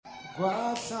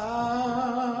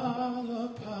Kwahlala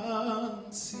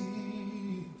phansi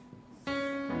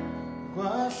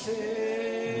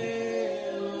kwahlela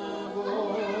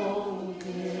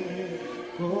konke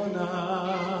khona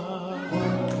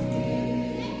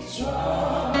kwangitshwa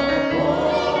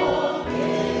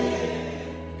konke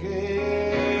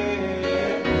ngempilo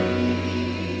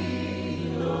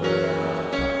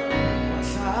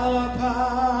kwahlala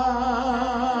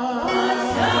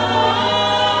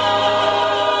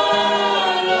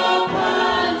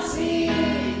phansi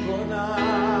khona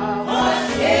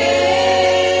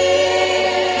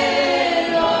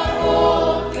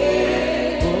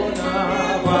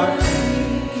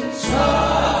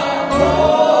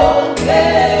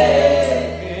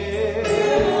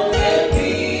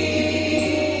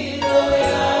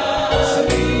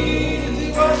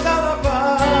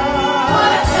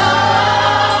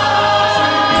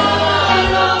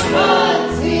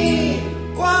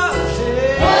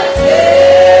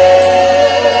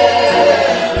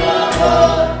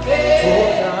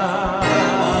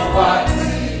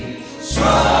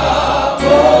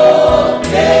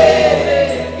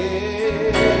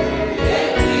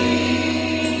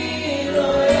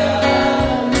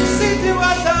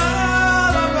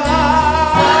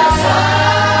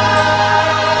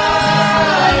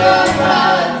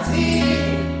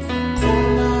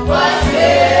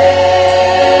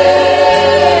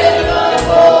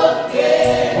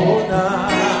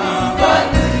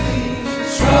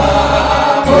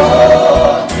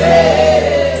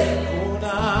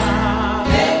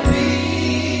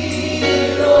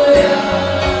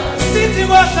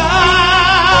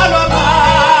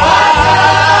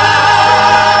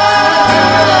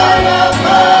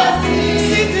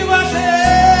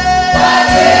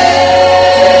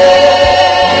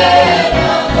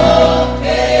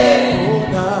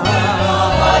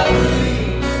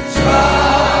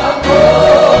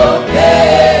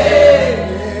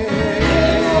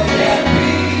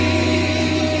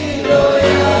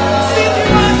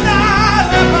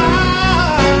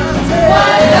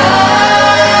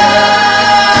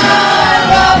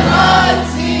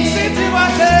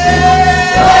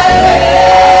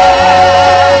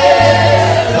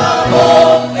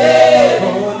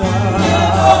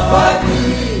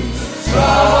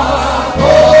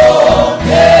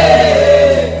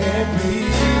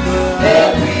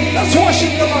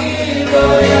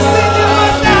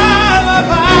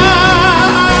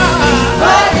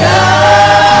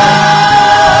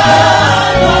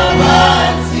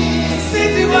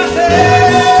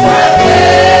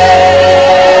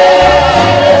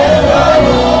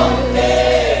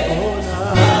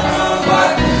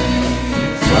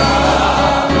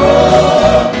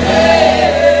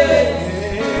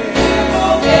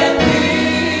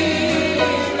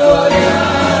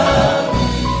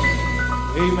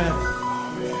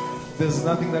There's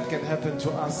nothing that can happen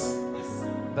to us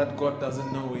that God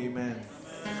doesn't know. Amen.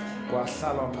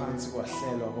 Kwahlalwa phansi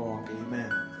kwahlelwa konke.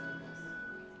 Amen.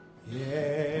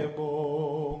 Yebo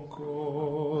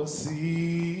Nkosi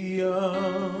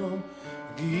yami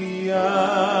ngiyakuthanda.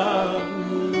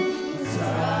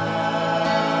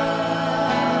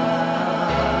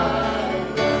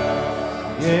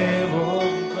 Yebo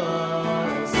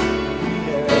Nkosi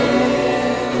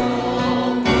yebo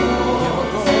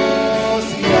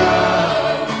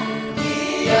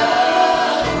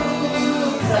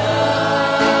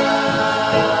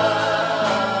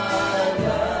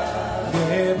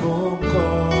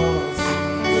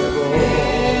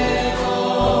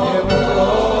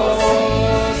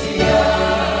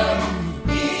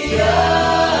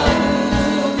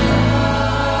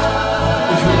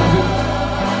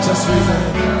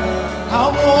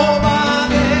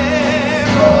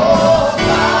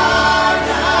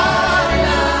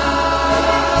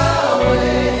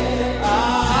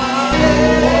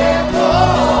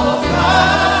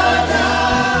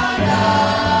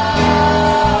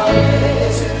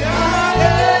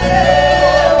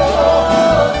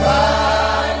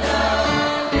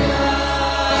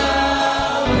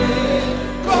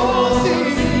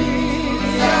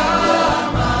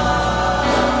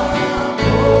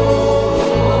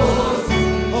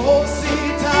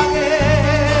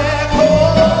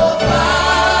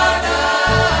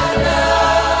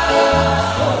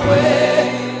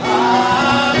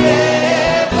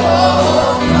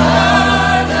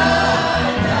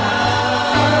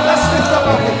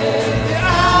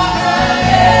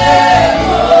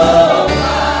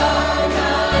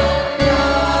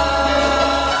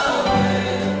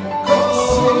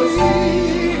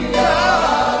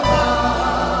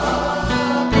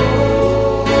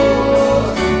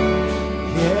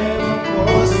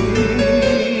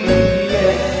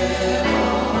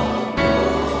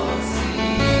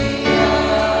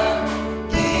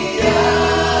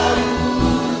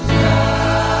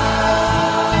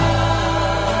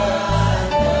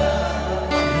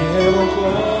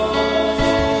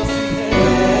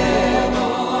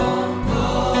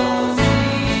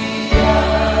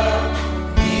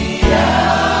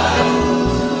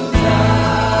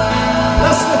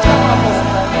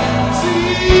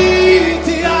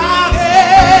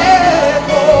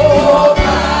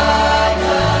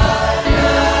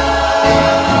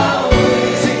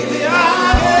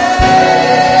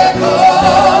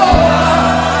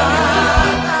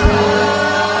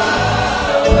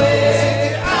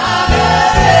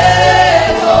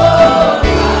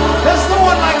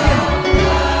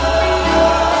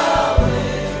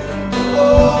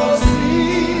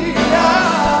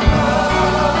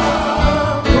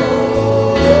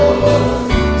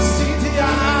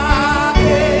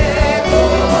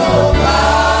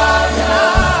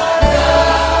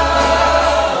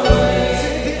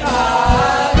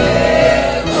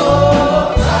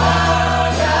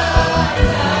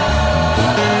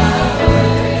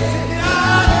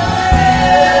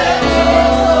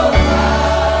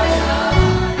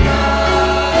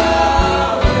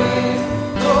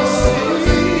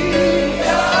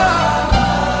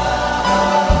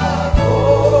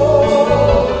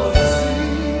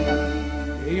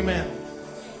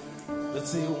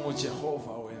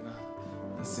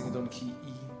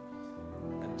E.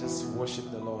 And just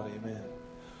worship the Lord. Amen.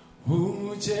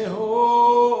 Ooh, Jehovah,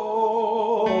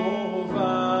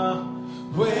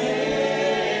 when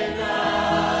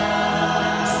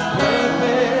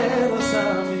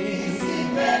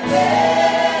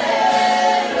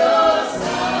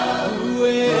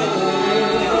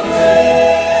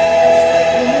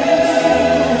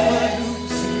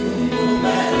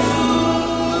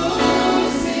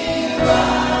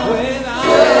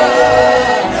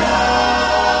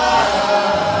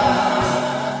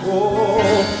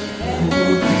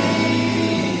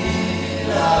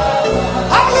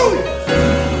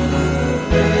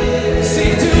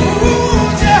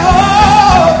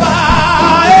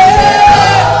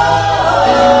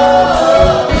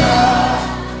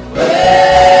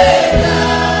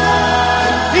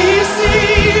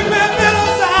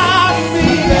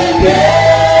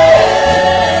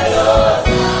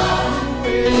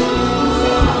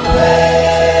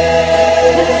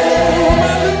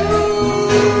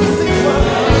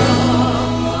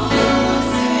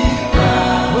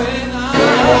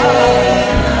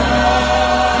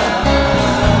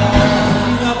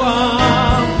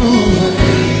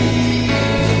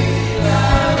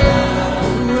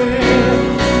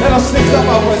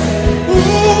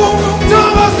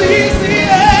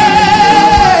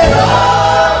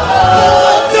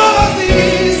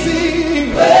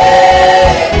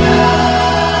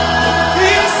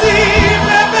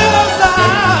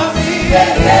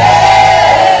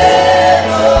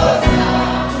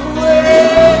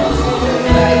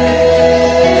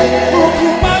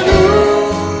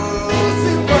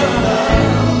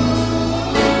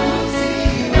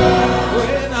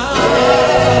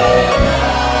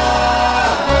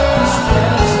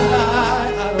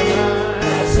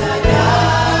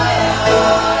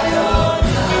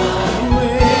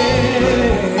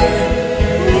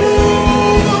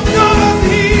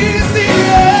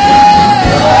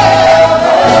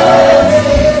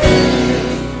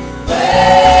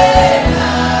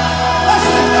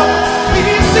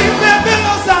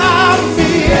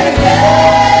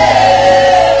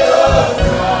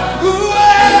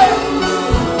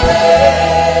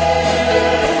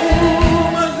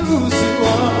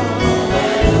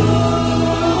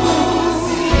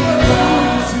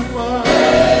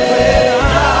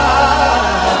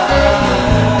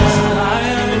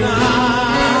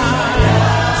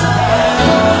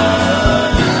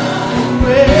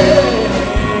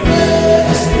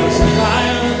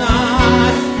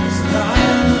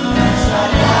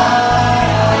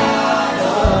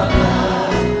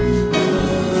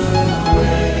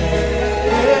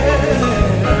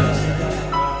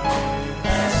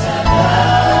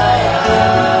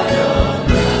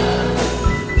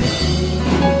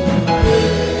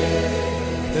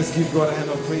give God a hand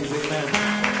of praise. Amen.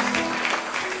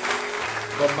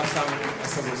 God masangu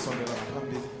asazosondela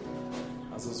phambili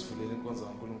azosivulela inkonzo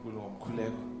kaNkulunkulu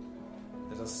ngomkhuleko.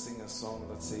 Let us sing a song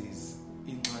that says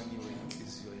inxaniwe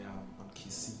inhliziyo yami. On key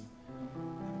C.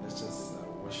 Let's just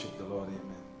worship the Lord.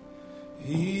 Amen.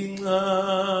 Inxaniwe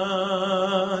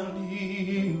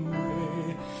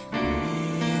inhliziyo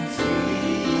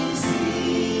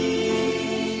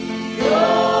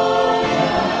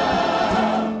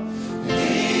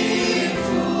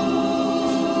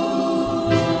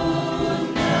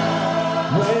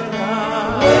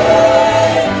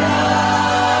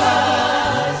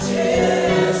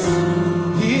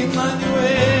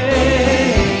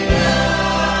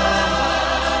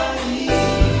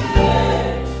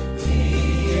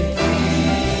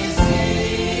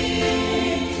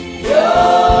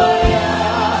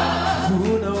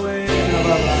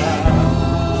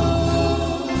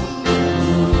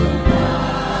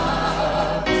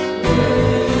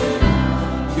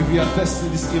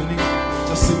this evening,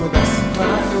 just sing with us.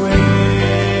 Find a way.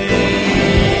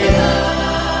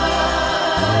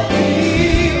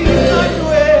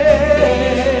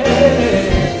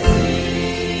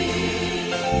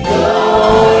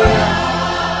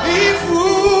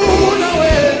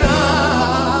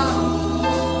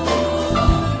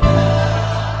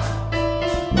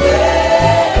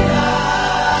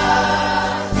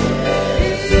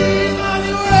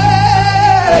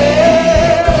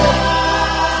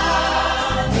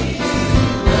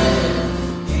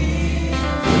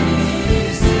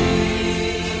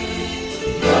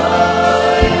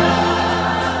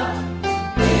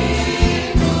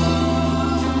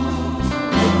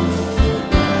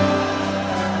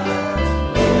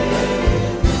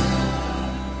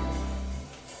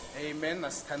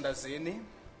 Asithandazeni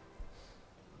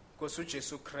Nkosi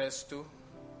uJesu Kristu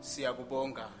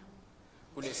siyakubonga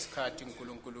kulesikhathi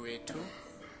uNkulunkulu wethu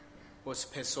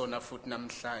osiphe sona futhi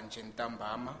namhlanje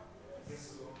ntambama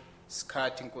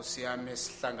Sikhathi Nkosi yami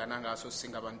esihlangana ngaso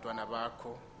singabantwana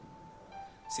bakho,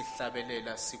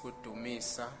 sihlabelela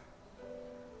sikudumisa,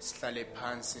 sihlale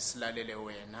phansi silalele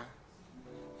wena.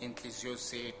 Inhliziyo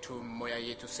zethu, moya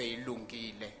yethu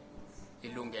seyilungile,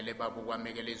 ilungele baba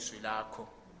ukwamekela izwi lakho.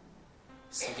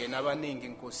 Singena abaningi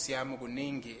Nkosi yami,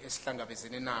 kuningi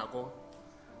esihlangabezene nako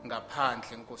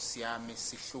ngaphandle Nkosi yami,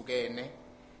 sihlukene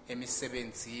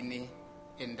emisebenzini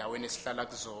endaweni esihlala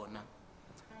kuzona.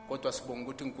 Kodwa sibonga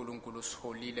ukuthi uNkulunkulu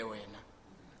siholile wena,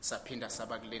 saphinda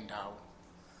saba kule ndawo.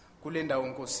 Kule ndawo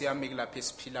Nkosi yami kulapha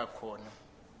esiphila khona.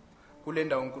 Kule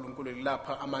ndawo uNkulunkulu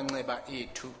kulapha amanxeba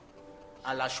ethu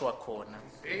alashwa khona.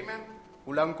 Amen.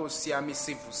 Ula Nkosi yami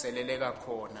sivuseleleka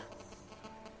khona.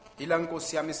 Ila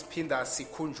Nkosi yami siphinda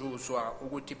sikhunjuzwa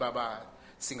ukuthi baba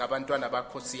singabantwana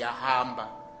bakho siyahamba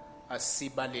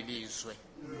asibalelizwe.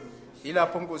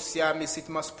 Ilapho Nkosi yami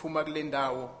sithi masiphuma kule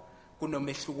ndawo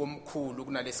kunomehluko omkhulu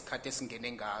kunalesikhathi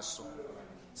esingene ngaso.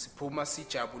 Siphuma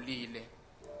sijabulile,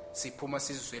 siphuma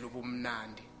sizwela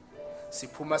ubumnandi,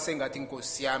 siphuma sengathi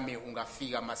Nkosi yami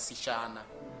ungafika masishana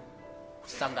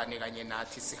uhlangane kanye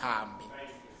nathi sihambe.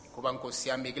 Ngoba Nkosi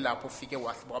yami kulapho ufike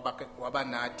waba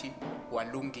nathi,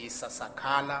 walungisa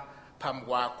sakhala phambi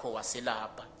kwakho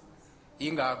waselapha.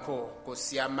 Ingakho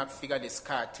Nkosi yami makufika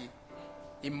lesikhathi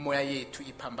imoya yethu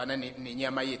iphambana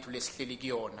nenyama yethu lesihleli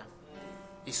kuyona,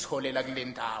 isiholela kule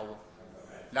ndawo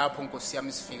lapho Nkosi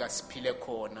yami sifika siphile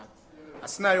khona.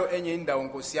 Asinayo enye indawo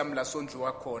Nkosi yami la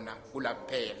sondliwa khona kula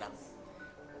kuphela.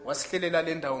 Wasihlelela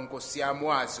le ndawo Nkosi yami,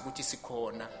 wazi ukuthi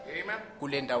sikhona. Amen.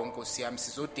 Kule ndawo Nkosi yami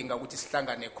sizodinga ukuthi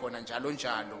sihlangane khona njalo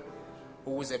njalo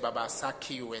ukuze baba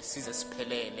sakhiwe size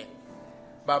siphelele.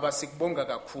 Baba sikubonga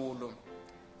kakhulu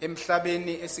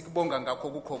emhlabeni, esikubonga ngakho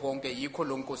kukho konke yikho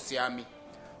lo Nkosi yami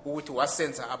ukuthi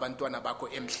wasenza abantwana bakho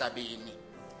emhlabeni.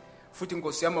 Futhi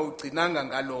Nkosi yami ugcinanga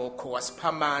ngalokho, wasipha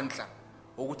amandla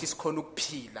ukuthi sikhona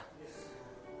ukuphila.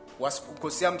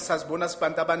 Nkosi yami sazibona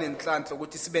sibantu abanenhlanhla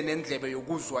ukuthi sibe nendlebe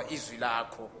yokuzwa izwi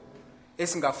lakho,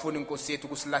 esingafuni Nkosi yethu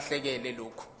kusilahlekele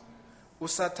lokho.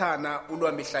 Usathana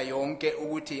ulwa mihla yonke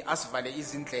ukuthi asivale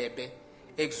izindlebe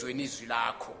ekuzweni izwi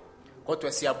lakho,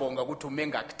 kodwa siyabonga ukuthi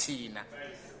umengakuthina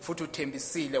futhi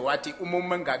uthembisile wathi uma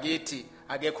umengakithi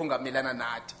akekho ongamelana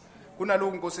nathi.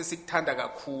 Kunaloko Nkosi sikuthanda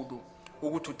kakhulu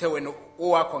ukuthi uthe wena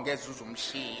owakho ngeze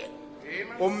uzumshiye.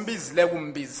 Ombizile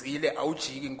kumbizile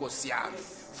awujiki Nkosi yami,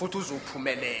 futhi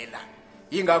uzophumelela.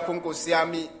 Ingakho Nkosi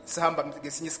yami sihamba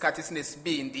ngesinye isikhathi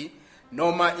sinesibindi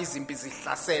noma izimpi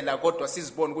zihlasela, kodwa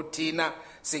sizibona ukuthi thina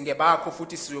singebakho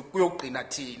futhi siyokugcina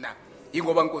thina.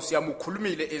 Ingoba Nkosi yami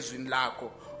ukhulumile ezwini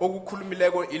lakho,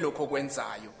 okukhulumileko ilokho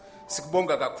kwenzayo.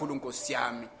 Sikubonga kakhulu Nkosi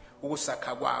yami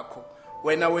ukusakha kwakho.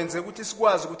 Wena wenze ukuthi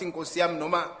sikwazi ukuthi Nkosi yami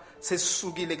noma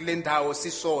sesisukile kule ndawo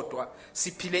sisodwa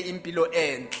siphile impilo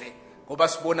enhle, ngoba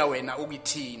sibona wena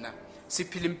ukithina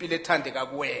siphile impilo ethandeka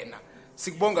kuwena.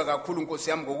 Sikubonga kakhulu Nkosi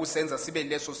yami ngokusenza sibe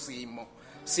leso simo.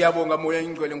 Siyabonga moya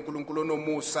ingcwele uNkulunkulu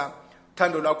nomusa,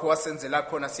 uthando lwakho wasenzela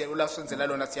khona, ulasenzela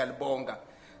lona, siyalibonga.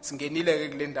 Singenile ke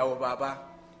kule ndawo baba,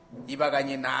 iba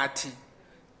kanye nathi.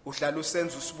 Uhlala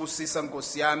usenza usibusisa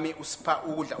Nkosi yami, usipha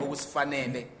ukudla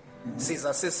okusifanele.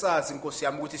 Siza sesazi Nkosi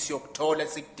yami ukuthi siyokuthola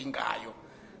esikudingayo.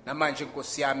 Namanje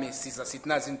Nkosi yami siza sithi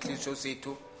nazi inhliziyo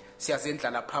zethu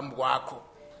siyazendlala phambi kwakho.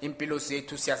 Impilo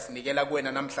zethu siyazinikela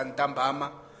kuwena namhlanje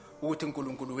ntambama ukuthi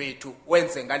uNkulunkulu wethu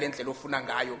wenze ngalendlela ofuna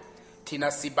ngayo.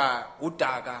 Thina siba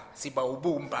udaka, siba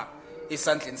ubumba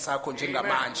esandleni sakho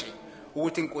njengamanje,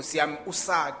 ukuthi Nkosi yami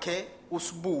usakhe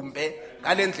usibumbe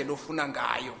ngalendlela ofuna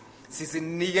ngayo.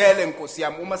 Sizinikele Nkosi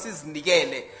yami, uma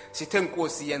sizinikele sithe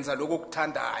Nkosi yenza lokho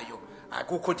okuthandayo.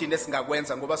 Akukho thina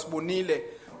esingakwenza ngoba sibonile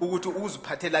ukuthi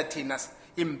uziphathela thina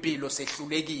impilo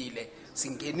sehlulekile.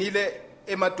 Singenile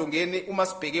emadongeni, uma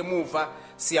sibheke emuva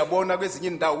siyabona kwezinye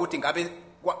indawo ukuthi ngabe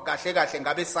kahle kahle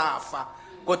ngabe safa,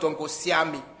 kodwa Nkosi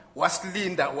yami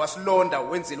wasilinda, wasilonda,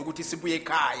 wenzela ukuthi sibuye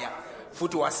ekhaya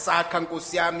futhi wasakha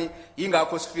Nkosi yami.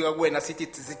 Ingakho sifika kuwena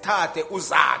sithi zithathe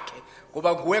uzakhe,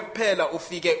 ngoba nguwe kuphela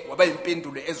ufike waba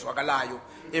impendulo ezwakalayo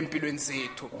empilweni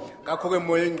zethu. Ngakho ke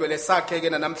moya ingcwele sakhe ke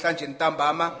namhlanje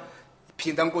ntambama,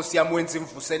 phinda Nkosi yami wenza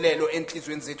imvuselelo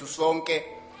enhlizweni zethu sonke,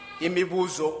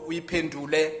 imibuzo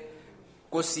uyiphendule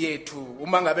Nkosi yethu.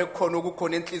 Uma ngabe kukhona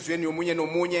okukhona enhlizweni yomunye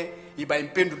nomunye, iba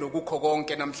impendulo kukho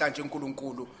konke namhlanje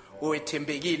uNkulunkulu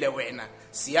owethembekile wena.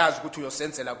 Siyazi ukuthi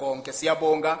uyosenzela konke.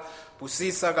 Siyabonga,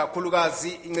 busisa kakhulukazi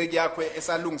inceke yakho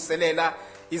esalungiselela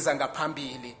iza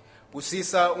ngaphambili.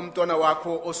 Busisa umntwana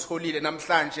wakho osiholile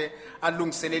namhlanje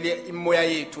alungiselele imoya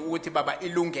yethu ukuthi baba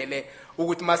ilungele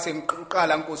ukuthi mase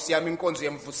ngiqala Nkosi yami inkonzo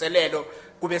yemvuselelo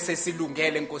kube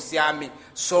sesilungele Nkosi yami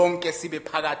sonke sibe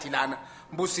phakathi lana.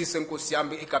 Mbusise Nkosi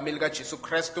yami egameni likaJesu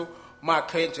Kristu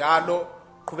makhe njalo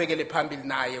qhubekele phambili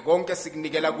naye. Konke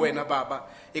sikunikela kuwena Baba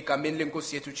egameni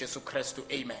lenkosi yethu Jesu Kristu.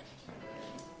 Amen.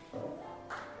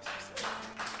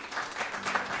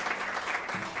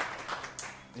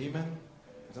 Amen.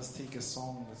 Let us take a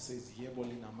song that says Yebo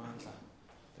Linamandla.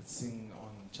 Let's sing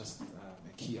on just a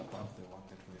key above the one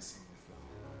that we're singing with.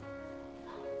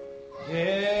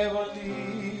 Yebo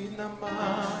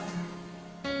Linamandla.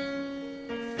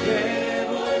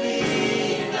 Yebo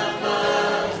Linamandla.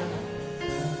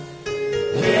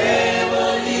 Yebo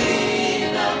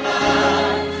Linamandla.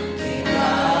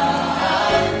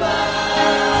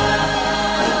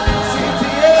 Sithi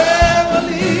Yebo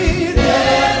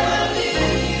Linamandla.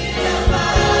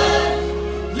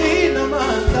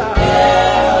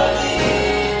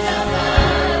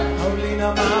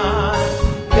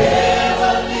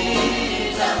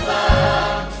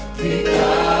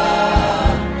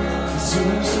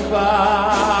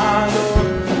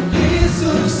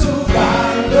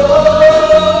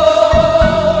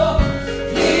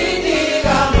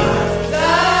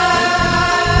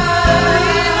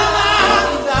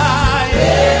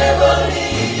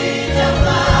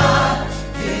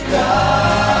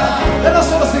 Let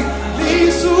us all sing.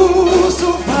 Lisusu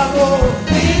falo,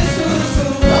 Lisusu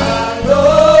falo.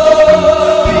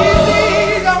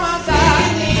 Iniga mata,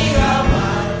 Iniga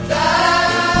mata.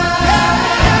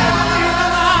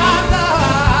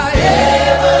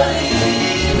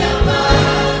 Evelina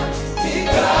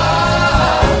mata,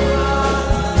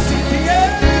 Siti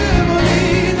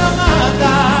Evelina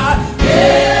mata,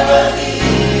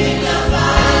 Evelina mata,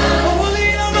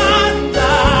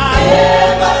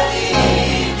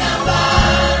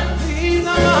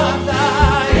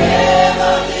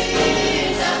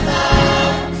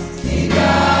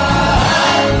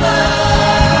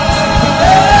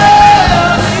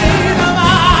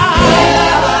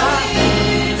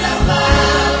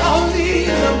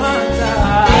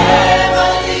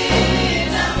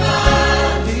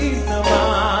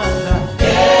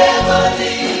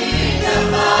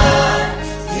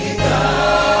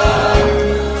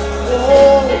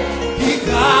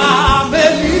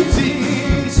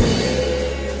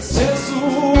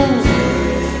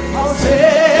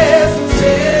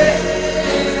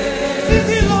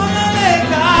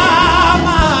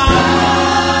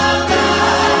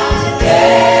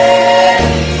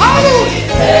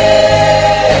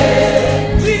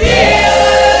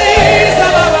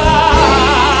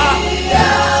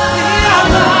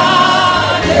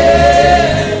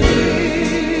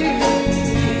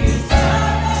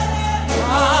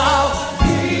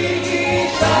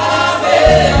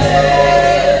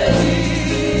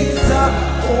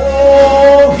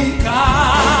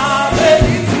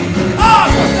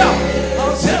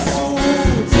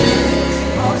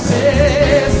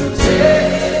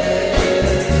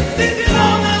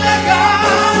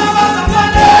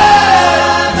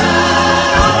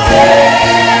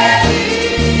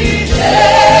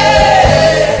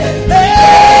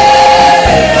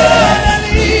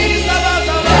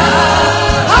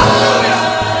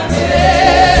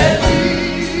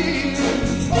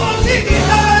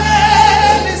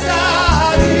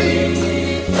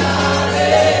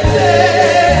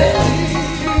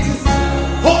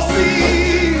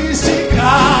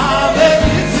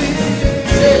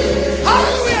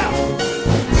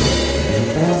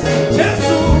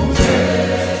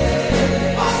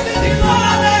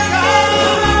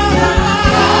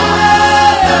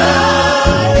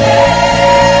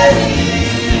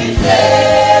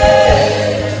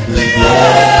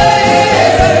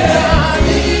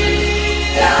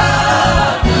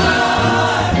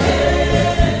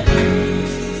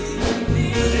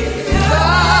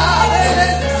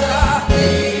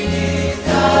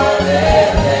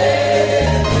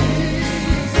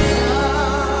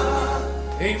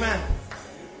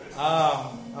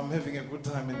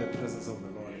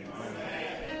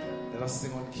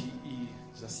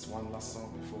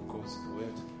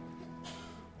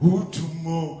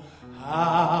 Utumo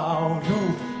haulu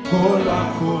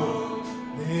kolako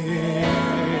neka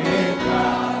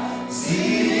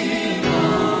simono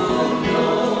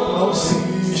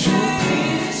osishuti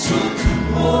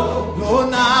sutumo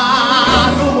lona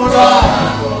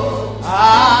numorako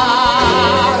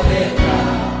neka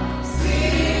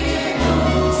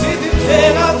simono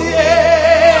siditera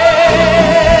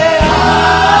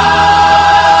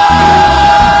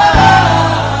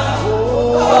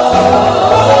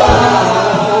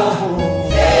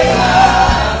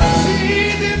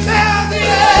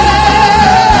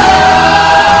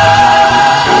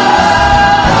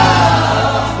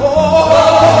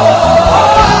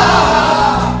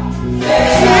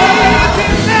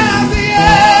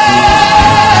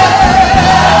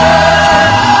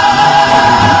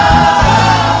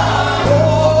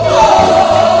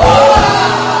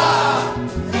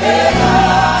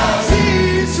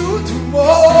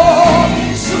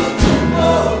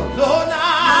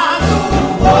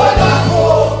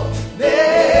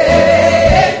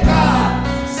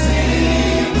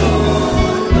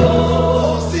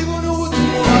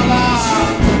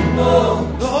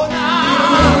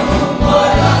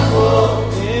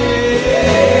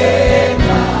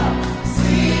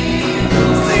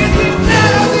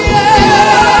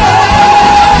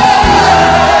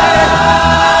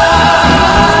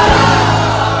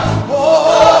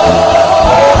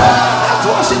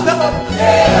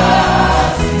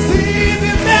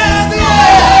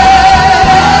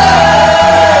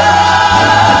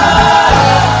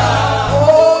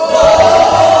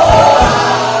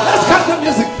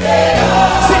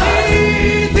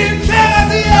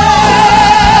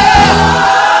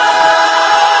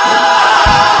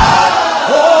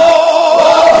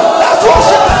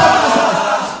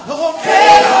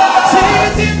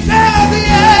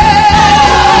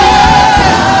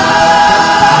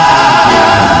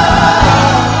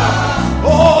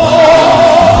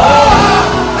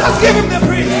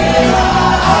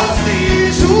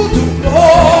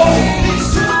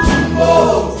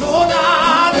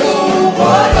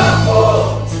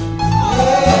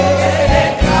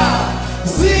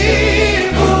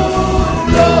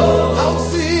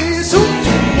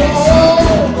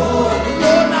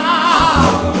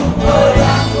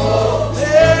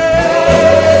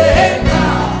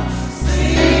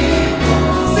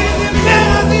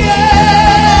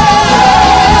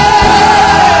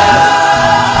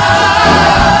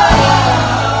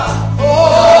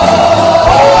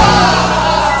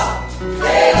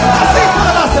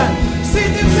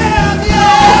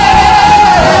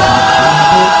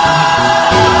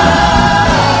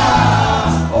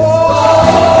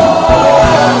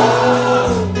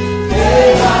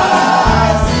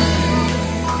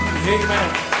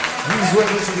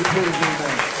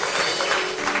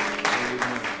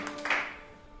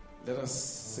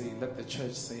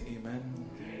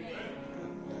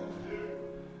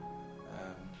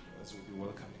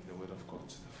welcoming the word of God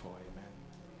to the fore. Amen.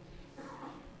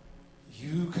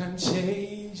 You can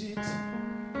change it,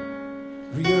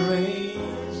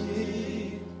 rearrange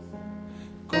it.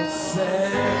 God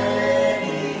said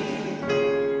it,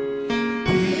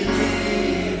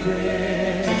 believe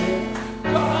it.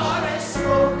 God has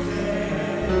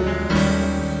spoken.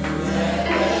 Let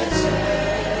the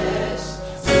church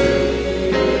see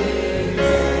it.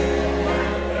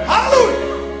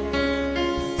 Hallelujah.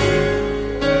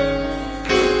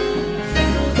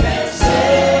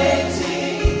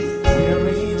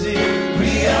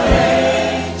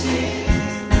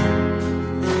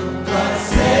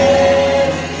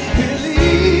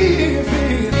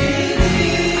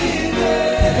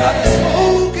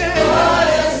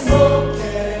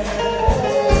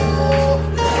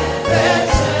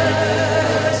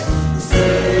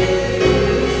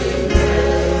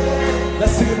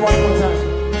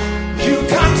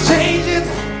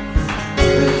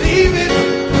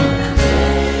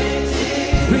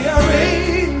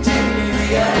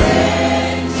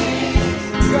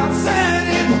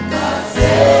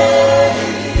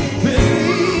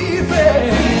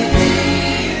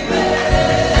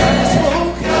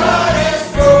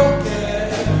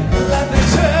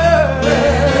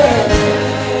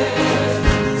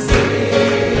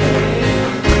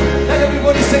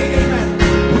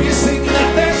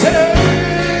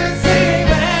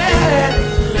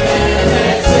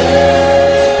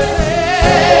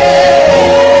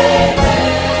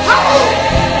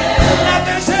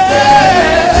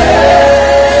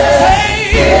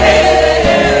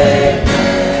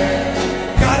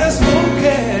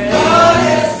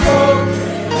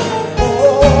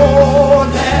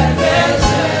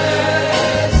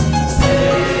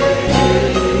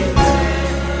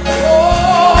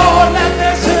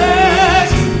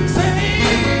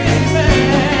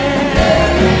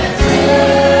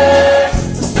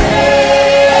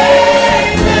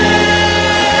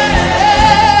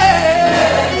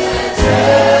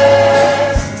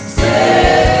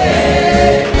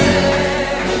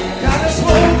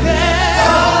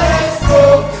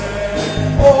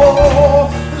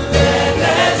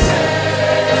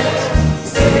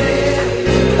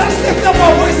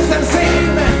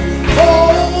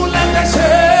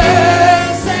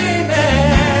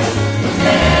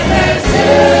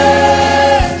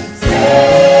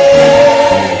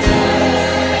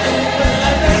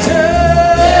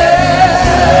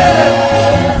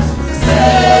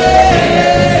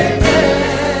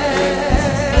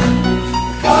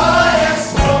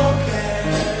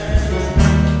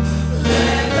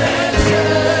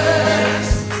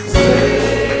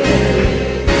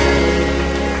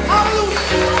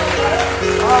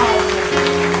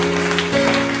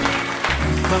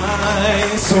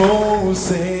 My soul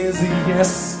says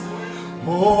yes.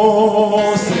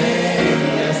 Oh, say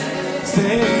yes.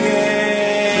 Say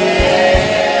yes.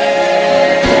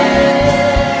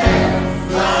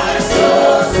 My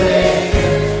soul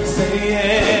says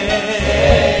yes.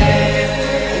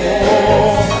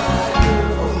 Oh,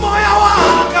 moyo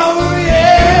wanga uye.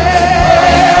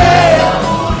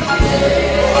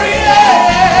 Uye.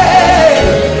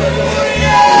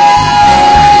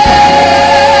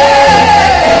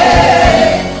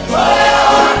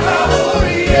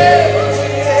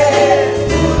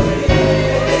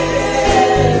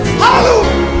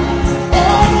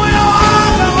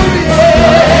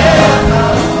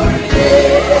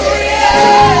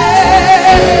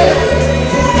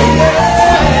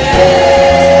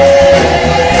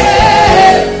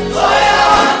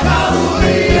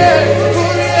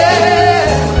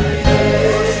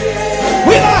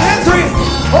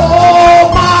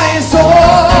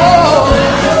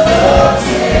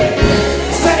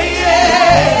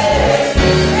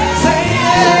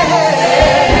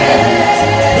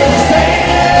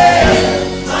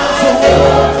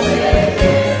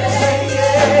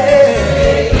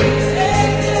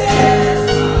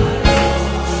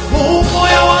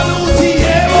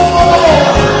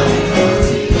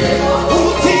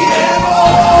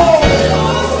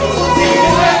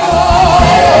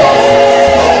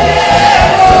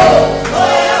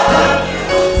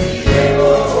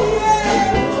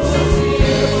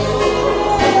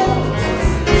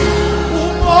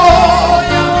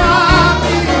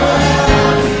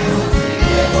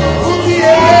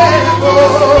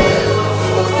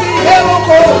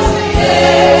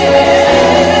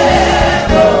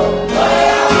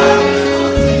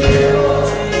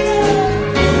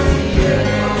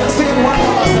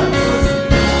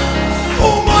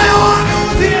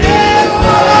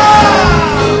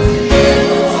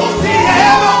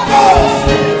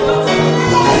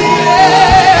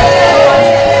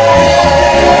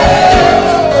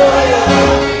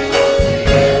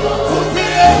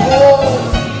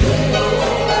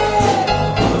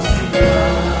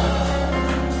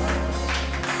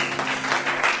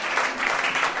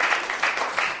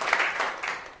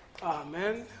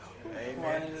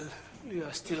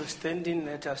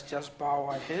 let us just bow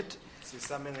our head.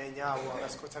 Sisame ngenyawo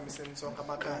asikhothamisen sonke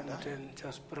amakhanda. And then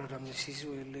just Brother Mrs.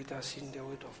 will lead us in the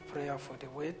word of prayer for the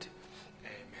word.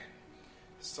 Amen.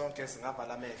 Sonke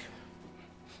singavala amehlo.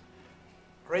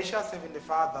 Gracious Heavenly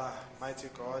Father, mighty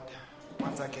God,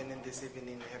 once again in this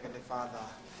evening, Heavenly Father,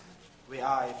 we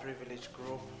are a privileged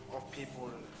group of people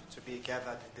to be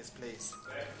gathered in this place.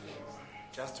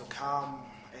 Just to come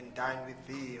and dine with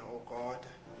Thee, O God.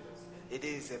 It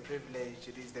is a privilege,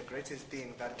 it is the greatest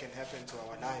thing that can happen to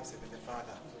our lives, Heavenly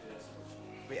Father.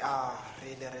 We are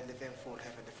really, really thankful,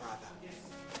 Heavenly Father.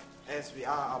 As we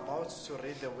are about to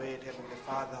read the word, Heavenly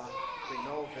Father, we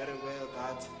know very well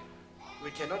that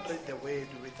we cannot read the word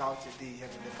without Thee,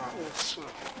 Heavenly Father. Yes,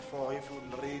 Lord. For if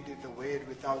we read the word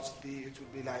without Thee, it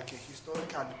would be like a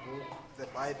historical book, the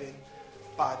Bible.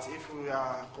 But if we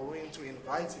are going to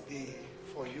invite Thee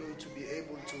for you to be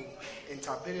able to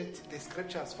interpret the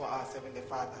scriptures for us, Heavenly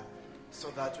Father, so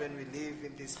that when we live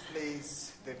in this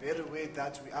place, the very way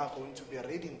that we are going to be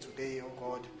reading today, oh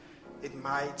God, it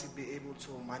might be able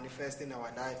to manifest in our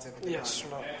lives, Heavenly Yes,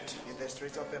 Father. Lord. In the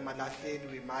streets of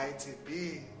Emalahleni, we might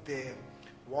be the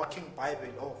walking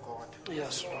Bible, oh God.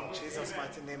 Yes, Lord. In Jesus'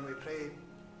 mighty name we pray.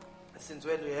 Since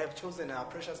when we have chosen our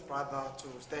precious brother to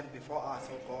stand before us,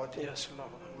 oh God, Yes,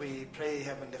 Lord. we pray,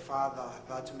 Heavenly Father,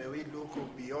 that may we look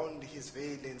beyond his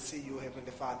veil and see you, Heavenly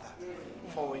Father.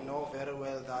 For we know very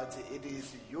well that it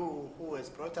is you who has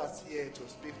brought us here to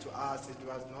speak to us. It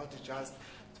was not just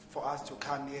for us to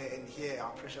come here and hear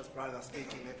our precious brother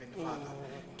speaking, Heavenly Father.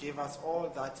 Give us all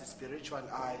that spiritual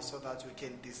eye so that we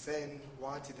can discern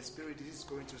what the Spirit is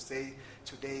going to say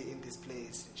today in this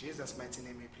place. In Jesus' mighty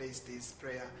name we place this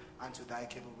prayer unto thy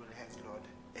capable hands, Lord.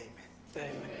 Amen.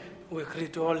 Amen. We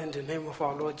greet all in the name of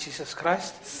our Lord Jesus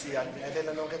Christ.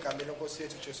 Siyabingelela lonke egameni lenkosi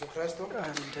yethu Jesu Kristu.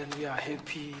 And then we are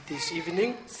happy this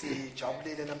evening.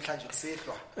 Sijabulile namhlanje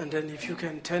kusihlwa. And then if you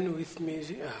can turn with me,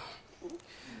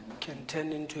 can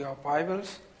turn into your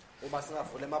Bibles. Uma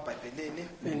singavula emabhayibhelini,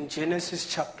 In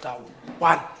Genesis chapter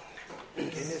 1.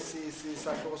 Genesis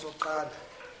isahloko sokuqala.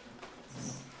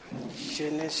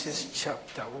 Genesis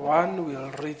chapter 1.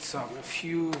 We'll read some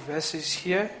few verses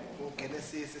here.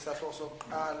 UGenesis isahloko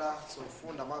sokuqala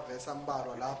sofunda amavesi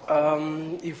ambalwa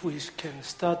lapha. If we can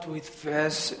start with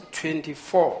verse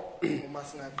 24. Uma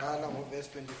singaqala ngoverse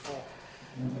 24.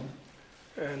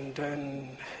 And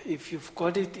then if you've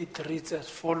got it, it reads as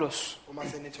follows. Uma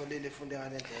senitholile ifunde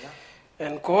ngalendlela.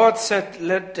 And God said,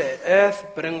 let the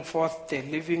earth bring forth the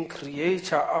living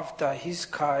creature after his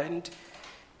kind,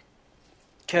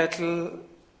 cattle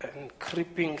and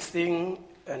creeping thing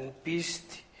and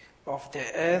beast of the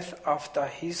earth after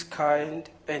his kind,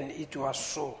 and it was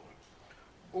so.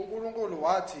 uNkulunkulu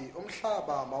wathi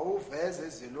umhlaba mawuveze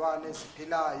izilwane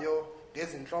eziphilayo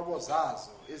ngezinhlobo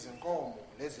zazo, izinkomo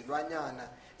nezilwanyana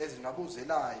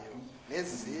ezinabuzelayo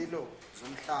nezilo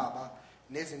zomhlaba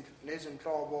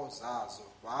nezinhlobo zazo,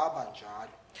 waba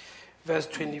njalo. Verse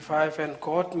 25, and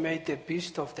God made the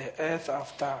beast of the earth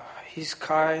after his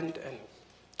kind, and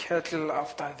cattle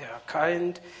after their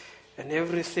kind, and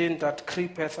everything that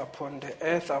creepeth upon the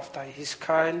earth after his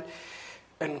kind,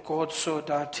 and God saw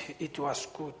that it was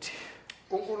good.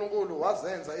 uNkulunkulu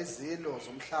wazenza izilo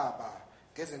zomhlaba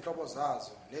ngezinhlobo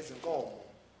zazo nezinkomo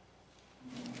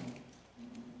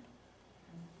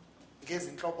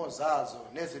ngezinhlobo zazo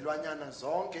nezilwanyana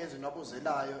zonke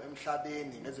ezinabuzelayo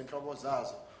emhlabeni ngezinhlobo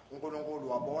zazo.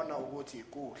 uNkulunkulu wabona ukuthi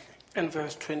kuhle. And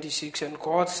verse 26, and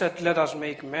God said, let us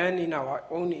make man in our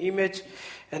own image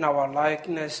and our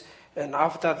likeness, and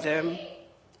after them,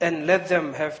 and let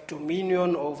them have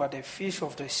dominion over the fish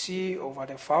of the sea, over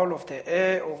the fowl of the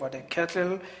air, over the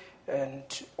cattle, and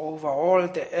over all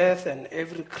the earth, and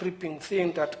every creeping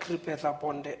thing that creepeth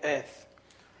upon the earth.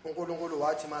 uNkulunkulu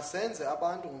wathi masenze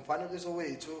abantu ngomfanekiso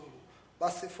wethu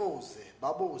basifuze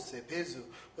babuse phezu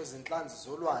kwezinhlanzi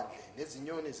zolwandle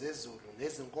nezinyoni zezulu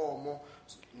nezinkomo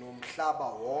nomhlaba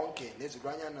wonke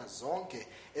nezilwanyana zonke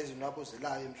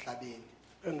ezinabuzelayo emhlabeni.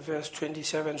 And verse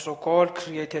 27, so God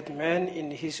created man in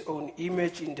his own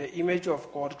image, in the image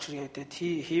of God created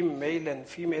he him, male and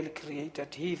female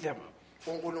created he them.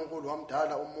 uNkulunkulu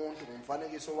wamdala umuntu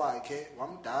ngomfanekiso wakhe,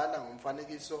 wamdala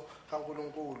ngomfanekiso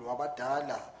kaNkulunkulu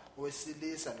wabadala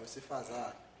owesilisa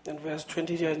nowesifazane. And verse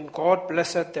 20, and God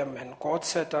blessed them, and God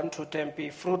said unto them, be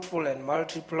fruitful and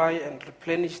multiply and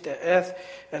replenish the earth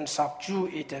and subdue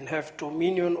it, and have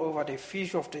dominion over the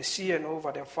fish of the sea and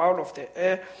over the fowl of the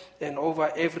air and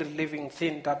over every living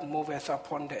thing that moveth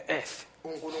upon the earth.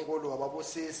 uNkulunkulu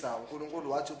wababusisa.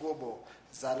 uNkulunkulu wathi kubo,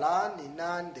 zalani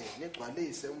nande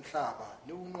nigcwalise umhlaba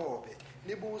niwunqobe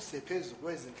nibuse phezulu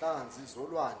kwezinhlanzi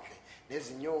zolwandle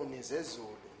nezinyoni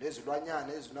zezulu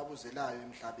nezilwanyana ezinabuzelayo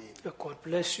emhlabeni. God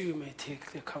bless you. You may take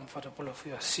the comfortable of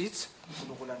your seats.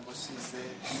 uNkulunkulu anibusise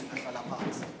singahlala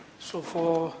phansi. So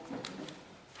for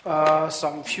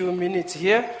some few minutes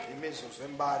here, Imizuzu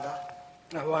embalwa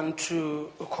I want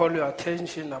to call your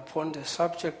attention upon the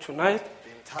subject tonight.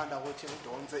 bengithanda ukuthi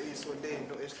ngidonse iso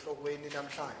lenu esihlokweni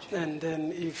namhlanje. And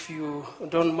then if you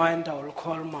don't mind, I will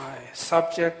call my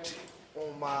subject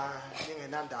Uma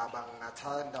ningenandaba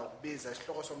ngingathanda ukubiza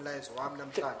isihloko somlayezo wami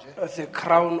namhlanje the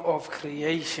crown of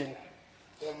creation.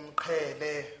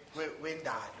 umqhele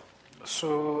wendalo.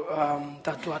 So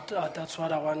that's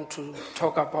what I want to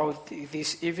talk about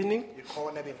this evening.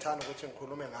 Ikhona bengithanda ukuthi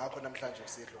ngikhulume ngakho namhlanje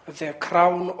kusidlo. The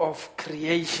crown of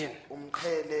creation.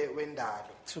 Umqhele wendalo.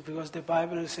 So because the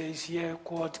Bible says here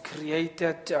God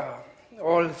created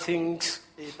all things,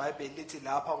 iBhayibheli lithi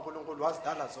lapha uNkulunkulu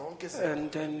wazidala zonke izinto.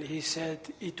 and then he said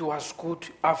it was good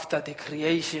after the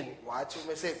creation. Wathi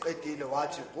uma seqedile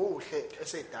wathi kuhle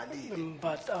esedalile.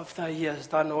 But after he has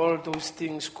done all those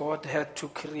things, God had to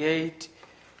create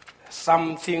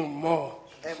something more.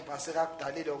 Emva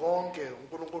sekakudalile konke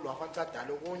uNkulunkulu wafanele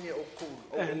adale okunye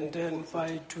okukhulu. And then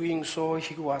by doing so,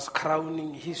 he was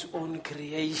crowning his own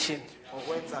creation.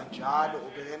 Okwenza njalo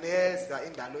ubekeneza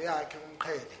indalo yakhe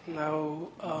umqhele. Now,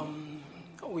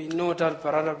 we know that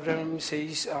Brother Branham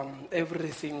says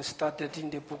everything started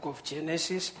in the book of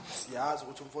Genesis. Siyazi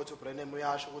ukuthi umfowethu uBrenham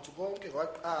uyasho ukuthi konke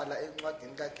kwaqala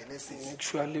encwadini kaGenesis.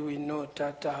 Actually, we know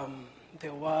that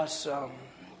there was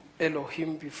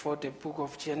Elohim before the book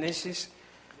of Genesis.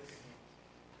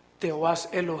 There was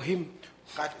Elohim,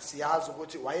 Kanti siyazi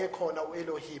ukuthi wayekhona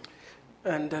uElohim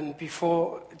and then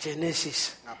before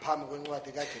Genesis. ngaphambi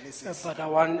kwencwadi kaGenesis. But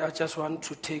I just want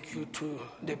to take you to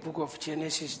the book of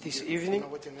Genesis this evening.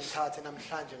 Ukuthi ngithathe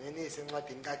namhlanje ngenise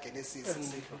encwadini kaGenesis.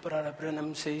 And Brother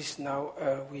Branham says now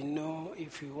we know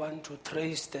if we want to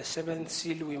trace the seventh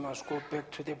seal, we must go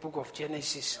back to the book of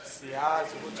Genesis.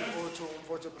 Siyazi ukuthi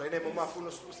umfowethu uBrenham uma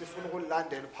sifuna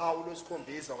ukulandela uphawu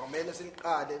lwesikhombisa kumele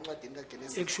siliqale encwadini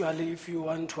kaGenesis. Actually, if you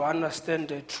want to understand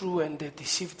the true and the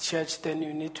deceived church, then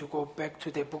you need to go back to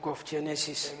the book of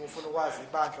Genesis. Uma ufuna ukwazi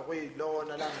ibandla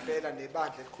kuyilona la ngempela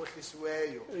nebandla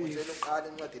elikhohlisiweyo uzele uqale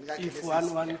encwadini If kaGenesis.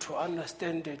 one wants to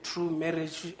understand the true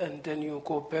marriage, and then you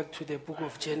go back to the book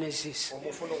of Genesis. Uma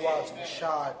ufuna ukwazi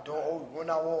umshado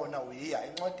owona uyiya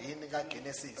encwadini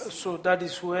kaGenesis. So that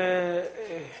is where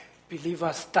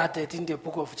believers started in the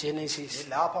book of Genesis.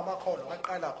 Lapho amakholwa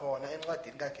aqala khona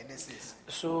encwadini kaGenesis.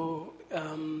 So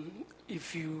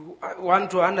if you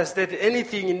want to understand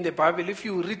anything in the Bible, if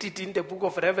you read it in the book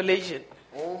of Revelation,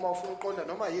 Uma ufuna uqonda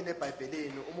noma yini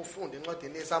eBhayibhelini, uma ufunda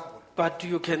encwadini yesambulo, but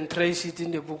you can trace it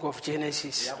in the book of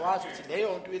Genesis. uyakwazi ukuthi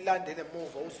leyo nto uyilandele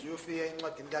emuva uzuyofika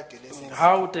encwadini kaGenesis.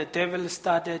 How the devil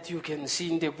started, you can see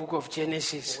in the book of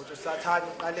Genesis. Ukuthi uSathane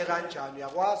uqale kanjani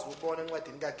uyakwazi ukubona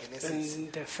encwadini kaGenesis.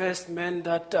 And the first man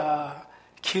that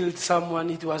killed someone,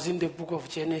 it was in the book of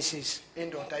Genesis.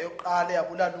 Indoda yokuqala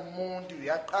yabulala umuntu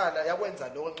yaqala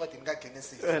yakwenza lokho encwadini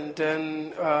kaGenesis. And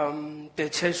then the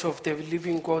church of the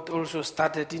living God also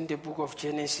started in the book of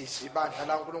Genesis. Ibandla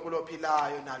laNkulunkulu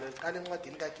ophilayo nalo liqala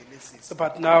encwadini kaGenesis.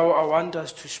 But now I want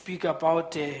us to speak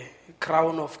about the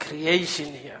crown of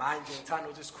creation here. Manje ngithanda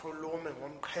ukuthi sikhulume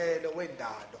ngomqhele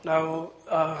wendalo. Now,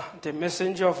 the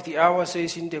messenger of the hour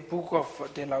says in the book of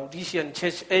the Laodicean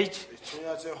church age,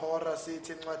 Isithunywa sehora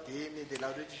sithi encwadini the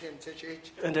Laodicean Church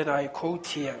Age. and then I quote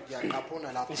here. Ngiyaqaphuna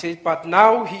He lapho. says, but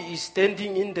now he is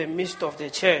standing in the midst of the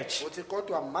church. Uthi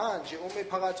kodwa manje ume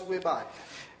phakathi kwebandla.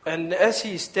 And as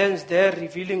he stands there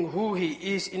revealing who he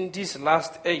is in this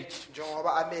last age,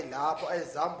 Njengoba ame lapho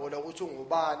ezambula ukuthi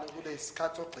ungubani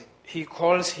kulesikhathi ogcina. he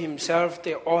calls himself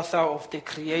the author of the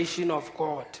creation of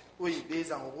God.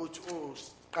 Uyibiza ngokuthi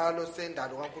usiqalo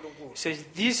sendalo kaNkulunkulu. He says,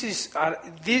 this is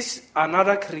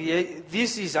another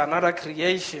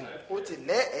creation. Uthi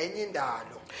le enye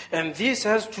indalo. And this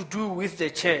has to do with the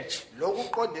church. Lokhu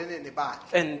kuqondene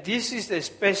nebandla. And this is the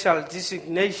special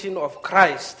designation of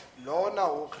Christ. Lona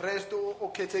uKristu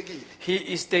okhethekile. He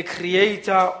is the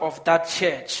creator of that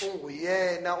church.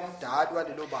 Unguyena umdali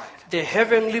walelo bandla. The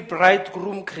heavenly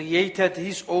bridegroom created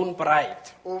his own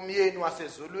bride. Umyeni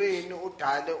wasezulwini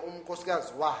udale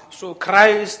unkosikazi wakhe. So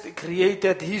Christ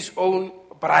created his own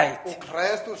bride.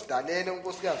 uKristu usidalele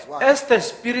unkosikazi wakhe. As the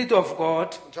Spirit of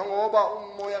God, Njengoba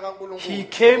umoya he kaNkulunkulu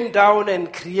came down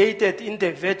and created in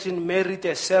the Virgin Mary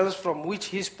the cells from which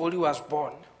his body was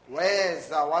born.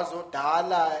 weza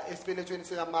wazodala esibelethweni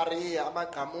sikaMaria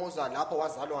amagqamuza lapho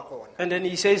wazalwa khona. And then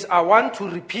he says, I want to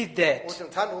repeat that. Uthi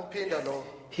ngithanda ukuphinda lo.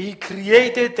 He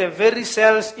created the very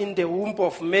cells in the womb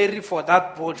of Mary for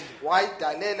that body.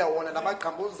 Wayidalela wona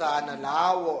lamagqambuzana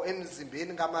lawo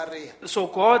emzimbeni kaMaria. So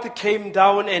God came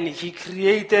down and he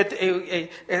created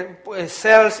a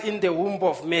cells in the womb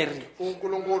of Mary.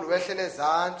 uNkulunkulu wehlele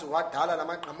ezantsi wadala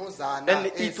lamagqamuzana And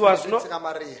it was esibelethweni not,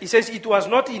 sikaMaria. he says it was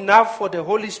not enough for the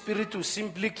Holy Spirit to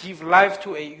simply give life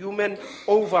to a human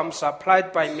ovum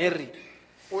supplied by Mary.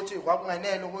 Uthi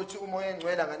kwakunganele ukuthi umoya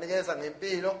engcwele anganikeza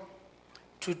ngempilo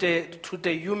To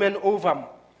the human ovum.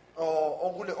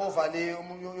 okule ovale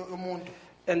umuntu.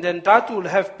 And then that would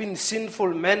have been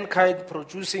sinful mankind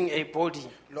producing a body.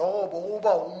 Lokho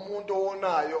bokuba umuntu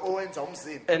onayo owenza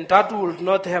umzimba. And that would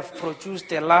not have produced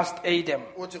the last Adam.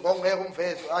 Uthi kwangeke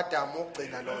umfezi uAdam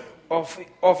ukugcina loyo.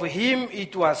 Of him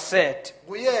it was said,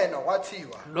 Kuyena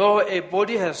kwathiwa Lo, a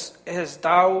body has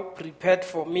thou prepared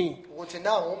for me. ukuthi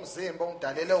nangu umzimba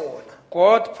ongidalele wona.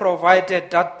 God provided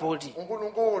that body.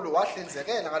 uNkulunkulu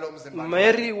wahlinzekela ngalomzimba.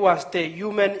 Mary was the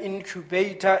human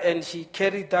incubator and she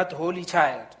carried that holy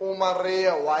child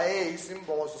uMaria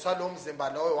wayeyisimbozo salomzimba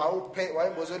loyo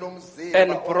wayembozwe lomzimba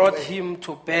and brought him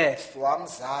to birth.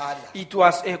 wamzala. It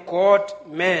was a God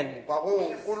man.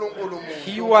 kwakuNkulunkulu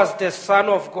He umuntu. was the Son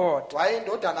of God.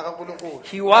 Wayindodana kaNkulunkulu.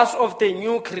 He was of the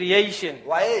new creation.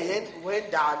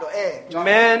 Wayeyendalo entsha.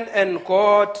 Man and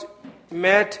God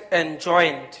met and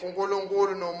joined.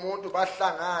 uNkulunkulu nomuntu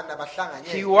bahlangana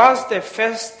He bahlanganyela. was the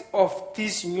first of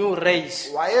this new race.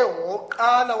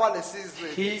 Wayengoqala walesizwe.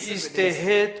 He is the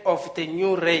head of the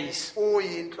new race.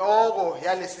 uyinhloko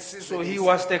yalesi sizwe. So he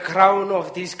was the crown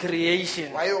of this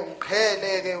creation.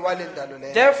 wayengumqhele ke walendalo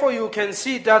le. Therefore you can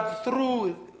see that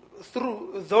through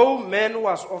though man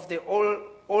was of the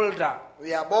older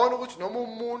Uyabona ukuthi noma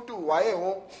umuntu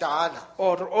wayewokudala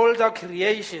or older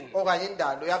creation, okanye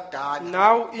indalo yakudala.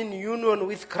 now in union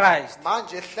with Christ,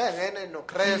 Manje ehlangene he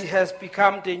noKristu has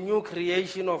become the new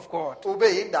creation of God. ube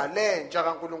yindalo entsha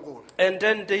kaNkulunkulu. And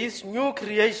then this new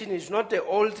creation is not the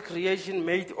old creation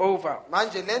made over.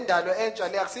 Manje le ndalo entsha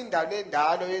le akusindalo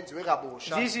endalo yenziwe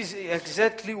kabusha. This is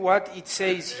exactly what it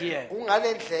says here.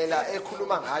 Kungale ndlela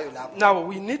ekhuluma ngayo lapho. Now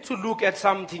we need to look at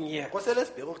something here. Kosele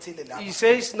sibheke okuthile lapha. He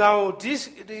says now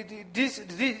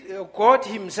God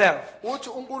himself, Uthi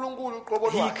uNkulunkulu uqobo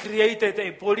he lwakhe created a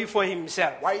body for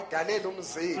himself. wayidalela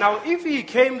umzimba. Now if he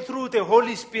came through the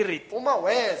Holy Spirit Uma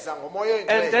weza ngomoya and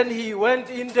oyingcwele then he went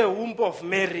in the womb of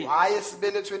Mary waye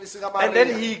esibelethweni and then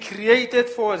sikaMaria. he created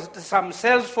for some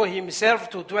cells for himself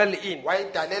to dwell in.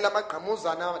 Wayidalela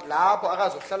amagqamuzana lapho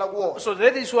akazohlala kuwona. So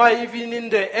that is why even in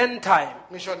the end time,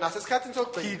 Ngisho nasesikhathini he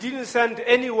sokugcina didn't send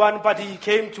anyone, but he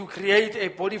came to create a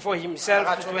body for himself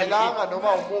to dwell in. akathumelanga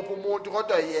noma umuphi umuntu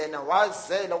kodwa yena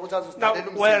wazela ukuthi Now, azodalela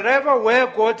umzimba. where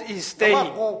God is staying, Noma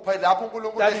kuphi lapho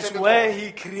uNkulunkulu that is ehleli where khona.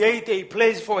 he create a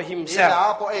place for himself.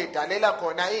 Yilapho eyidalela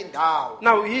khona indawo.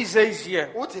 Now he says here,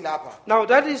 Uthi lapha now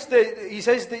that is he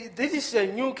says this is a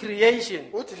new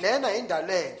creation, uthi lena indalo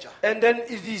entsha and then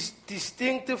it is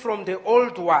distinct from the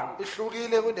old one.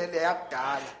 ihlukile kunale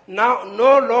yakudala. Now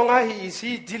no longer is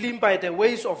he dealing by the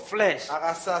ways of flesh,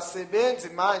 Akasasebenzi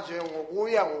manje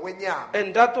ngokuya ngokwenyama.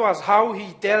 and that was how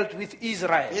he dealt with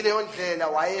Israel. Yileyo ndlela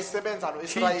wayesebenza He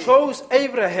noIsrayeli. chose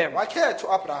Abraham, Wakhetha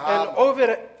and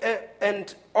uAbraham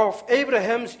and of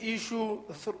Abraham's issue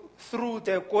through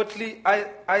the godly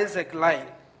Isaac line.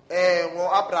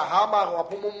 ngoAbrahama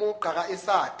waphuma umugqa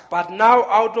kaIsaka. But now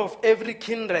out of every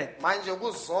kindred, Manje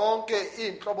kuzonke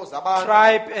inhlobo zabantu,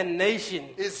 tribe and nation,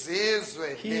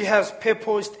 izizwe, he has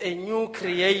purposed a new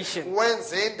creation.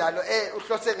 wenze indalo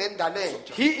uhlose ngendalo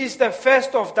entsha. He is the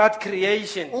first of that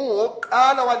creation.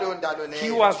 Ungoqala waleyo ndalo He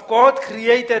leyo. was God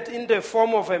created in the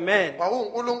form of a man.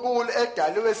 WakuNkulunkulu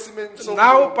edaliwe esimeni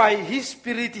Now somuntu. by his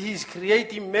spirit he is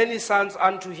creating many sons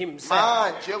unto himself.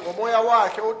 Manje ngomoya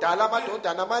wakhe udala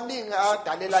amadodana amaningi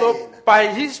adalela So yena. by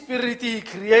his spirit he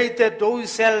created those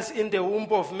cells in the womb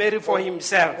of Mary for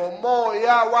himself.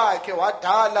 Ngomoya wakhe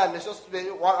wadala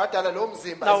wadala lo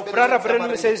mzimba. Now esibelethweni Brother Brennan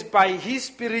sikaMaria. says by his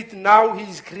spirit now he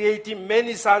is creating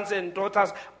many sons and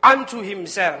daughters unto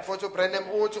himself. Futhi uBrenham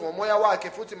uthi ngomoya wakhe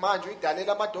futhi manje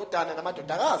uyidalela amadodana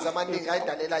namadodakazi amaningi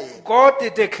ayidalela yena.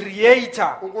 God the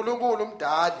creator, uNkulunkulu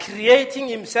umdali creating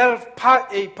himself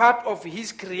a part of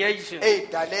his creation.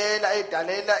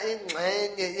 eyidalela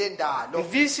ingxenye yendalo.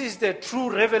 This is the true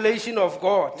revelation of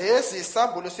God. Lesi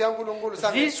isambulo sikaNkulunkulu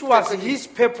This was his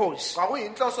purpose.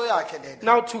 kwakuyinhloso yakhe lena.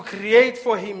 Now to create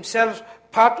for himself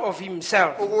part of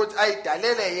himself. ukuthi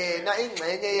ayidalele yena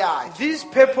ingxenye yakhe. This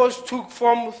purpose took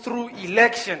form through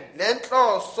election.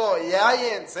 Lenhloso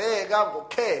yayenzeka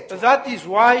ngokhetho. That is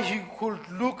why he could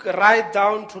look right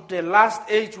down to the last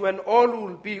age when all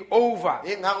will be over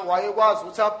Ingakho wayekwazi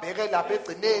ukuthi abheke lapha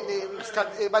egcineni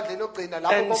isikhathi ebandleni ogcina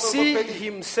lapho and konke see kuphelile.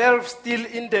 himself still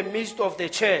in the midst of the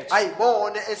church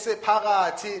Ayibone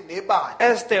esephakathi nebandla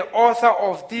as the author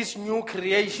of this new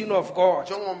creation of God.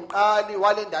 njengomqali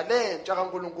walenda lentsha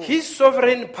kaNkulunkulu. His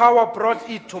sovereign power brought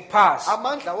it to pass.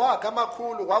 Amandla wakhe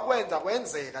amakhulu kwakwenza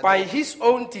kwenzeka. By his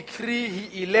own decree,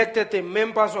 he elected the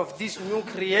members of this new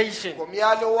creation.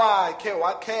 Ngomyalo wakhe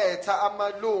wakhetha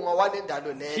amalunga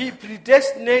walendalo leyo. He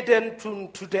predestinated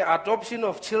to the adoption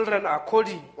of children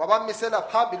according Wabamisela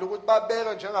phambili ukuthi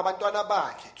babeke njengabantwana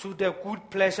bakhe to the good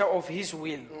pleasure of his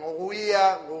will.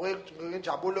 ngokuya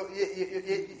ngokwenjabulo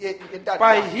yentando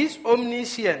By yakhe. his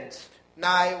omniscience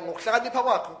Naye ngokuhlakanipha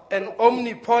kwakhe and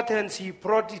omnipotence, he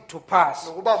brought it to pass.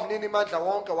 nokuba umnini mandla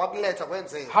wonke wakuletha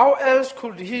kwenzeka. How else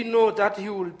could he know that he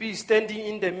will be standing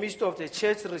in the midst of the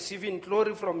church receiving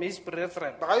glory from his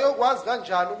brethren? Bakayokwazi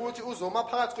kanjani ukuthi uzoma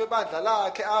phakathi kwebandla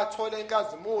lakhe athole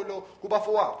inkazimulo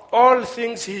kubafowabo. All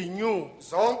things he knew,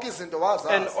 Zonke izinto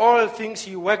and wazazi. all things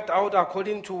he worked out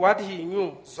according to what he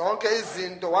knew, Zonke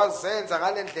izinto wazenza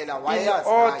ngalendlela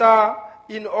wayazi.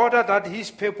 in order that his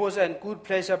purpose and good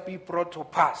pleasure be brought to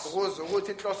pass. Ukuze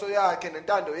ukuthi inhloso yakhe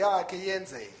nentando yakhe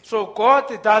yenzeke. So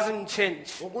God doesn't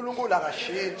change. uNkulunkulu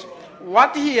akashintshi.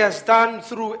 What he has done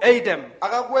through Adam.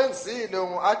 Akakwenzile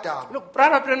ngoAdam. Look,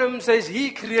 Brother Branham says he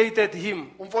created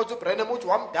him. Umfowethu uBrenham uthi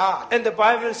wamdala. And the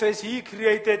Bible says he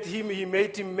created him, he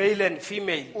made him male and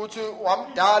female. Uthi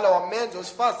wamdala wamenza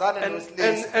wesifazane And,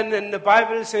 nowesilisa. and the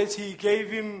Bible says he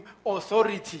gave him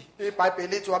authority. iBhayibheli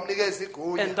lithi wamnikeza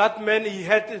igunya. And that man, he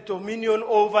had dominion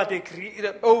over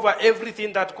over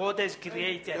everything that God has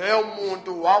created. Leyo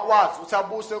muntu wakwazi ukuthi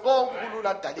abuse konke uNkulunkulu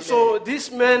adalile. So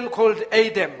this man called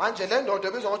Adam, Manje le ndoda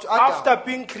ebizwa ngokuthi Adam. after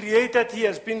being created, he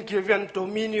has been given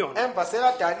dominion. Emva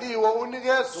sekadaliwe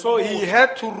unikezwe. So he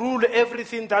had to rule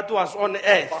everything that was on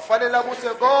earth. Bafanele abuse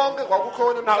konke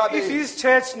kwakukhona Now, if emhlabeni. his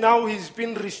church now is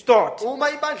being restored, Uma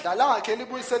ibandla lakhe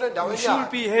libuyiselwe we endaweni should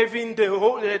yakhe. be having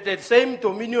the same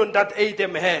dominion that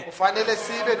Adam had. Kufanele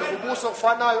sibe nokubuso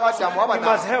kufanayo uAdam waba We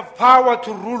must nawo. have power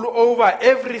to rule over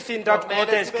everything that God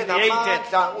Kumele has sibe created.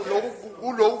 namandla kuloku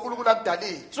uNkulunkulu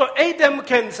akudalile. So Adam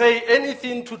can say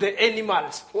anything to the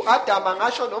animals. uAdam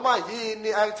angasho noma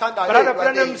yini ayithandayo. Brother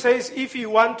Branham says if you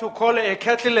want to call a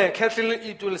cattle,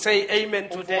 it will say amen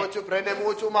to that. Umfowethu uBrenham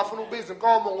uthi uma afuna ukubiza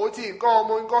inkomo ngokuthi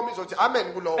inkomo izothi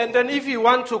amen kuloko. And then if you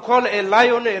want to call a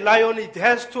lion, it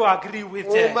has to agree with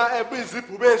that. Uma ebiza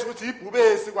ibhubesi ukuthi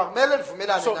ibhubesi kwakumele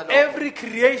livumelane So nalokho. every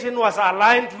creation was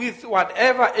aligned with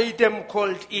whatever Adam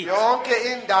called it. Yonke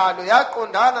indalo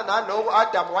yaqondana naloko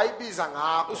uAdam wayibiza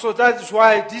ngakho. So that is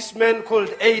why this man called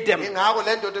Adam, Ingakho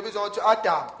le ndoda ebizwa ukuthi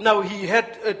Adam now he had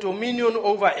a dominion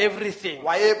over everything.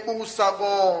 wayebusa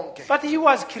konke. But he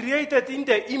was created in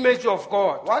the image of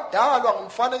God. Wadalwa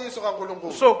ngumfanekiso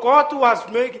kaNkulunkulu. So God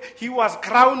he was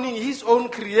crowning his own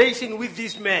creation with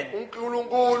this man.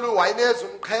 uNkulunkulu wayeneza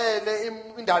umqhele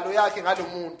indalo yakhe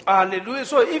ngalomuntu. Hallelujah.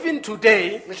 So even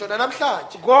today, Ngisho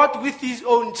namhlanje God with his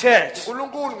own church,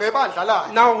 uNkulunkulu ngebandla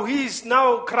lakhe now he is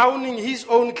now crowning his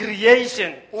own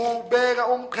creation. ubeka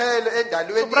umqhele So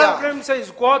endalweni yakhe. Brother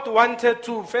says God wanted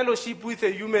to fellowship with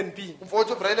a human being.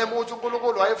 Umfowethu uBrenham uthi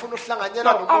uNkulunkulu wayefuna ukuhlanganyela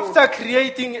Now nomuntu. after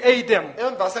creating Adam,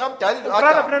 Emva sekamdalile Brother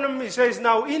uAdam. Branham says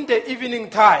now in the evening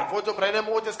time, Umfowethu uBrenham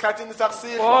uthi esikhathini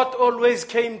sakusihlwa God always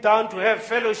came down to have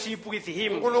fellowship with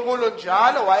him. uNkulunkulu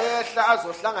njalo wayehla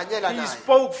azohlanganyela He naye.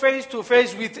 spoke face to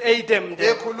face with Adam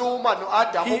there. Ekhuluma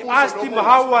noAdam He ubuso asked him nobuso.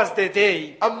 how was the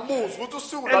day. Ambuza ukuthi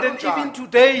usuku And then even lwalunjani.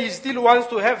 today he still wants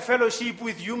to have fellowship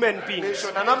with human beings.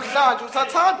 Ngisho namhlanje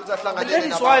usathanda ukuthi And that ahlanganyele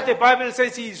is why nabantu. the Bible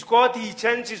says he is God, he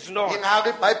changes not. Ingakho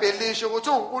iBhayibheli lisho ukuthi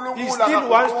He uNkulunkulu still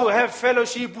wants to akaguquki. have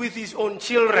fellowship with his own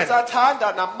children.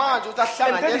 Usathanda namanje ukuthi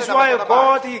And that ahlanganyele is why nabantwana bakhe.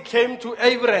 God he came to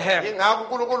Abraham Ingakho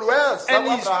uNkulunkulu weza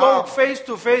and he spoke face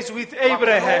to face with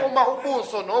Abraham. Uma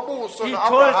ubuso nobuso He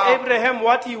told noAbraham. Abraham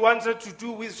what he wanted to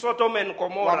do with Sodom and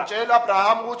Gomorrah. Wamtshela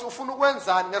uAbraham ukuthi ufuna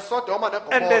ukwenzani ngeSodoma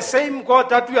And the neGomora. same God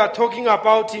that we are talking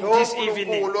about in this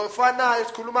evening, uNkulunkulu ofanayo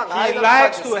sikhuluma ngaye he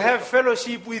likes namhlanje to have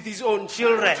fellowship with his own children.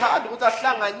 children. uthanda ukuthi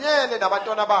ahlanganyele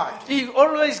nabantwana bakhe. He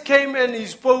always came and he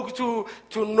spoke to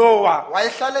Noah.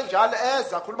 Wayehlale njalo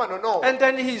eza akhuluma noNoah. And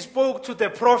then he spoke to the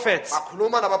prophets.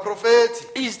 Akhuluma nabaprofethi.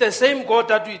 He's the same God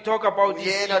that we talk about this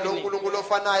Yena lo evening. nkulunkulu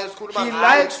ofanayo sikhuluma He ngaye.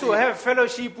 likes to have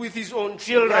fellowship with his own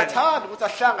children. Uyathanda ukuthi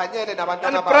ahlanganyele And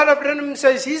nabantwana bakhe. Brother Branham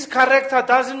says his character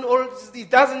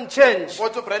doesn't change.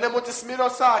 Kodwa uBrenham uthi isimilo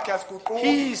sakhe asiguquki.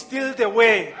 He is still the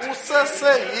way.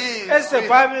 Useseyizwi. As the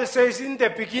Bible says, in the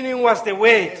beginning was the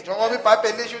way. Njengoba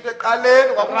iBhayibheli lisho ukuthi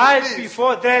eqaleni Right kwakuyiZwi.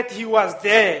 before that, he was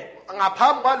there.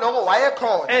 Ngaphambi kwaloko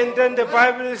wayekhona. And then the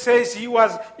Bible says he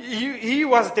was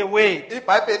the way.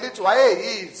 iBhayibheli lithi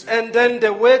wayeyizwi. And then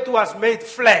the word was made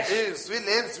flesh. Izwi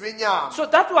lenziwe inyama. So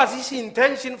that was his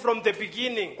intention from the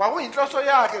beginning. Kwakuyinhloso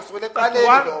yakhe kusukela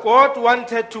eqaleni lo. God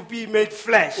wanted to be made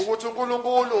flesh. Ukuthi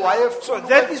uNkulunkulu So wayefuna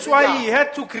that is why he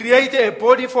had to create a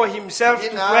body for himself to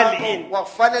dwell in.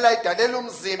 wakufanele ayidalele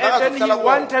umzimba And then he akazohlala kuwo.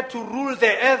 wanted to rule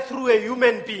the earth through a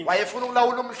human being. Wayefuna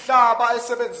ukulawula umhlaba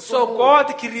esebenzisa So umuntu.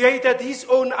 God created his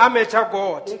own amateur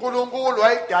God. uNkulunkulu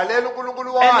wayidalela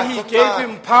uNkulunkulu And he wakhe gave omncane.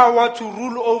 him power to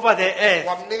rule over the earth.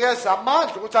 Wamnikeza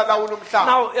amandla ukuthi alawule umhlaba.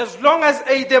 Now, as long as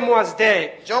Adam was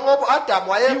there, Njengoba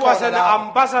uAdamu he was an wayekhona la.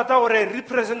 ambassador or a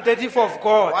representative of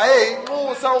God.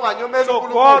 Wayeyinxusa onganyomela So God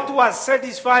uNkulunkulu. was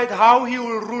satisfied how he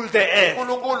will rule the earth.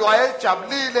 uNkulunkulu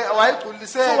wayejabulile So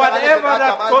wayegculiseka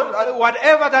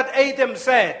whatever that Adam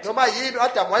said, noma yini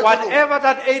uAdamu wayekhuluma. whatever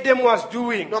that Adam was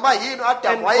doing, Noma yini and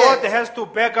uAdamu God wayenza. has to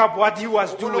back up what he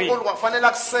was doing. uNkulunkulu kwakufanele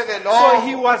akuseke So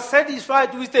he lokho. was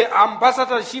satisfied with the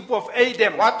ambassadorship of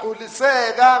Adam.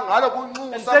 Wagculiseka ngalo And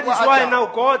kunxusa that is why kwa-Adamu. now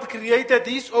God created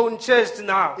his own church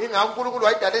now, Ingakho uNkulunkulu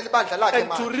wayidalela ibandla lakhe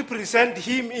and to manje represent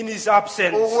him in his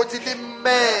absence. ukuthi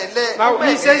limele. Now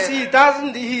he says he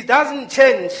doesn't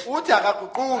change. uthi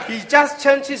akaguquki. He just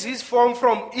changes his form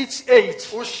from each age.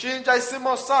 Ushintsha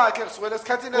isimo sakhe kusukela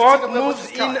esikhathini God esithile moves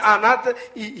kuya in kwesinye another.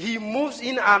 He moves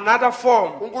in another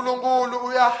form. uNkulunkulu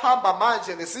uyahamba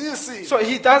manje ngesiyisimo. So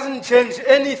he doesn't change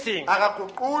anything.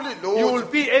 Akaguquli You will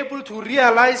lutho. be able to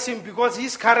realize him because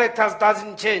his character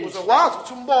doesn't change. Uzokwazi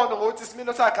ukuthi umbone ngokuthi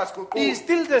isimilo sakhe He is asiguquki.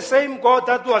 still the same God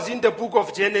that was in the book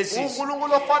of Genesis.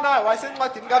 uNkulunkulu ofanayo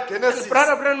wayesencwadini kaGenesis.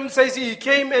 Brother Branham says he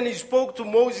came and he spoke to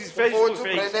Moses face to Futhi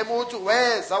face. uBrenham uthi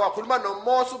weza wakhuluma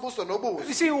noMose ubuso nobuso.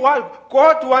 You see, what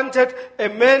God wanted a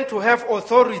man to have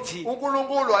authority.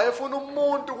 uNkulunkulu wayefuna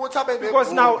umuntu ukuthi abe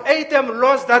Because now Adam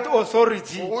lost that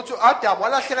authority. ukuthi uAdamu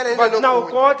walahlekelwa But now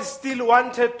lelo. God still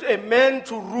wanted a man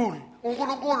to rule.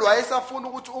 uNkulunkulu wayesafuna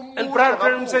ukuthi And umuntu Brother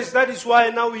Branham akakhule. says that is why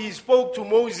now he spoke to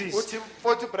Moses. uthi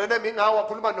futhi uBrenham ingawo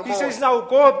wakhuluma He says noMose. now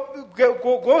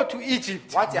go to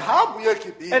Egypt. Wathi hamba uye And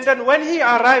eGibhithe. then when he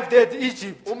arrived at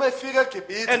Egypt, Uma efika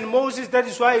eGibhithe and Moses, that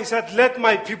is why he said, let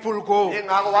my people go.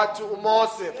 ingako wathi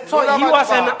uMose. So he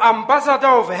was an ambassador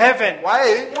of heaven.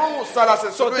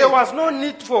 wayeyinxusa So there lasezulwini. was no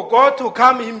need for God to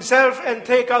come himself and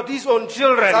take out his own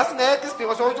children. Sasingekho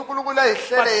isidingo sokuthi uNkulunkulu But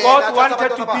ayihlele yena God athathe wanted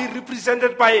to abantwana be bakhe.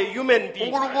 represented by a human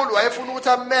being. uNkulunkulu wayefuna ukuthi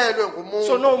amelwe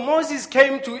So ngumuntu. now Moses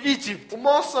came to Egypt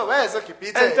uMose weza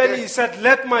and then he eGibhithe. said,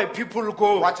 let my people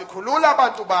go. Wathi khulula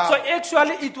abantu So bakho.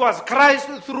 actually it was Christ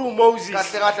through Moses.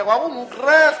 Kahle kahle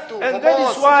kwakunguKristu And that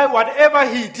is ngoMose. why whatever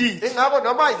he did, Ingakho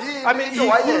noma I mean, yini he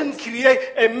into couldn't wayenza. create,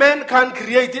 a man can't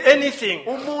create anything.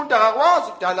 Umuntu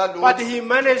akakwazi ukudala But lutho. he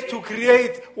managed to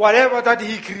create whatever that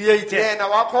he created. Yena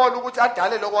wakhona ukuthi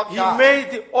adale lokho He kwakudala.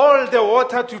 made all the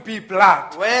water to be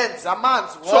blood. Wenza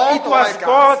amanzi So it wonke was wayegazi.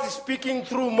 God speaking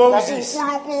through Moses.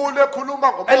 kwakuNkulunkulu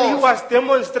ekhuluma And he ngoMose. was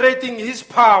demonstrating his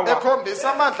power.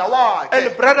 ekhombisa amandla wakhe.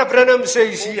 And Brother Branham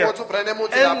says here, Uthi uBrenham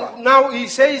uthi lapha. and now he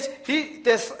says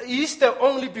he's the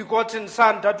only begotten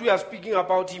son that we are speaking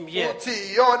about him here. Uthi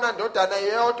iyona ndodana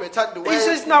eyodwa ethandiweyo. He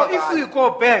says now if we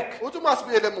go back, uthi uma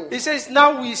sibuyele emuva he says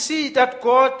now we see that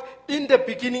God in the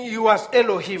beginning he was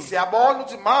Elohim. siyabona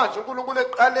ukuthi manje uNkulunkulu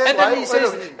eqaleni And then he says,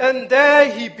 wayeUElohim. and there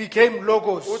he became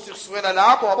Logos. Uthi kusukela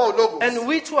lapho waba uLogos. And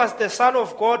which was the Son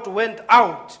of God went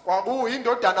out,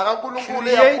 kwakuyindodana kaNkulunkulu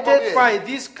created eyaphuma by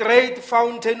this great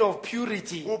fountain of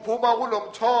purity. kuphuma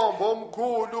kulomthombo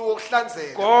omkhulu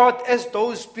wokuhlanzeka. God, as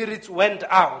those spirits went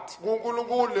out,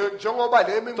 kuNkulunkulu njengoba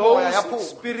le mimoya those yaphuma.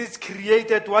 spirits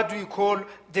created what we call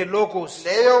the Logos.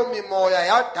 leyo mimoya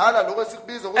yadala lokho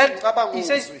esikubiza ukuthi And ngicabanga he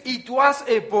says uzwi. it was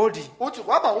a body. Uthi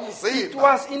kwaba It umzimba.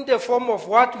 was in the form of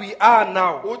what we are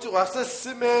now, Uthi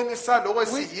kwasesimeni salokho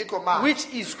esiyikho manje. which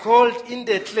is called in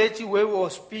the clergy where we were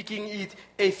speaking it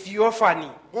a theophany.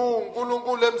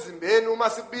 kuNkulunkulu emzimbeni uma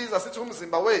sikubiza sithi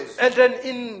umzimba wethu. And then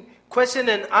in question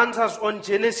and answers on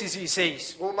Genesis, he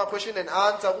says, Kuma question and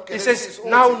answer he says, kuGenesis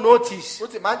now notice,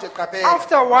 uthi manje qaphela.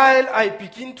 after a while I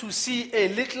begin to see a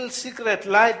little secret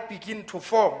light begin to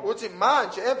form. Uthi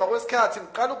manje emva kwesikhathi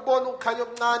ngiqala ukubona ukukhanya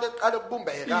okuncane kuqala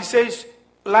ukubumbeka. He says,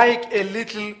 like a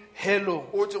little halo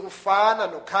Uthi kufana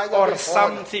nokhanya or kwebhola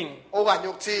something. okanye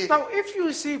okuthile. Now, if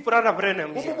you see Brother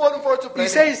Branham here, Ukubona umfowethu he Brennan.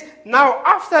 says, now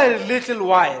after a little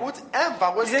while, Uthi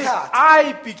emva he says, kwesikhathi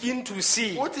I begin to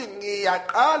see. uthi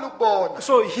ngiyaqala ukubona.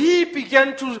 So he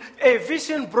began to, a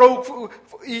vision broke,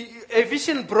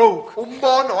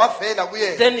 Umbono wavela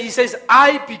kuyena. Then he says,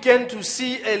 I began to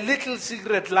see a little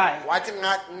secret light. Wathi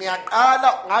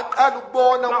ngaqala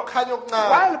ukubona ukukhanya okuncane.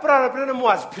 While Brother Branham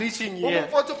was preaching here,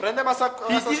 Umfowethu Brennan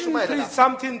he didn't preach asashumayela.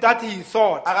 something that he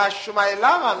thought,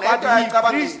 Akashumayelanga ngento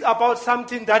but he preached ayicabangile. about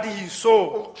something that he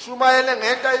saw. Ushumayele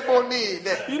ngento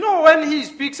ayibonile. You know, when he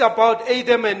speaks about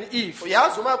Adam and Eve,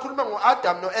 Uyazi uma ekhuluma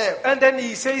ngoAdam noEva. and then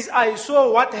he says, I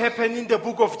saw what happened in the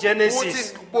book of Uthi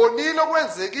Genesis. ngibonile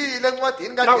okwenzekile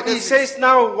encwadini Now he kaGenesis. says,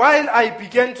 now while I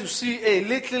began to see a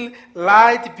little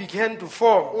light began to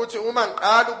form, Uthi uma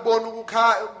ngiqala ukubona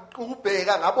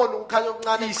ukubheka ngabona ukukhanya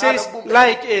okuncane he kuqala says, ukubumbeka.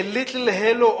 like a little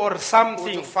halo or Uthi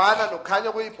something. ufana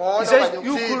nokhanya He kuyibhola says, okanye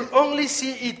you okuthile. could only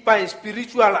see it by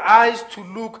spiritual eyes to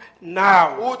look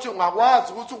now. Uthi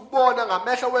ungakwazi ukuthi ukubona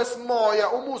ngamehlo wesimoya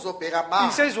uma uzobheka He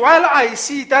manje. says, while I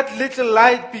see that little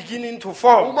light beginning to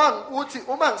form, Uma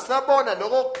ngisabona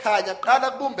lokho kukhanya kuqala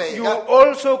you kubumbeka.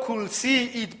 also could see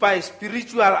it by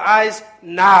spiritual eyes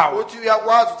now. Uthi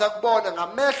uyakwazi ukuthi akubona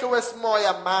ngamehlo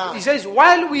wesimoya He manje. says,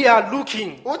 while we are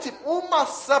looking, Uthi uma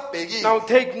sisabhekile now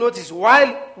take notice,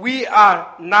 while we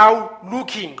are now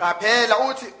looking, qaphela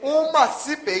uthi uma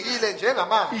sibhekile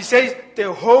njengamanje. he says,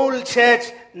 the whole church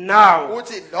now.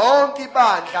 Uthi lonke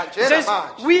ibandla He says,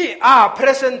 njengamanje. we are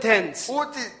present tense,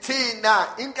 Uthi thina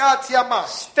inkathi yamanje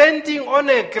standing on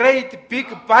a great big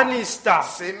banister,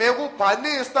 sime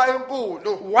kubhanisa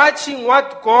enkulu watching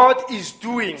what God is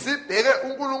doing. sibheke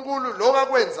uNkulunkulu lokho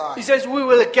akwenzayo. He says, we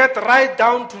will get right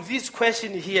down to this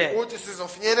question here. Uthi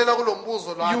sizofinyelela kulombuzo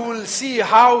You lwana. will see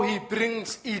how he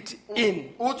brings it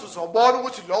in. Uthi uzobona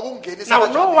ukuthi lokho kungenisa Now,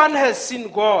 no kanjani. one has seen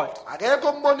God. Akekho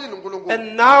ombonile uNkulunkulu.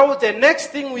 And now the next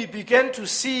thing we begin to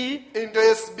see Into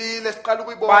yesibili esiqala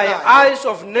by ukuyibona eyes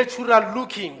of natural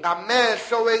looking,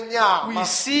 ngamehlo we wenyama.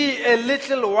 see a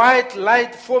little white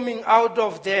light forming out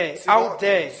there.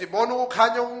 Sibona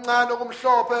ukukhanya okuncane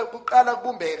okumhlophe kuqala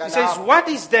kubumbeka He says, lapho. what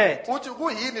is that? Uthi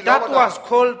kuyini That lokho? was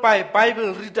called by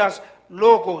Bible readers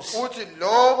logos, Uthi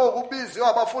lokho kubiziwe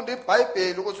abafunda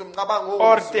iBhayibheli ukuthi umcabango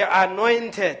or the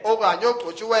anointed, okanye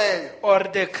ogcotshiweyo or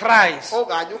the Christ.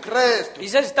 okanye uKristu. He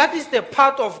says that is the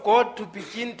part of God to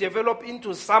begin develop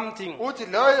into something. Uthi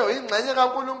leyo ingxenye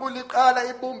kaNkulunkulu iqala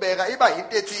ibumbeka iba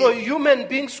into So ethile. human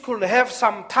beings could have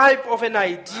some type of an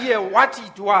idea what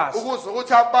it was. Ukuze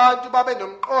ukuthi abantu babe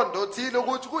nomqondo othile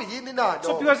ukuthi kuyini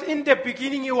So nalo. because in the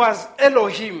beginning it was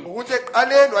Elohim. Ukuthi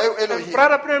eqaleni waye And uElohim.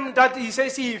 Brother Branham, that he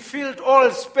says he filled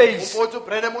all space. Umfowethu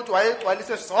uBrenham uthi wayegcwalise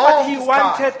But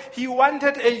sonke he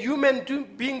wanted a human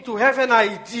being to have an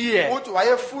idea. uthi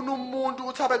wayefuna umuntu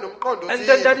ukuthi abe nomqondo And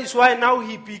then that othile. is why now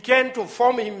he began to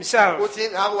form himself. Uthi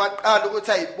ingako waqala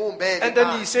ukuthi ayibumbele. And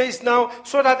then he says now,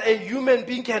 so that a human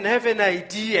being can have an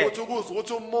idea. uthi ukuze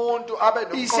ukuthi umuntu abe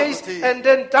He nomqondo says, othile. and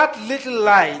then that little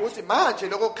light, Uthi manje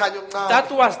lokho kukhanya okuncane.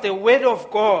 that was the word of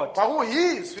God.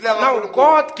 Kwakuyizwi Now likaNkulunkulu.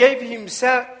 God gave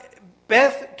himself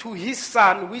birth to his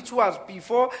son, which was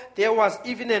before there was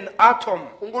even an atom.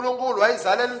 uNkulunkulu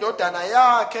wayizalela indodana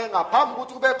yakhe ngaphambi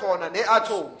ukuthi kube khona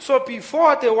neatom. So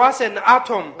before there was an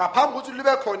atom, Ngaphambi ukuthi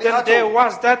libe khona then there iatom.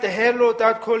 was that halo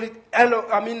that call it,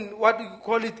 what do you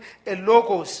call it, a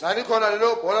logos. Lalikhona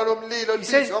lelo bhola lomlilo He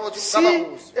says, libizwa ngokuthi see,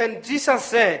 umcabanguzo. and Jesus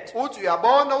said, Uthi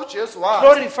uyabona uJesu wathi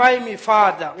glorify me,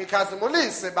 Father,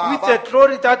 ngikhazimulise with baba the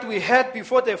glory that we had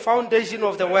before the foundation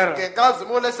of the world.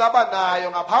 ngenkazimulo esaba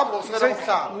nayo ngaphambi kokusukela Says,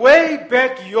 komhlaba. way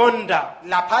back yonder.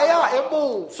 Laphaya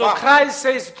So emuva Christ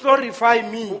says, glorify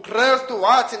me uKristu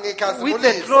wathi with the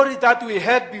ngikhazimulise glory that we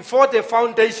had before the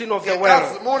foundation of the world.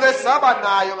 ngenkazimulo esaba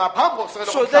nayo ngaphambi kokusukela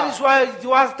So that is komhlaba. why it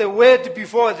was the word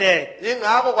before that.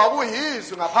 Ingakho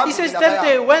kwakuyizwi He ngaphambi says, then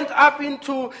they went up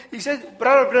into, he says,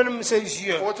 Brother Branham says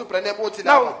here. uthi uBrenham uthi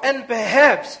Now, lapha and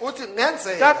perhaps uthi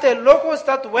kungenzeka that the logos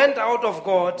that went out of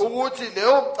God, ukuthi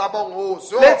leyo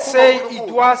mcabanguzo let's say it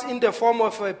was in the form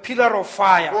of a pillar of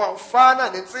fire. ufana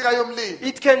nensika yomlilo.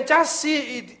 It can just see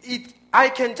it I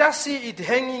can just see it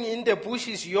hanging in the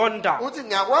bushes yonder. uthi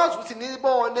ngiyakwazi ukuthi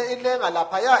niyibone ilenga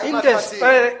laphaya In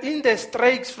emahlathini in the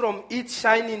streaks from it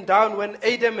shining down when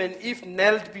Adam and Eve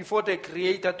knelt before the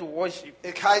Creator to worship.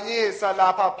 ekhanyisa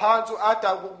lapha phansi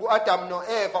u-Adam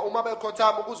no-Eva uma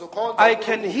bekhothama ukuzokhonza I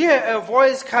can hear a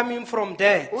voice coming from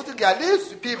there uthi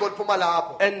ngiyalizwa iphimbo liphuma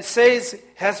lapho and says,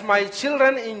 has my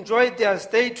children enjoyed their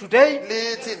stay today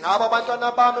lithi ngaba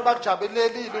abantwana bami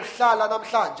bakujabulelile ukuhlala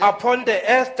namhlanje upon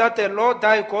the earth that the Lord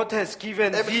thy God has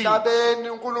given thee? emhlabeni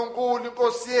uNkulunkulu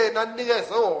inkosi yenu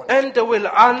anikeze wona And they will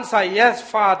answer, yes,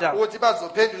 Father. uthi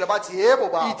bazophendula bathi yebo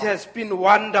It baba has been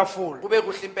wonderful. kube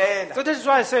kuhle impela So that is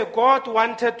why I say God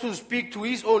wanted to speak to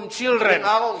his own children.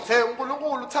 ngakho ngithe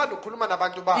uNkulunkulu uthanda ukukhuluma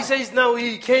nabantu He bakhe says now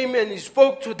he came and he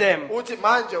spoke to them. uthi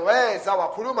manje weza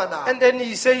wakhuluma nabo And then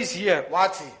he says here,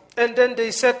 wathi and then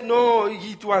they said, no,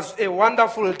 it was a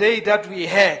wonderful day that we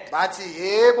had. bathi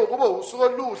yebo kube usuku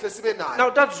oluhle sibe nayo Now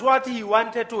that's what he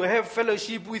wanted, to have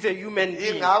fellowship with a human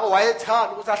being. ingakho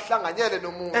wayethanda ukuthi ahlanganyele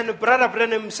nomuntu And Brother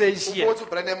Branham says here, uthi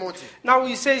uBrenham uthi now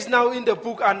he says now in the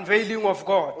book Unveiling of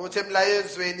God, uthi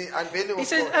emlayezweni unveiling he of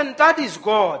says, God and that is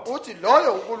God. uthi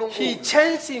loyo He uNkulunkulu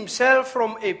changed himself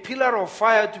from a pillar of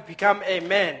fire to become a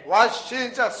man.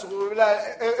 washintsha kusukela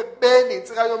ekubeni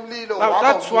insika yomlilo Now waba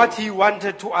that's umuntu. what he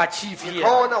wanted to achieve here.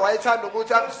 khona wayethanda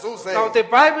ukuthi akuzuze Now the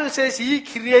Bible says he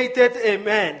created a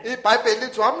man. iBhayibheli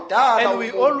lithi wamdala And we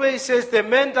umuntu. always says the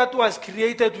man that was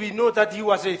created, we know that he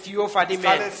was a theophany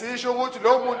Sihlale man. sisho ukuthi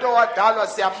lo muntu owadalwa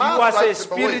He siyamazi was a ukuthi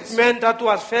spirit man that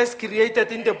was first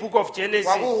created in the book of Genesis.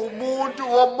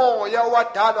 kwakuwumuntu womoya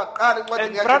owadalwa kuqala And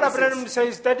encwadini Brother yaGenesis. Branham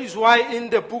says that is why in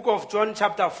the book of John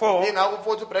chapter 4, ingakho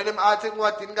mfowethu uBrenham athi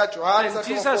encwadini kaJohane and isahluko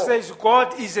Jesus 4, says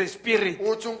God is a spirit.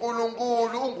 uthi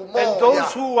uNkulunkulu And those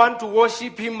ungumoya who want to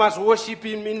worship him must worship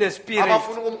him in the spirit.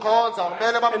 abafuna ukumkhonza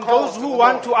kumele And those bamkhonze who ngomoya.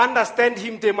 want to understand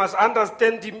him, they must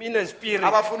understand him in a spirit.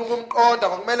 abafuna ukumqonda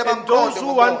kumele And those bamqonde who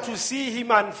ngomoya. want to see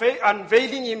him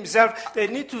unveiling himself, they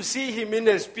need to see him in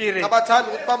a spirit. abathanda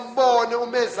ukuthi bambone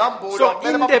umezambulo So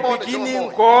kumele in the bambone beginning,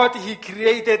 njengomoya. God, he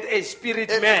created a spirit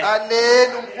man.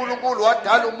 ekuqaleni uNkulunkulu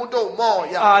wadala umuntu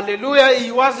owumoya Hallelujah.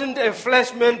 He wasn't a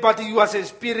flesh man, but he was a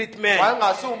spirit man.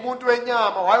 wayengasi umuntu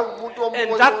wenyama wayewumuntu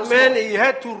And that man, he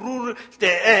had to rule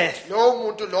the earth. lowo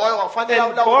muntu loyo wafanele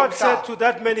And awulawule God said umhlaba. to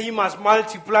that man, he must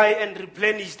multiply and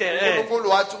replenish the earth. uNkulunkulu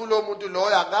wathi kulowo muntu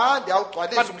loyo akande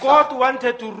awugcwalise But umhlaba. God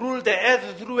wanted to rule the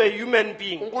earth through a human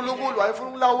being. uNkulunkulu wayefuna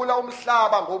ukulawula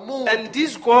umhlaba ngomuntu. And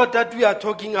this God that we are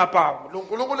talking about, lo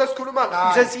nkulunkulu esikhuluma he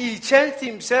ngaye says he changed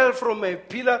himself from a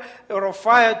pillar of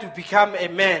fire to become a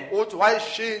man. uthi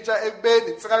wayishintsha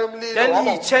ekubeni insika yomlilo Then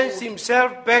waba he changed umuntu.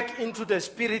 himself back into the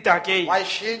spirit again.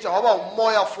 wayishintsha waba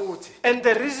umoya futhi. And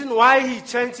the reason why he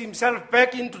changed himself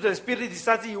back into the spirit is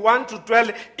that he wants to dwell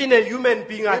in a human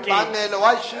being again. imbangelo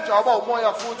wayishintsha waba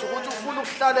umoya futhi ukuthi ufuna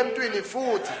ukuhlala emntwini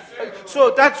futhi.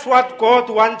 So that's what God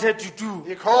wanted to do.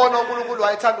 ikhona uNkulunkulu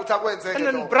wayethanda ukuthi akwenzeke And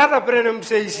then lokho. Brother Branham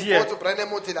says here, uthi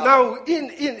uBrenham uthi la now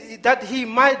in that he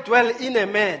might dwell in a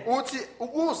man, uthi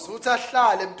ukuze ukuthi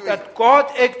ahlale emntwini that God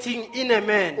acting in a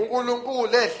man,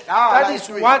 uNkulunkulu that ehlala is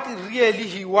emntwini. what really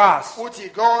he was. uthi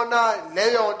ikona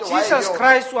leyo nto Jesus wayeyo.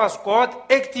 Christ was God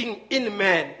acting in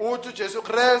man. uthi uJesu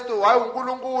Kristu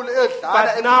wayeUNkulunkulu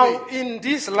edlala But now emntwini. in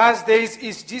these last days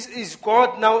is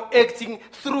God now acting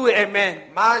through a man.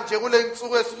 manje kule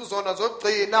nsuku esizona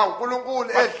zokugcina uNkulunkulu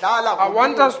edlala I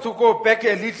want ngomuntu. us to go back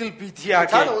a little bit here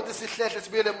Ngithanda again. ukuthi sihlehle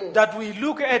sibuyele emuva. That we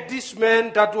look at this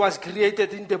man that was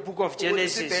created in the book of Ukuthi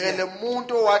Genesis. sibhekele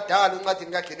umuntu owadala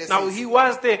encwadini Now kaGenesis.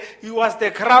 he was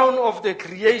the crown of the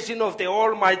creation of the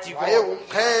Almighty waye God.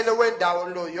 umqhele wendawo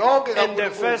lo yonke And the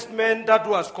kaNkulunkulu. first man that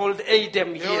was called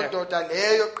Adam leyo here. ndoda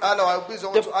leyo qala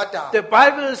wayebizwa ngokuthi uAdam. The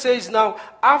Bible says now,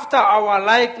 after our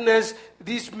likeness,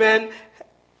 this man,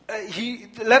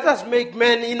 let us make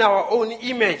man in our own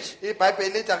image.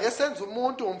 iBhayibheli lithi ake senze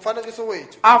umuntu ngomfanekiso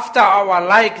wethu After our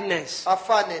likeness.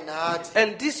 afane nathi.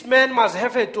 And this man must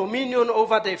have a dominion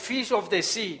over the fish of the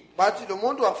sea, bathi lo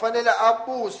muntu wafanele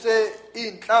abuse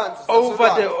inhlanzi over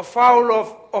zasolwandle, the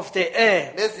fowl of the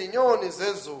air, nezinyoni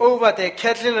zezulu over the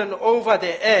cattle and over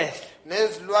the earth,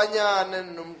 nezilwanyana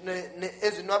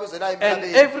ezinwabuzelayo and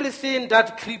emhlabeni everything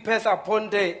that creepeth upon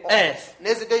the earth.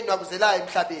 nezinto ezinwabuzelayo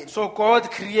emhlabeni. So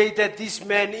God created this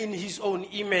man in his own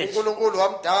image. uNkulunkulu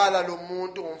wamdala lo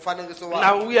muntu ngomfanekiso wakhe.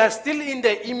 Now we are still in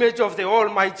the image of the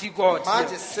Almighty God.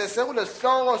 manje sesekule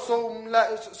sihloko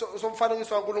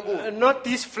somfanekiso kaNkulunkulu. Not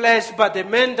this flesh, but the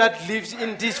man that lives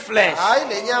in this flesh. hayi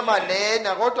lenyama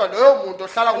lena kodwa loyo muntu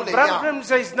ohlala kule Brother nyama. Branham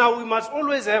says now we must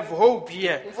always have hope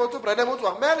here. umfowethu uBrenham uthi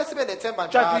kumele sibe nethemba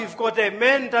that njalo we've got a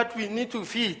man that we need to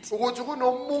feed. ukuthi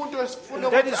kunomuntu esifuna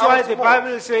That is why the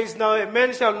Bible says, now a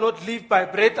man shall not live by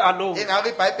bread alone, ingakho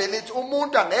iBhayibheli lithi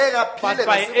umuntu angeke but aphile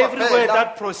by every word ngesikhwaphelwa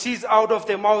that proceeds out of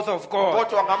the mouth of God.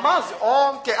 kodwa ngamazwi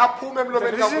onke aphume The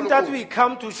emlomeni reason that kaNkulunkulu we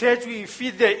come to church, we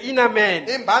feed the inner man.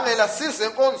 imbangela size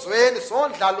enkonzweni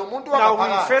sondlala umuntu Now we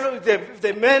wangaphakathi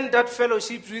the man that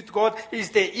fellowships with God is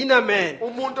the inner man.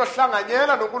 umuntu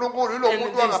ohlanganyela noNkulunkulu yilo And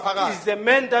muntu is wangaphakathi the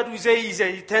man that we say is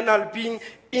an eternal being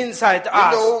inside us.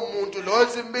 yilo umuntu lo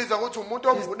simbiza ukuthi umuntu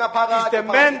omvuna Is phakathi the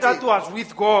man that phakathi was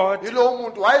with God, yilo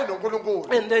umuntu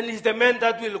wayenoNkulunkulu and then is the man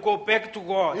that will go back to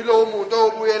God. yilo umuntu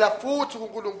obuyela futhi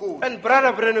kuNkulunkulu And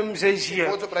Brother Branham says here,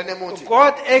 uthi Branham uthi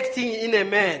God acting in a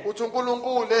man. uthi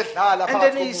uNkulunkulu edlala And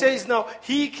then he phakathi says now,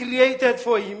 he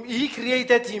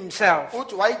created himself.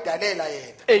 uthi wayidalela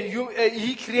yena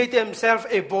He created himself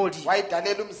a body.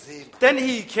 wayidalela umzimba Then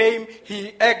he came,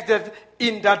 he acted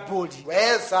in that body.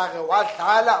 weza ke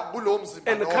wadlala kulo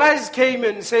mzimba And lowo. Christ came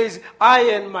and says, I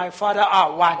and my Father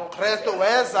are one. uKristu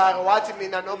weza ke wathi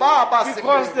mina nobaba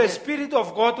Because the simbili Spirit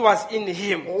of God was in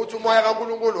him. uthi umoya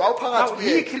kaNkulunkulu Now wawuphakathi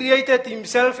he kuye created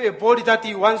himself a body that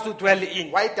he wants to dwell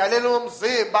in. wayidalela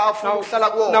umzimba afuna ukuhlala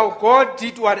kuwo Now God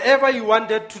did whatever he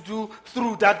wanted to do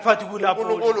through that particular body.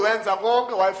 uNkulunkulu wenza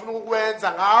konke wayefuna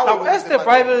ukukwenza ngawo Now lo as the mzimba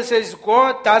Bible says,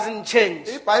 God doesn't change.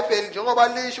 lo. iBhayibheli njengoba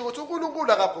lisho ukuthi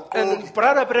uNkulunkulu akaguquki And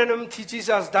Brother Branham teaches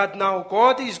us that now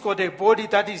God is got a body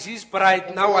that is his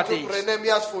bride nowadays. uBrenham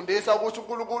uyasifundisa ukuthi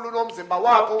uNkulunkulu unomzimba Now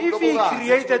wakhe if he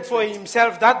created for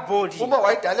himself that body, uma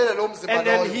wayidalela lo mzimba and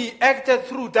then loyo he acted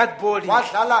through that body,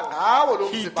 wadlala ngawo lo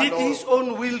he mzimba did loyo his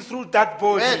own will through that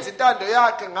body. wenza intando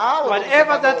yakhe ngawo lo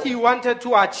Whatever mzimba that loyo. he wanted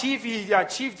to achieve, he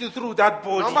achieved through that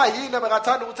body. noma yini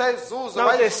abekathanda ukuthi ayizuze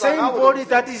Now the wayizuza same ngawo lo body mzimba.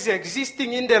 that is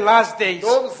existing in the last days,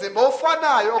 lo mzimba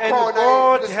ofanayo and okhona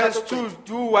God kulesikhathi has ogcina. to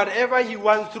do whatever he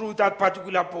wants through that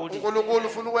particular body. uNkulunkulu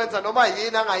ufuna ukwenza noma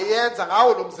yini angayenza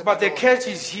ngawo lo mzimba But the loyo. catch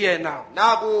is here now.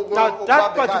 Naku Now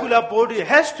that ukubambekayo. particular body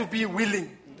has to be willing.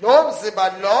 lo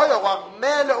mzimba loyo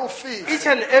kwakumele ufise Each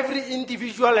and every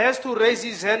individual has to raise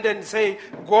his hand and say,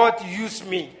 God, use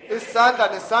me. isandla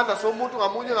nesandla somuntu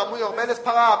ngamunye ngamunye kumele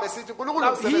siphakame sithi uNkulunkulu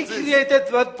Now he msebenzise created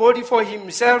that body for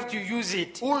himself to use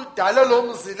it. udale lo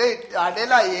mzila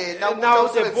edalela yena And now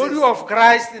the body of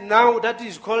Christ, now that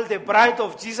is called the bride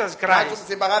of Jesus manje Christ.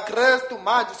 umzimba kaKristu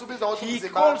manje usubizwa ngokuthi He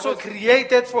umzimba also kaKristu.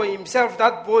 created for himself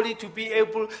that body to be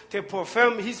able to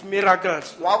perform his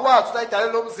miracles. wakwazi ukuthi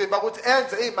ayidale lo mzimba ukuthi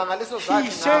enze izimangaliso He zakhe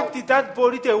ngawo. shaped that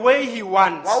body the way he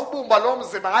wants. wawubumba lo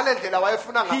mzimba ngale ndlela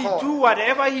wayefuna He ngakhona do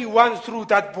whatever he wants through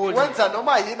that body. wenza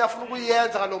noma yini afuna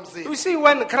ukuyenza ngalo mzimba You see,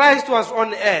 when Christ was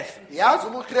on earth, yazi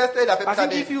uma uKristu elapha I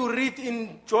think if emhlabeni you read in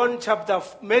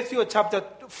Matthew chapter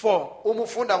 4, uma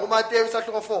ufunda kuMateyu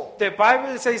isahluko 4 the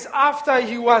Bible says after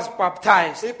he was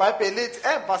baptized, iBhayibheli lithi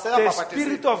emva the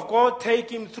Spirit sekabhaphathizwa of God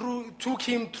took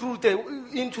him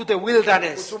into the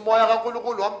wilderness. uthi umoya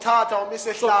kaNkulunkulu wamthatha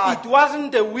wamisa So ehlane it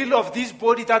wasn't the will of this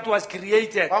body that was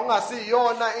created,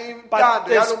 kwakungasiyona but intando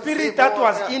the yalo Spirit that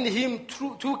was mzimba in him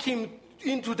took him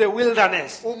into the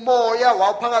wilderness umoya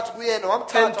wawuphakathi kuyena and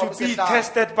wamthatha to wamisa be ehlane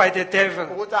tested by the devil.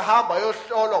 ukuthi ahamba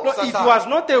ayohlolwa No, it ngusathane was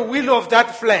not the will of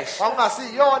that flesh.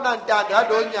 kwakungasiyona ntando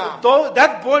yalo nyama Though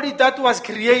that body that was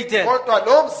created, kodwa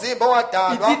lo mzimba he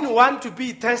owadalwa didn't want to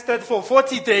be tested for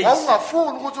 40 days.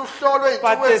 wawungafuni ukuthi uhlolwe But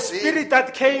iy'nsuku the ezine spirit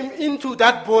that came into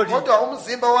that body, kodwa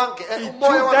umzimba he umoya took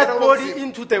wangena that kulo body mzimba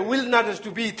into the wilderness to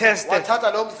be tested.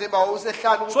 wathatha lo mzimba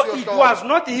wawusehlane So ukuthi it uyohlolwa was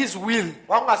not his will,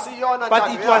 kwakungasiyona but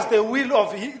ntando it was yakhe the will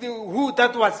of who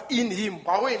that was in him.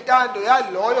 kwakuyintando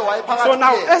yaloyo So wayephakathi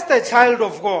now, kuyena as the child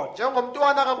of God,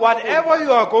 njengomntwana kaNkulunkulu, whatever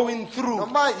you are going through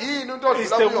noma yini into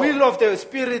is odlula the kuyo will of the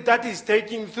spirit that is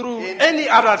taking through any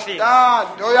other thing.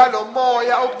 intando yalo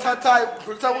moya okuthathayo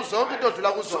kudlulisa kuzonke into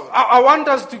odlula kuzona I want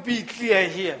us to be clear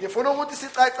here. ngifuna ukuthi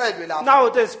sicacelwe lapha Now,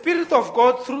 the Spirit of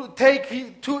God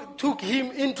took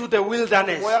him into the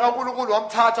wilderness umoya kaNkulunkulu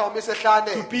wamthatha wamisa to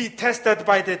ehlane be tested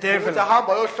by the devil. ukuthi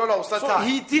ahamba ayohlolwa So usathane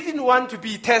he didn't want to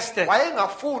be tested.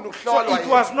 wayengafuni So ukuhlolwa it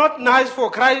was not nice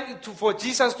for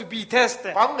Jesus to be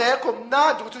tested. kwakungekho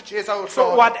mnandi ukuthi uJesu So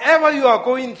ayohlolwa whatever you are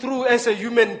going through as a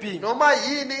human being, noma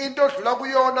yini into odlula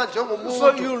kuyona so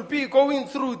njengomuntu you'll be going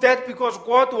through that because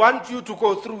God wants you to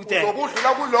go through that. zokudlula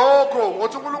kulokho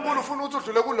ngothi uNkulunkulu ufuna ukuthi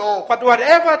udlule kulokho But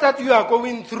whatever that you are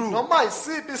going through, noma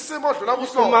isiphi isimo odlula you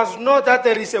kusona must know that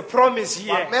there is a promise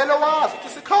here kumele wazi ukuthi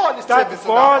sikhona that isithembiso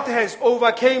God lapha has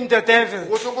overcame the devil.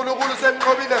 ukuthi uNkulunkulu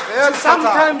semnqobile vele Awuzenzeli usathane.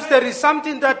 Sometimes there is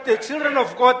something that the children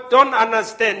of God don't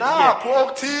understand here. Nakho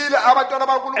okuthile abantwana A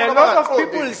bakaNkulunkulu lot of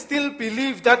abangaqondi. people still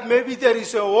believe that maybe there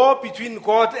is a war between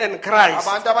God and Christ.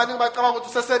 Abantu abaningi bacabanga ukuthi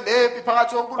usesenempi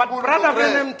phakathi But koNkulunkulu Brother noKristu.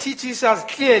 Branham teaches us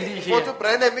clearly here. Kodwa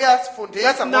uBrenham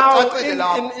uyasifundisa Now ngokucacile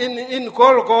lapho in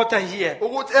Golgotha here,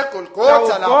 ukuthi now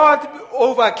eGolgotha lapho God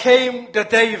overcame the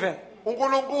devil.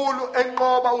 uNkulunkulu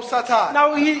enqoba uSathane.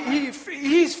 Now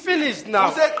he's finished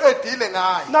now. Useqedile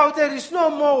ngaye. Now there is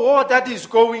no more war that is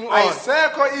going on.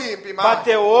 Ayisekho impi But manje.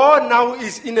 the war now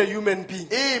is in a human being.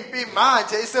 Impi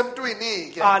manje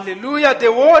isemntwini ke. Hallelujah.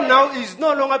 The war now is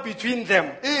no longer between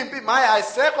them. Impi manje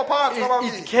ayisekho phakathi It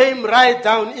kwababili. came right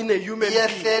down in a human being.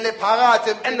 Yehlele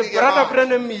phakathi And emntwini ke. Brother manje.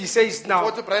 Branham, he says now,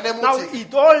 Kodwa uBrenham now uthi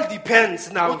it all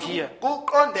depends now uthi here.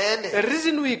 kuqondene. The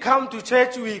reason we come to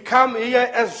church, we come here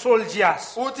as soldiers.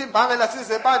 Uthi imbangela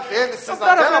size ebandleni siza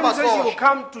Brother Branham says you njengamasosha.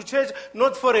 come to church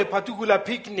not for a particular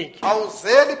picnic.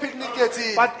 Awuzeli picnic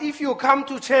ethile. But if you come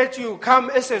to church, you come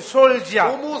as a soldier.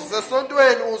 Uma uze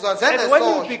esontweni uza And when you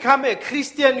njengesosha. become a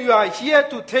Christian, you are here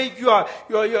to take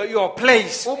your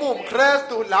place. Uma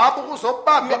uMkristu lapho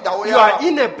kuzobamba indawo You are yakho.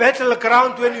 in a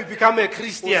battleground when you become a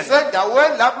Christian.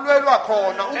 Usendaweni la kulwelwa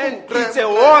khona And it's a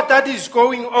war that is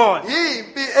going on.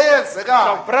 Yimpi Now,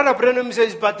 eyenzekayo. Brother Branham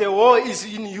says, but the war is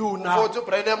in you now. Futhi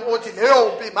uBrenham uthi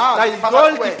leyo mpi Now, manje it all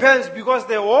phakathi kwena. depends because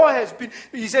the war has been,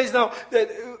 he says now, that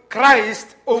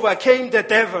Christ overcame the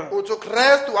devil. Uthi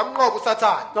uKristu wamnqoba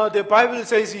uSathane. Now, the Bible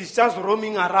says he's just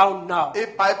roaming around now.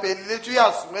 iBhayibheli lithi He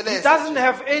uyazungeleza. doesn't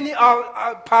have any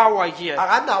power here.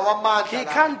 Akanawo He amandla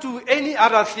la. can't do any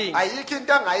other thing. Ayikho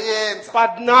into angayenza.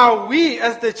 But now, we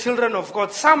as the children of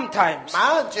God, sometimes,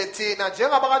 Manje thina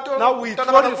njengabantwana now we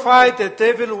glorify the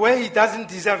devil where he doesn't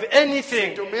deserve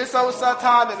anything. dumisa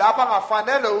uSathane lapha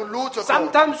angafanele ulutho. khona.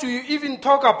 Sometimes we even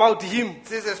talk about him.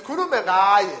 Size sikhulume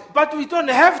ngaye. But we don't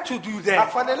have to do that.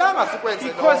 Akufanelanga sikwenze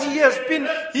Because he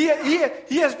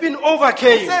has been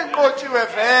overcame. senqotshiwe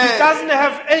He vele. doesn't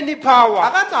have any power.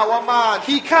 Akanawo amandla.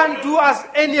 He can't do us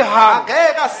any harm.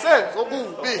 Angeke asenze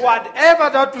okubi. Whatever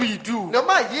that we do,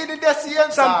 Noma yini into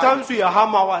esiyenzayo. sometimes we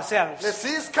harm ourselves. Lesi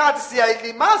isikhathi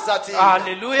siyayilimaza thina.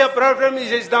 Hallelujah. Brother, he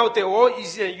says now the war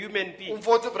is a human being.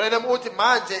 Umfowethu uBrenham uthi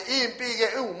manje impi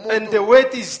ke And the iwumuntu.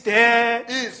 word is there.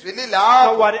 Izwi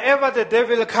Now, lilapho whatever the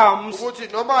devil comes,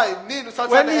 ukuthi noma yini when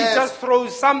uSathane he enza. just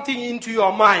throws something into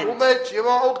your mind, Uma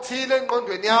ejiwa okuthile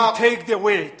engqondweni you yakho. take the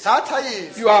word. Thatha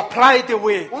izwi. You apply the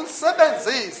word.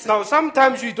 Ulisebenzise. Now,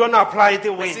 sometimes you don't apply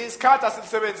the word. Isikhathi Now,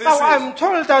 asilisebenzisi. I'm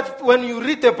told that when you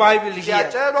read the Bible here,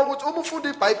 Ngiyatshelwa ukuthi uma ufunda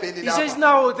iBhayibheli he says lapha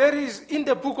now there is in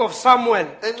the book of Samuel,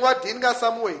 encwadini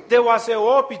kaSamuel there was a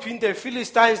war between the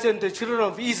Philistines and the children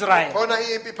of Israel. khona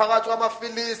impi phakathi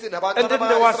kwamaFilisti And nabantwana then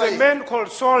there was a bakaIsrayeli. man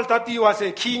called Saul that he was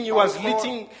a king. He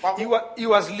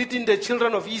was leading the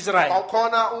children of Israel.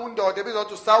 Kwakukhona undoda ebizwa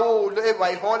ukuthi uSawule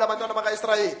ewayihola abantwana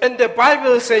bakaIsrayeli. And the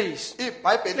Bible says,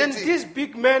 iBhayibheli then lithi this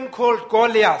big man called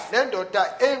Goliath, le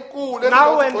ndoda enkulu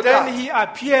now ebizwa and ukuthi then uGoliath, he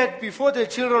appeared before the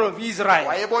children of Israel.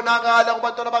 wayebonakala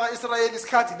kubantwana bakaIsrayeli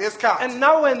isikhathi nesikhathi. And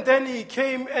now and then he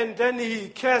came and then he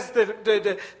cursed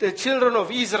the children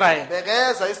of Israel.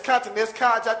 Bekeza isikhathi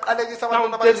nesikhathi aqalekisa Now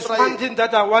abantwana there is one bakaIsrayeli. thing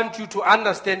that I want you to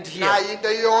understand here. Nayi into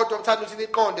eyodwa ngithanda ukuthi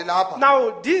niqonde lapha.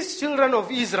 Now these children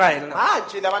of Israel,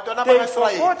 Manje labantwana they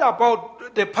bakaIsrayeli forgot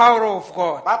about the power of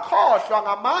God. bakhohlwa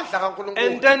ngamandla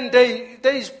And kaNkulunkulu. then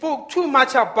they spoke too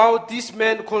much about this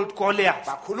man called Goliath.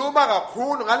 Bakhuluma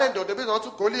kakhulu ngale ndoda ebizwa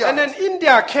ukuthi And then uGoliath. in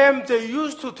their camp, they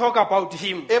used to talk about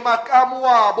him. Emakamu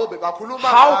wabo bebakhuluma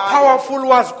How ngaye, powerful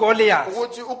was Goliath?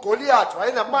 ukuthi uGoliath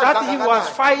wayenamandla That he was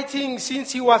kangakanani. fighting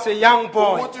since he was a young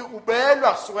boy. Ukuthi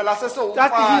ubelwa kusukela That he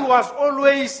sesewumfana. was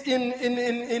always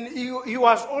he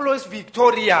was always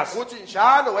victorious. Ukuthi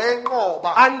njalo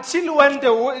wayenqoba. Until when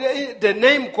the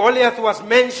name Goliath was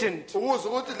mentioned, Ukuze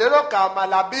ukuthi lelo gama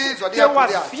labizwa there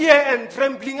was liyaGoliath. fear and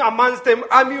trembling amongst the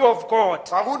army of God.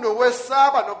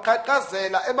 Kwakunokwesaba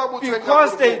nokuqhaqhazela emabuthweni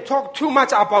Because they kaNkulunkulu. talked too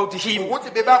much about him. Ukuthi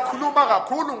bebakhuluma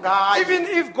kakhulu ngaye. Even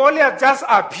if Goliath just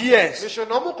appears, Ngisho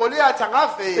noma uGoliath they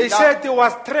angavela. said there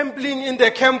was trembling in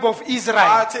the camp of Israel.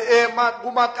 Athi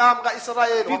kumakamu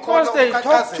kaIsrayeli Because wakhona they talked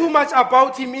ukuqhaqhazela. too much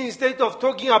about him instead of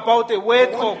talking about the word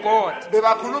of God.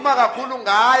 Bebakhuluma kakhulu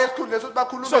ngaye esikhundleni sokuthi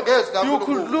bakhulume So ngezwi you You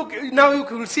could look now. You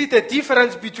could see the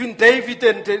difference between David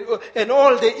and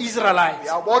all the Israelites.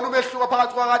 Uyabona umehluko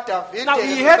phakathi kwakaDavide Now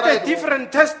he had a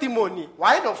different testimony.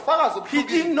 wayenofakazi He obuhlukile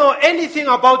didn't know anything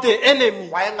about the enemy,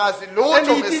 wayengazi and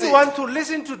lutho he didn't ngesitha want to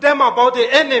listen to them about the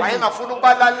enemy. wayengafuna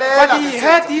ukubalalela But he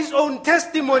had his own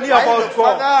testimony about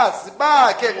God. wayenofakazi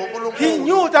bakhe He ngoNkulunkulu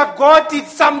knew that God did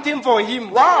something for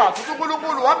him. wathi ukuthi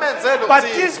uNkulunkulu wamenzela But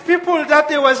ukuthini. these people that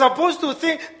they were supposed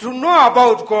to know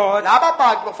about God, laba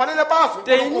bantu kufanele bazi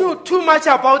they knew too much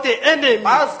about the enemy.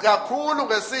 bazi kakhulu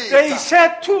They ngesitha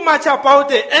shared too much about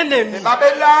the enemy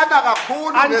babelana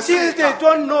kakhulu until they ngesitha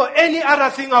don't know any other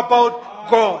thing about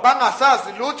God.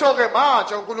 bangasazi lutho ke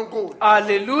manje uNkulunkulu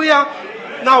Hallelujah.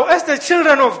 Now, as the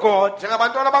children of God,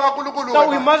 njengabantwana bakaNkulunkulu now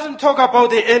we mustn't talk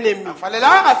about the enemy.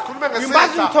 fanelanga sikhulume We mustn't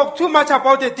ngesitha talk too much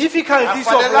about the difficulties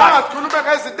of fanelanga life. sikhulume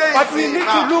ngezinto But we need to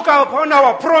ezinzima look upon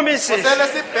our promises. kumele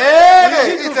We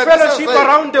sibheke need to fellowship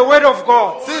around the word of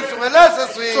God. sizungeleze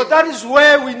So zwini that is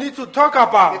where we need to talk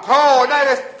about. khona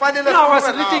ke sifanele Now I was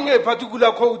sikhulume reading a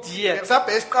particular quote here.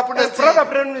 ngisabhe isiqaphu And Brother nesithile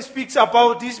Brennan speaks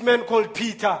about this man called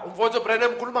Peter. umfowethu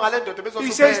Brenham ukhuluma ngale ndoda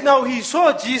He says ebizothuphela now he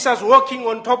saw Jesus walking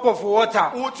on top of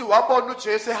water. uthi wabona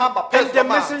uJesu ehamba And phezu the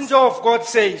kwamanzi messenger of God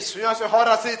says, sinya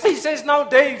sehora sithi he says now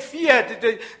they feared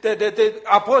the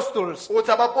apostles.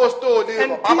 uthi abapostoli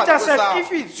And baba Peter said, kwesabo.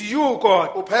 if it's you,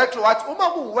 God, uPetro wathi uma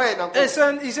kuwena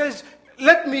Nkosi, he says,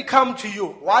 let me come to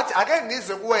you. wathi ake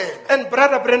ngize kuwena And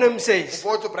Brother Brenham says,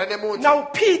 umfowethu Brenham uthi now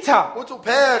Peter, uthi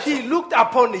uPetro he looked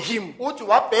upon him. uthi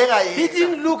wabheka He yena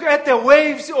didn't look at the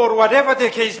waves or whatever the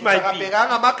case might be.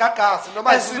 akabhekanga amagagasi noma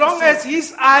As long as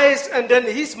his eyes and then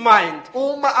his mind,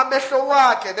 uma amehlo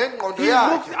wakhe nengqondo he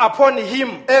looked yakhe upon him.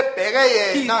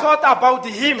 ebheke He yena thought about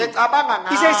him. ecabanga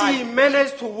He says he ngaye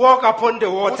managed to walk upon the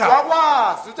uthi water.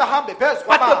 wakwazi ukuthi ahambe phezu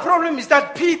But the kwamanzi problem is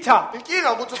that Peter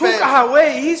inkinga ukuthi took uPetro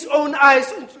away his own eyes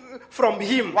from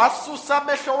him. wasusa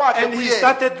amehlo wakhe And he kuyena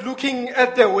started looking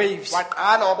at the waves.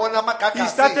 waqala wabona He amagagasi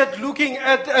started looking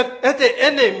at the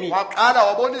enemy. waqala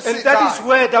wabona And that is isitha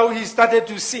where now he started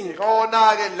to sink.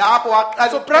 khona ke lapho waqala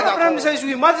So Brother ukuphila Branham khona. says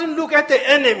we mustn't look at the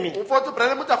enemy. umfowethu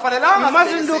Brenham uthi We afanelanga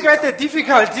mustn't look at the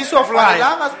difficulties of life.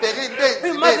 afanelanga sibheke into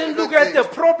We mustn't look at the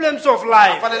problems of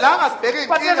life. afanelanga sibheke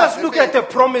But let us look at the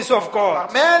promise of God.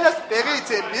 kumele sibheke He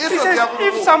ithembiso says if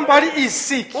zikaNkulunkulu somebody is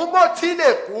sick, uma othile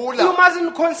you egula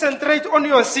mustn't concentrate on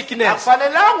your sickness.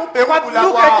 afanelanga ubheke But ukugula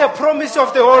look at the kwakho promise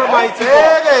of the Almighty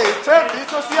God. ubheke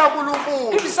ithembiso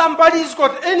sikaNkulunkulu If somebody's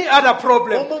got any other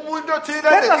problem, uma umuntu othile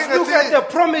let us look at enenkinga the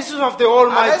promises of the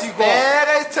Almighty God.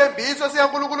 asibheke ithembiso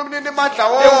sikaNkulunkulu umnini amandla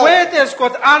The wonke word has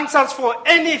got answers for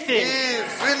anything.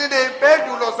 izwi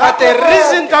lineyimpendulo But the zakho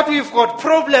reason konke. that we've got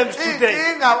problems today,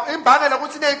 inkinga imbangela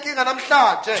ukuthi inenkinga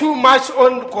namhlanje too much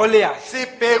on Goliath.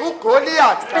 sibheke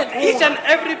uGoliath And each kakhulu and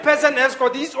every person has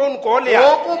got his own Goliath.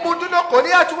 wonke umuntu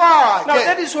unoGoliath Now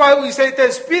that wakhe is why we say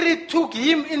the Spirit took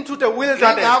him into the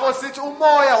wilderness ingakho sithi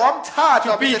umoya wamthatha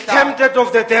to be wabisehlala tempted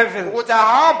of the devil. ukuthi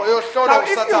ahambe uyohlolwa Now if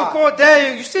you usathane go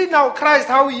there, you see now Christ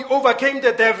how he overcame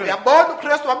the devil. uyambona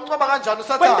uKristu wamncoba kanjani When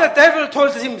the usathane devil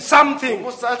told him something,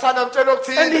 usathane amtshela and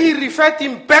ukuthini he referred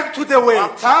him back to the way.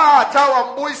 wamthatha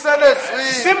wambuyisela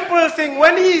ezwini Simple thing.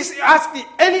 When he is asked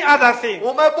any other thing,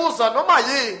 uma ebuza noma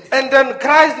yini and then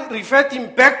Christ referred him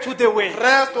back to the way.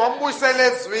 uKristu wambuyisela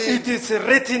ezwini It is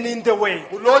written in the way.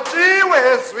 ulotshiwe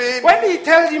ezwini When he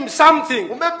tells him something,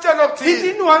 uma emtshela he ukuthini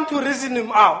didn't want to reason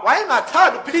him out.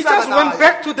 wayengathanda He uphikisana just went naye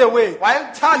back to the way. He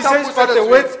wayemthatha says, but wambuyisela the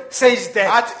ezwini word says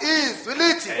that. athi izwi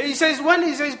lithi He says, when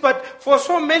he says, but for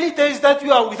so many days that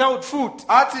you are without food.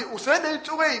 athi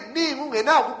useney'nsuku ey'ningi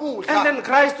ungenako And ukudla then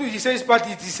Christ, he says, but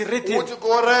it is written, uthi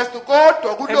korestu kodwa a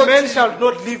man kulotshiwe shall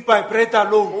not live by bread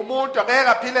alone, umuntu angeke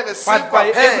aphile but ngesinkwa by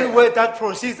every kuphela word that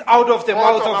proceeds out of the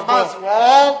mouth kodwa of ngamazwi God.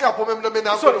 wonke aphuma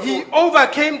emlomeni So he kaNkulunkulu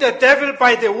overcame the devil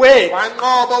by the word.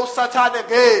 wanqoba usathane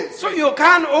ngezwi So you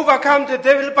can't overcome the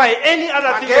devil by any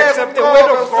other thing angeke except the word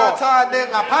unqobe of God. usathane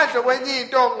ngaphandle kwenye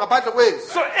into ngaphandle kwezwi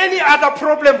So any other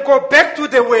problem, go back to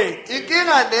the word.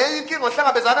 inkinga nenye inkinga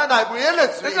ohlangabezana nayo buyele Let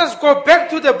ezwini us go back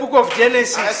to the book of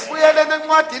Genesis. asibuyeleni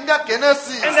encwadini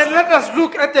kaGenesis And then let us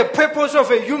look at the purpose of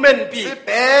a human being.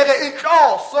 sibheke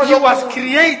inhloso He was yomuntu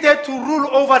created to rule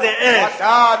over the earth.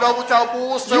 wadalwa ukuthi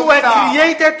abuse You were umhlaba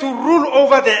created to rule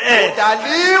over the earth.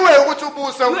 udaliwe ukuthi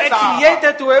ubuse You were umhlaba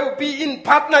created to be in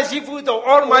partnership with the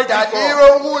Almighty God.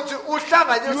 udaliwe ukuthi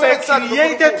uhlangane You were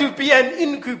created to be an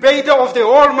incubator of the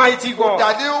Almighty God.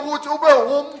 udaliwe ukuthi ube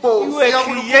You umbozi were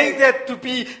kaNkulunkulu. created to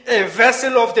be a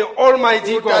vessel of the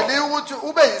Almighty God. udaliwe ukuthi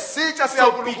ube yisitsha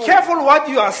So be sikaNkulunkulu careful what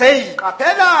you are saying.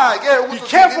 qaphela ke Be ukuthi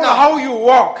careful uthini na. how you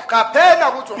walk. qaphela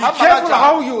ukuthi Be uhamba careful kanjani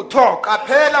how you talk.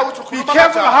 qaphela ukuthi Be ukhuluma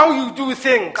careful kanjani how you do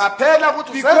things. qaphela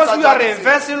ukuthi Because uzenza you are njani a izinto.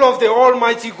 vessel of the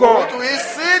Almighty God. ukuthi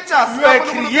uyisitsha You are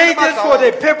sikaNkulunkulu created for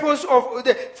the purpose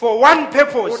for one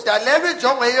purpose, udalelwe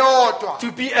injongo eyodwa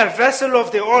to be a vessel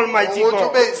of the Almighty ukuthi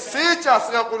ube God. yisitsha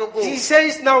sikaNkulunkulu He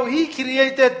says now He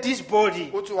created this body,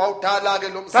 ukuthi wawudala ke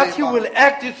lo that He mzimba will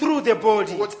act through the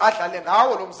body. ukuthi adlale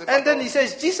ngawo lo mzimba And then He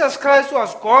says Jesus Christ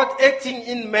was God acting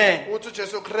in man. ukuthi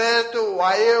uJesu Kristu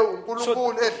waye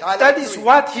uNkulunkulu edlala That is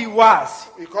what He was.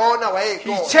 ikona He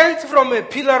wayeyikona changed from a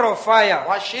pillar of fire.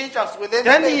 washintsha kusukela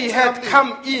Then He had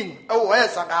come in,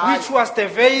 oweza which ngayo was the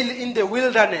veil in the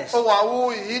wilderness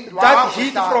that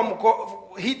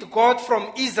hid God from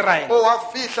Israel.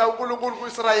 owafihla uNkulunkulu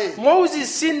kuIsrayeli Moses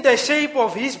seen the shape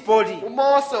of his body,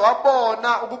 uMose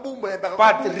wabona ukubumbeka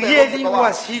but really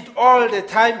was hid all the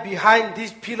time behind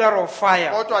this pillar of fire,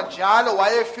 kodwa njalo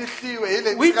wayefihliwe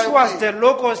yile which nsika was yomlilo. the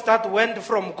logos that went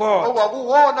from God.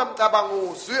 okwakuwona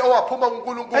mcabanguzwi owaphuma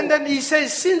kuNkulunkulu And then he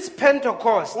says, since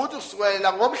Pentecost, uthi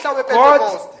kusukela ngomhla God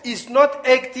wePentecost is not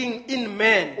acting in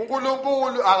man.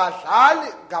 uNkulunkulu akadlali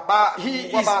He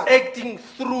is ngabantu acting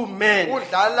through man.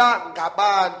 udlala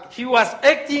ngabantu He was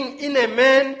acting in a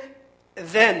man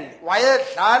then.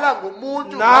 wayedlala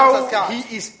ngumuntu Now ngalesikhathi.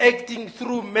 he is acting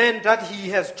through men that he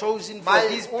has chosen for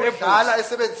his Manje udlala purpose.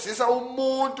 esebenzisa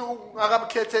umuntu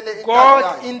akamkhethele indawo God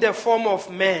yakhe in the form of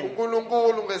man.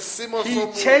 uNkulunkulu ngesimo He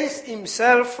somuntu changed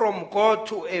himself from God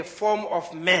to a form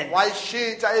of man.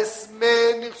 wayishintsha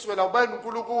esimeni kusukela ubani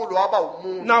uNkulunkulu waba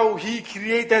umuntu Now he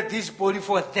created this body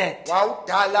for that.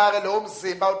 wawudala ke lo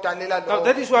mzimba udalela Now lo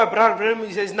that is why Brother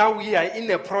Branham says now we are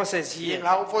in a process here.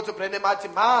 ngakho mfowethu Brenham athi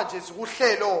manje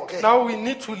sikuhlelo ke Now we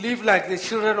need to live like the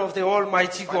children of the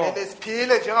Almighty God. fanele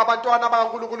siphile njengabantwana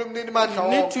bakaNkulunkulu umnini mandla You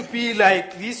need wonke to be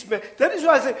like this man. That is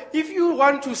why I say, if you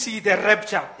want to see the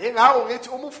rapture, ingakho ngithi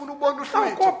uma ufuna ukubona now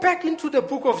uhlwitho go back into the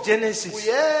book of Genesis.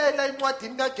 uyela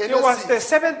encwadini There was the kaGenesis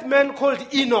seventh man called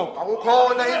Enoch.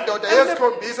 akukhona indoda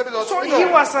yesikhombisa ebizwa So ngokuthi he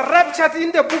was raptured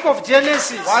in the book of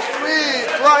Genesis.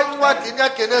 wahlwithwa encwadini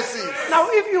kaGenesis Now,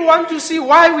 if you want to see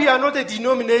why we are not a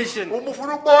denomination, uma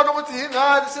ufuna ukubona ukuthi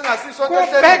yingani singasisonto go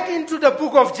ehlelweni back into the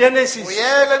book of Genesis.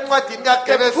 uyela encwadini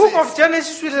The book of kaGenesis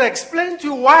Genesis will explain to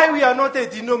you why we are not a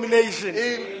denomination.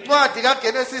 incwadi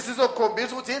kaGenesis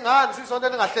izokukhombisa ukuthi yingani sisonto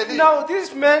elingahleliwe Now,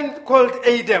 this man called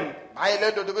Adam, hayi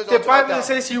le ndoda ebizwa the ngokuthi Bible Adamu.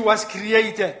 says he was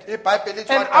created. iBhayibheli lithi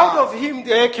And wadala. out of him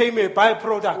there came a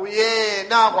byproduct.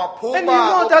 uyena And kwaphuma you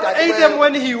know that okudaliweyo. Adam,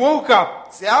 when he woke up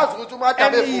siyazi ukuthi uma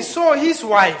Adamu and he evuka saw his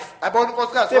wife, ayibona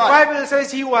unkosikazi the wakhe Bible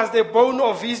says he was the bone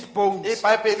of his bones.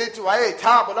 iBhayibheli lithi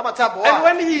wayeyithambo lamathambo And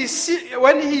wakhe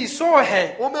when he saw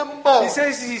her, uma he embona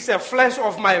says he's the flesh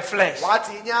of my flesh.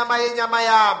 wathi inyama yenyama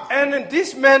yami And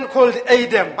this man called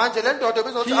Adam, manje le ndoda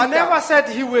ebizwa he ukuthi never Adamu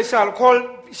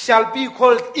said shall be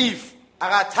called Eve,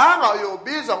 akathanga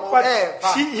uyobizwa but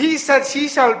ngo-Eva he said she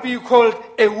shall be called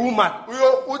a woman.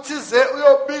 uthize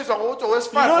uyobizwa ngokuthi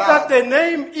You know that owesifazane the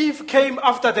name Eve came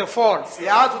after the fall.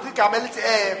 siyazi ukuthi igama elithi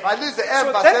Eva lize So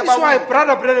emva that is why sebawini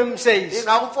Brother Branham says,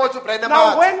 ingakho umfowethu uBrenham now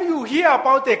athi when you hear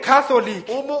about the Catholic,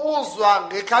 uma uzwa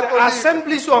the ngekatolika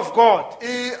Assemblies of God,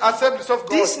 i-Assemblies of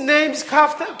God these names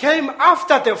came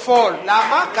after the fall. la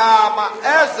magama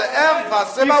eze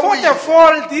emva Before the sebawini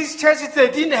fall, these churches, they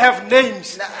didn't have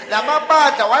names. la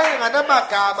mabandla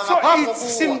wayenganamagama So ngaphambi it's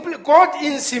kokuwa simply God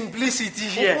in simplicity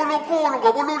here. uNkulunkulu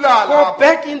ngobulula Go lapha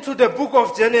back into the book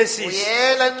of Genesis.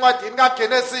 uyela encwadini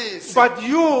kaGenesis But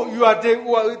you are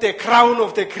the crown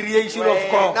of the creation of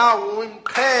God. wena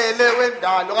umqhele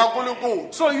wendalo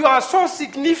kaNkulunkulu So you are so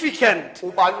significant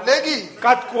ubalulekile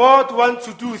that God wants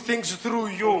to do things through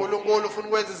you. uNkulunkulu ufuna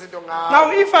ukwenza izinto ngawe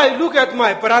Now, if I look at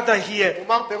my brother here,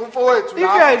 uma ngibheka umfowethu if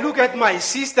la I look at my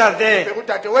sister there, ngibheka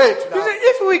udadewethu you la see,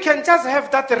 if we can just have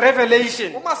that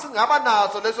revelation uma singaba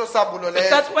nazo leso sambulo leso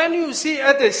that when you see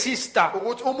at the sister,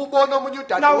 ukuthi uma ubona omunye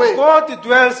now udadewethu God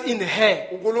dwells in her.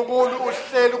 uNkulunkulu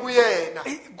uhleli kuyena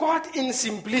God in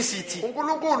simplicity.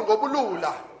 uNkulunkulu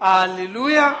ngobulula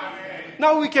Hallelujah.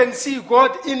 Now we can see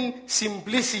God in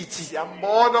simplicity.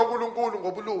 siyambona uNkulunkulu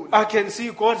ngobulula I can see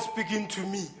God speaking to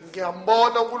me.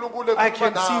 ngiyambona uNkulunkulu I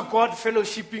ekhuluma can see nami God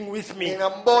fellowshipping with me.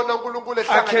 ngingambona uNkulunkulu I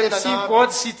can ehlanganyela see nami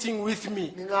God sitting with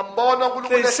me. ngingambona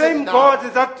uNkulunkulu The same ehleli nami.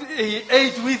 God that he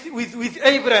ate with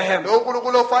Abraham. lo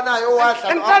uNkulunkulu ofanayo owadla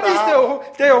And that is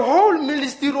no-Abraham. the whole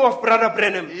ministry of Brother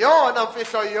Branham. iyona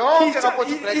mfihlo He, yonke ju- kaPhothu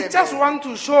he Branham. just wants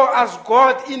to show us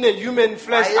God in a human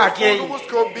flesh Ayefuna again.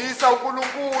 ukusikhombisa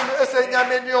uNkulunkulu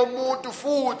esenyameni yomuntu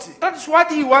futhi That's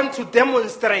what he wants to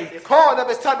demonstrate. khona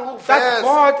besithanda That ukuveza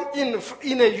God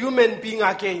in a human being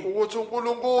again. ukuthi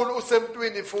uNkulunkulu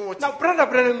usemntwini futhi. Now, Brother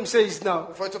Branham says now,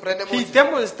 Mfowethu Brandon he uthi,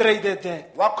 demonstrated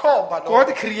that wakhomba lo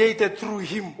God created through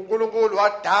him. uNkulunkulu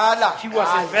wadala. He was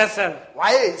a ngaye. vessel. And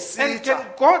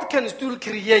Wayeyisitsha. God can still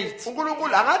create.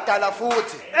 uNkulunkulu angadala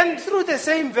futhi. And through the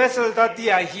same vessel that they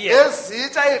are here.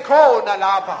 Ezitsha ikhona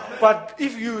lapha. But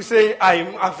if you say,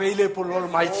 I'm available,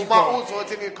 Almighty Uma God,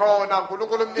 uzothi ngikhona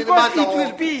uNkulunkulu mnini because it mandla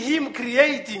will wonke. be him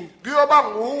creating. Kuyoba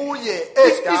nguye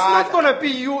It's not edala. going to be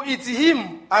you, it's him. He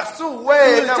will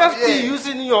Akusuwena just be nguye.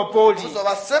 using your body.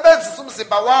 Uzobasebenzisa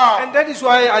umzimba wakho. And that is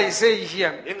why I say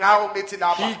here, Ingawo ngithi he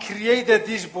lapha created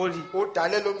this body.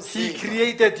 udale lo He mzimba.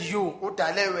 created you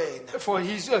Udale wena for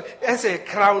his as a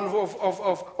crown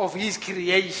of his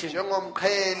creation.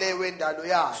 njengomqhele wendalo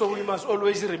yakhe. So we must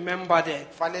always remember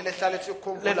that. Fanele hlale Let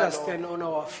sikukhumbula us lo. stand on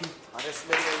our feet. Ake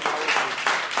simele inyawo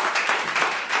zethu.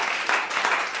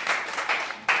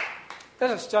 Let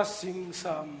us just sing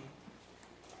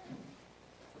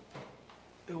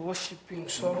a worshiping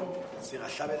song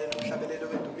Singahlabelela umhlabelelo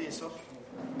wendumiso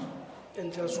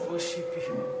and just worship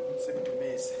him.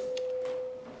 simdumise.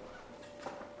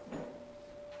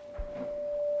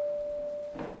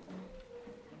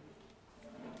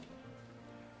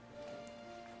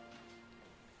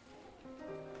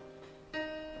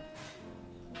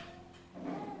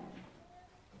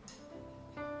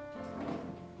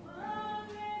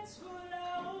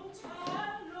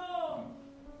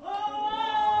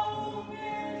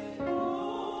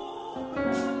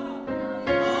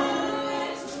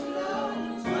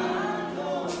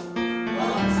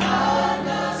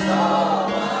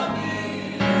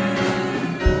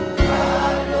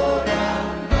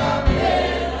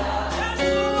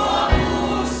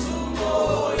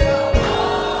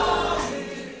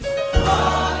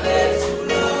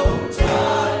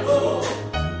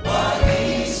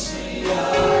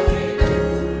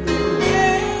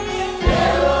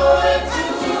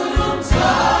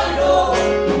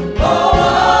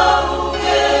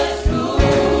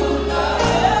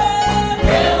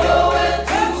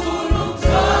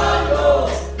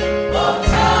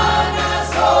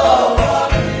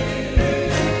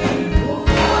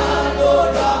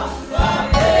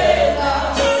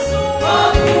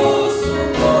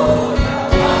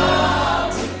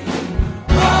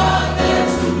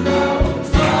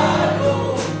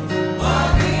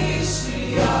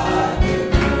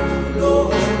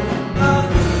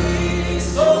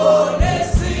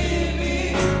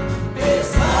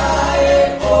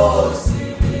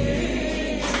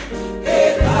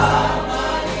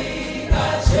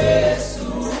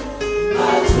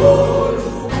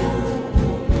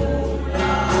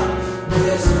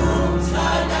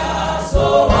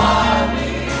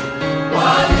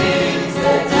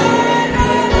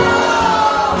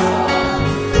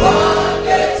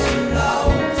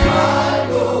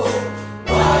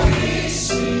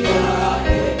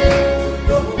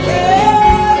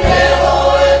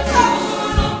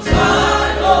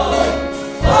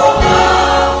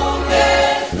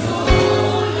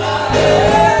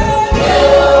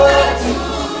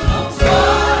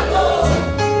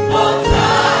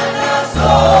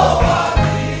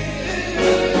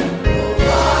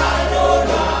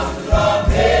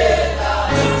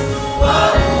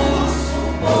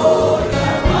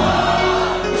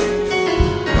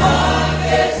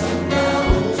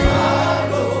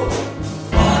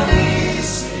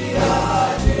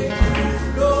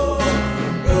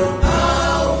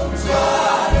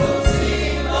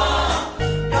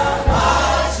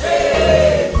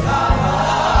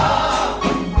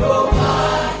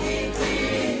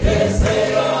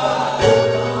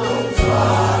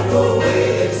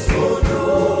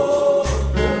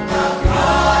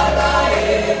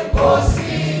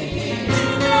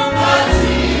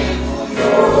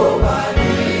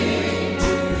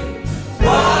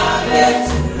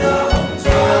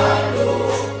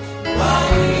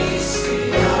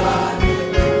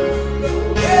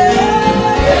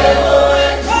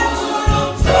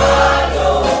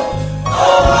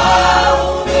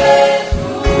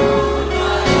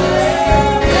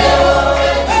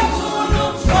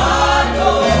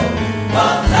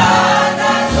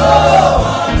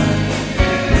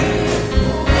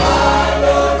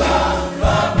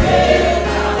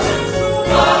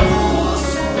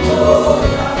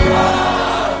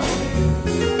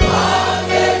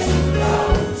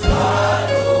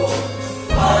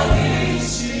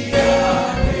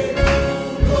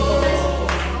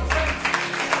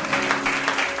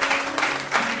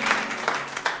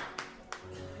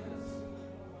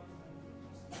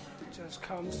 just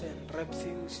comes and wrap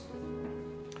things.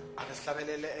 Ake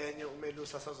sihlabelele enye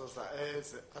umelusi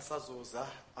asazoza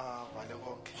avale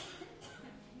konke.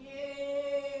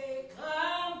 Yeah,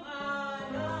 come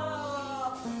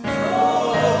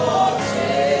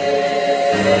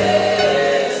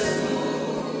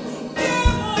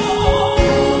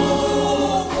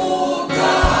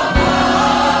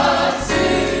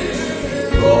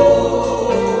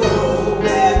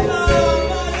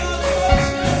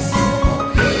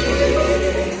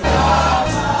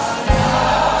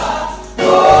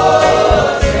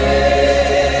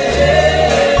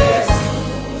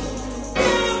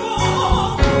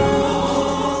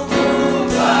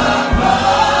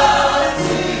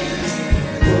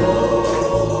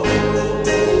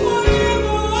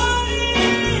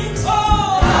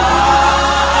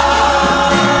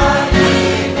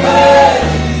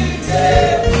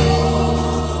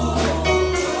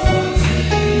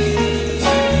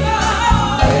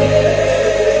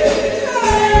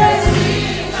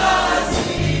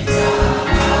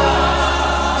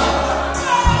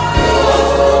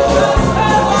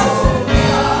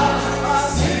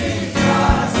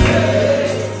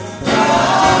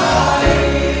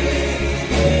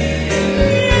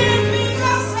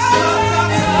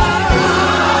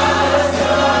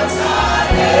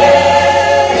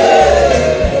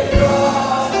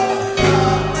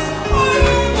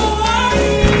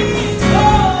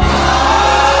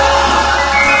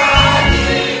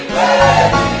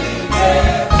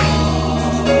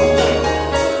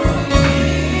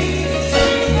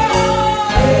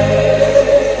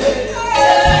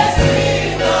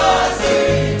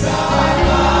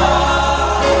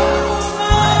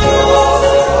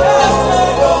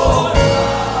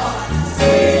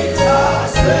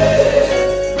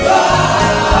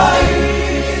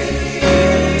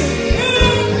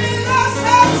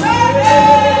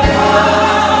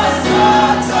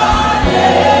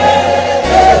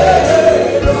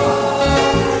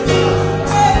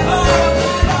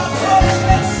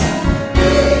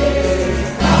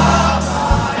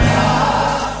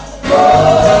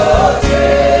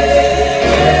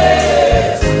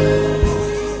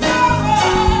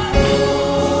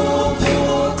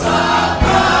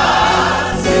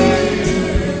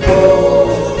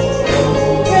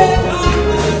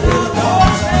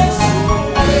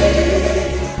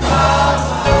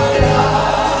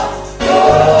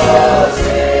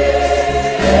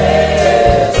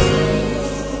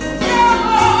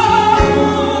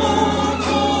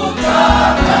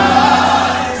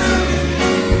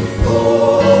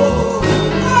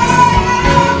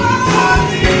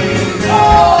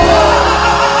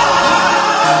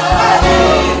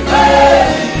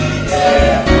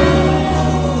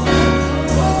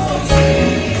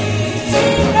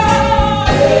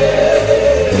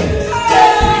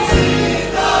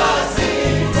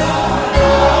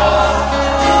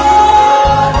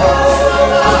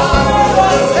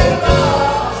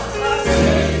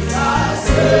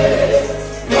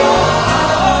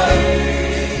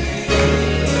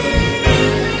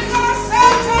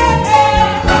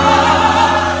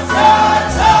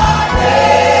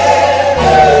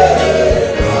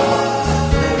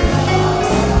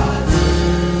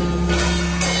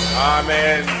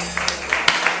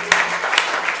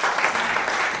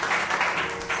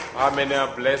How many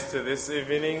are blessed this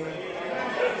evening?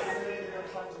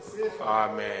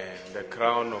 Amen. The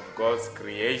crown of God's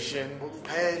creation.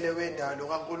 umqhele wendalo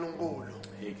kaNkulunkulu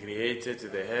He created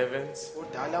the heavens.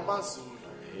 udala amazulu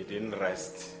He didn't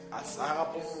rest. azange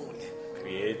aphumule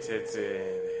Created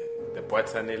the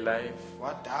botany life.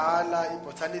 wadala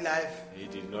ibotany life He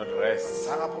did not rest.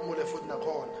 azange aphumule futhi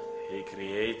nakhona He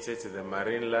created the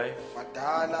marine life.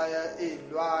 wadala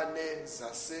izilwane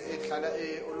ehlala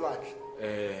olwandle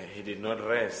He did not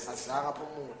rest. azange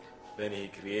aphumule Then he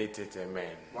created a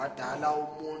man. wadala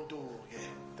umuntu ke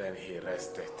Then he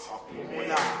rested.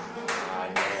 waphumula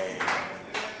Amen.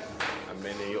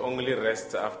 Amen. You only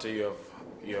rest after you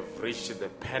have reached the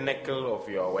pinnacle of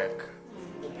your work.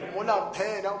 uphumula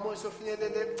kuphela uma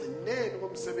usofinyelele egcineni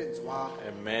komsebenzi wakho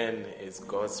A man is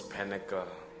God's pinnacle.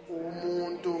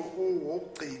 umuntu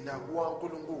uwugcina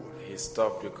kuwaNkulunkulu He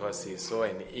stopped because he saw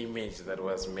an image that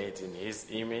was made in his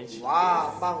image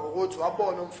wama ngokuthi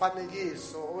wabona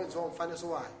umfanekiso owenziwa umfanekiso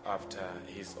wakhe after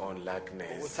his own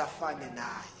likeness. ukuthi afane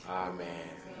naye Amen.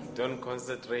 Don't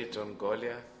concentrate on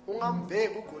Goliath.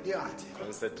 ungambheki uGoliath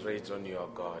Concentrate on your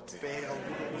God. bheka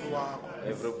uNkulunkulu wakho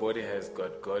Everybody has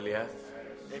got Goliath.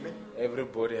 amen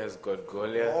Everybody has got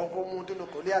Goliath. wonke umuntu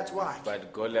unoGoliath wakhe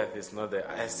But Goliath is not the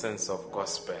essence of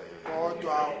gospel.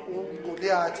 kodwa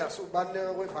uGoliath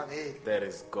asubaleka kwevangeli There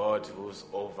is God who's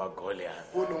over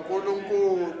Goliath.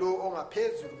 kunoNkulunkulu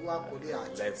ongaphezulu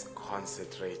kukaGoliath Let's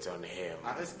concentrate on him.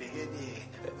 ake sibhekeni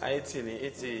yena Ayithini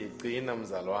ithi qina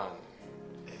mzalwane.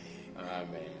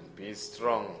 Amen. Be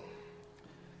strong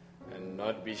and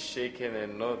not be shaken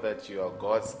and know that you are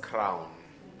God's crown.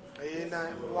 yena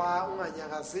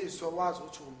unganyakaziswa wazi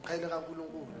ukuthi umqhele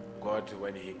kaNkulunkulu God,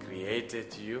 when he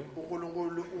created you,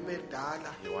 uNkulunkulu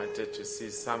umedala he wanted to see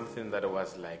something that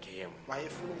was like him.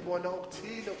 wayefuna ukubona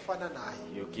okuthile okufana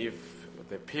naye You give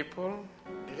the people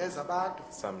nikeza abantu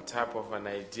some type of an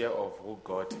idea of who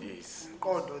God is.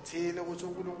 umqondo othile ukuthi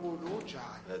uNkulunkulu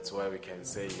unjani That's why we can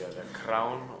say you are the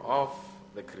crown of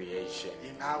the creation.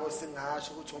 ingako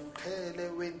singasho ukuthi umqhele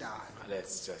wendalo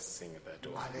Let's just sing that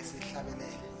one. ake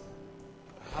sihlabelele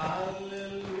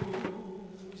Hallelujah.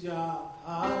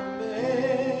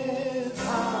 Amen.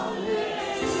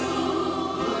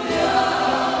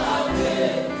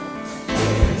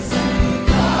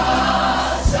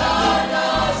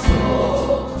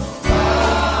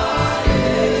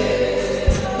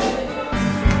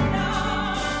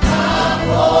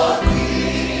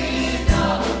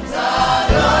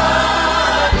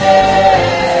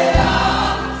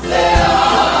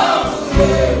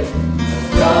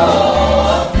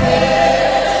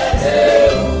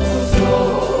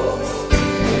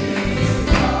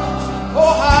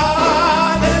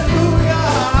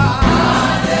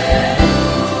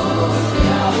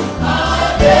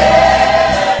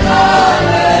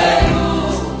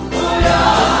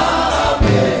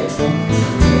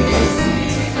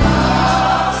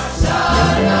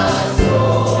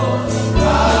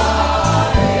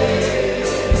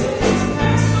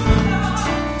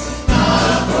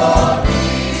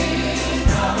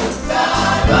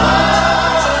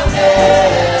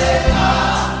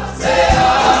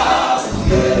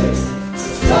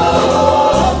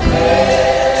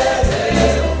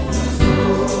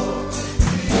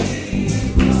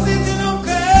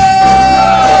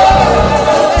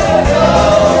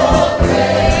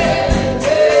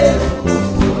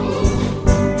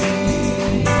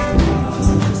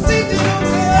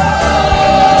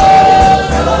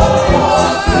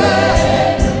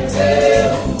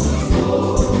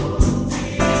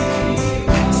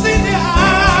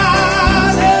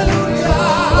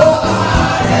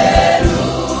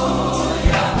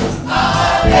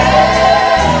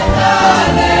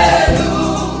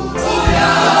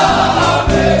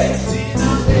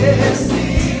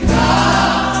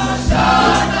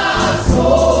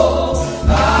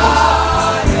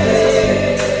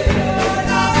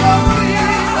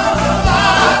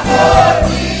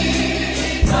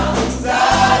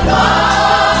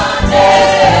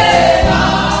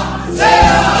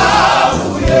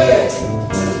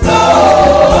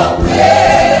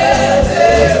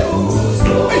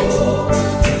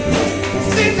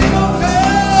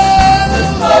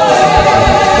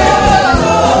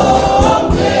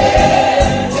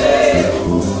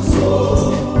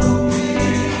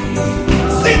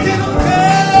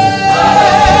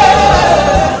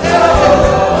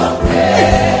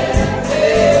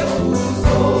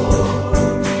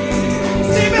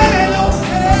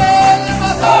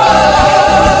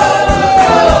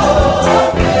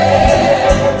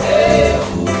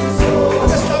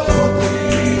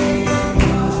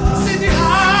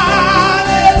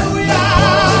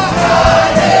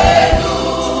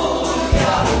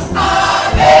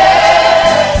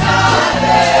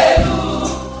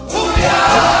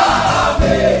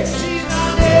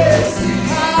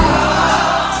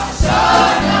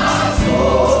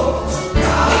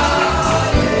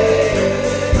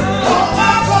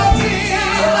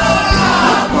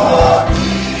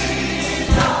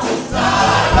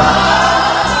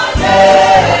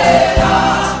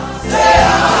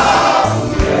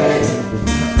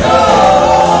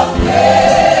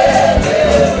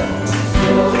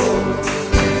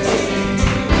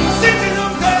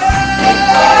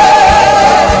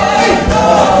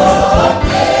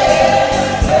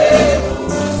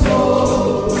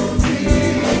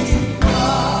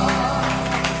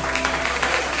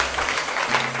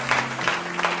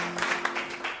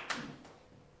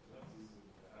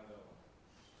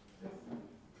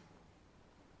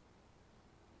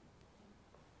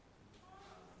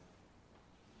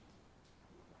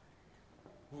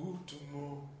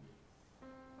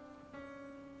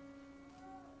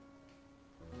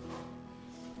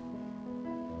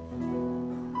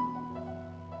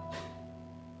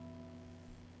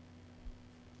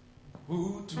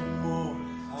 udumo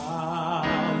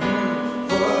alukholakho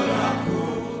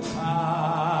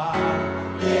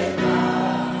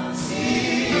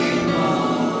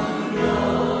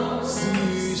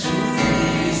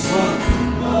sishuthiswa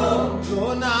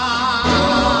lona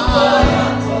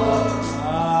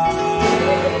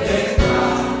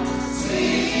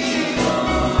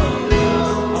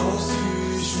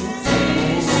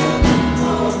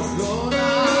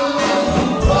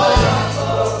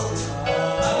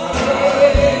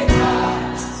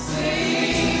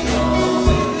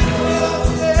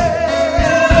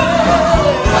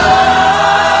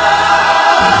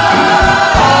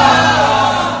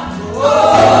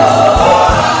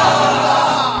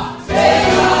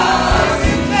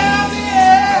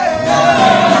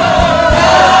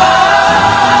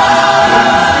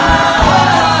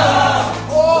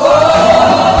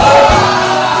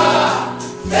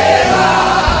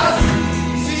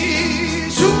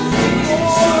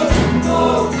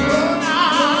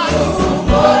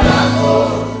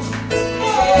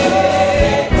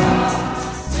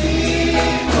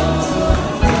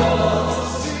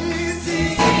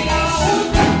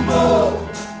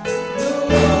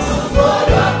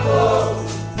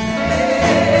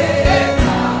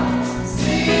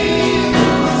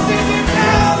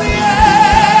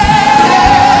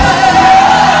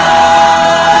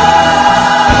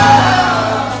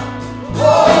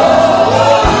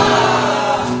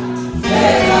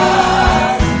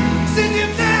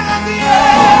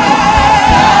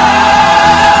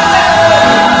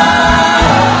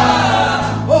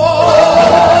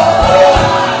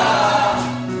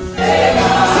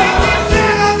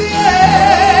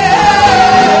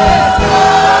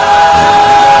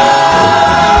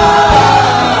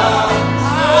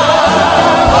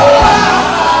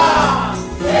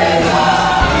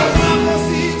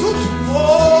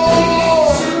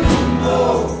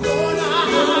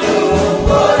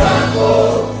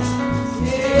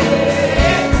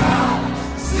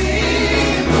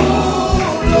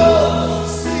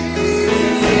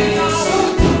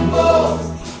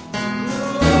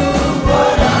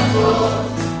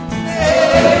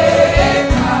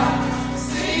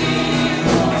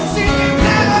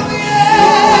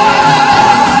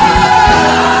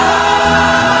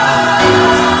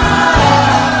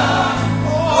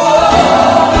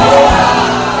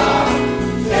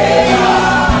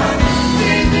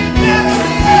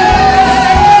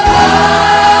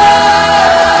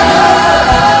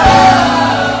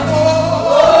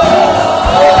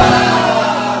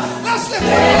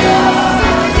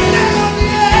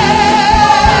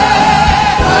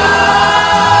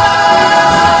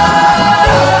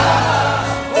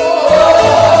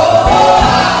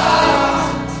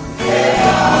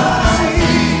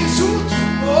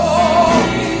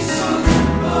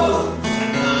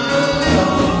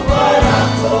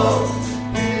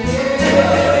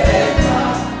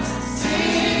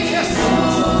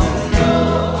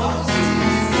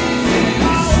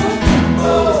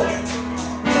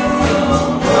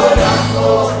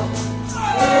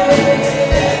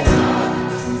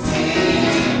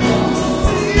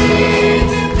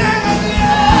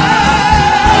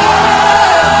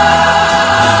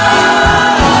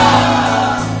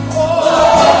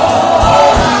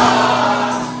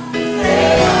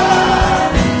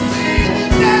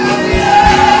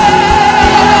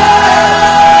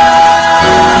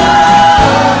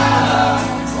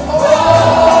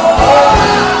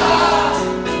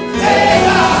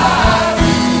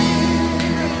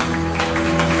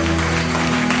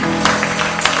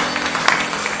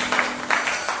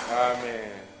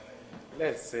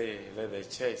Let the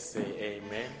church say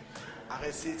amen.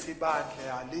 Ake sithi bandle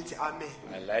alithi amen.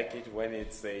 I like it when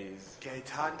it says,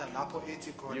 Ngiyayithanda lapho ethi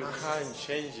you khona can't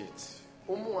change it.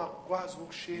 uma ungakwazi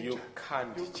ukushintsha. You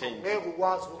can't change Ngeke it.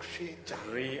 ukwazi ukushintsha.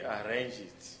 Rearrange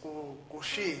it.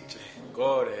 Kushintshe.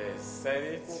 God has said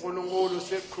it. uNkulunkulu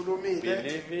sekukhulumile.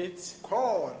 Believe it.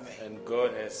 Kholwe. And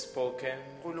God has spoken.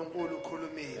 uNkulunkulu And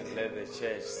ukhulumile. let the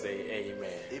church say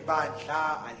amen.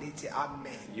 Ibandla alithi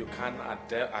amen. You can't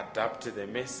adapt the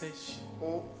message.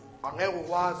 Angeke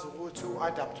ukwazi ukuthi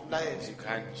uadapt You umlayezo.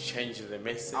 can't change the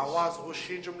message. Awazi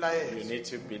ukushintsha You umlayezo. need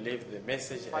to believe the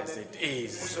message as it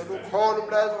is. Usolukholwa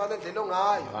umlayezo ngale ndlela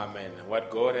ongayo. Amen. What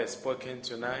God has spoken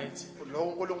tonight, Lo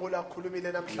uNkulunkulu akhulumile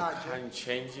you namhlanje. can't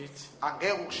change it.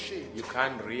 Angeke ukushintsha. You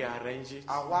can't rearrange it.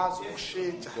 Awazi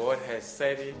ukushintsha. God has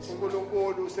said it.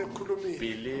 uNkulunkulu usekhulumile.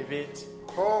 Believe it.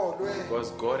 Kholwe.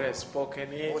 Because God has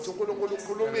spoken it. Uthi uNkulunkulu And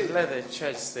ukhulumile. let the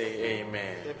church say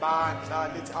amen.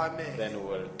 Ibandla lithi amen. Then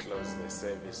we'll close the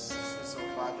service.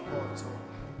 Sizovala umonzo.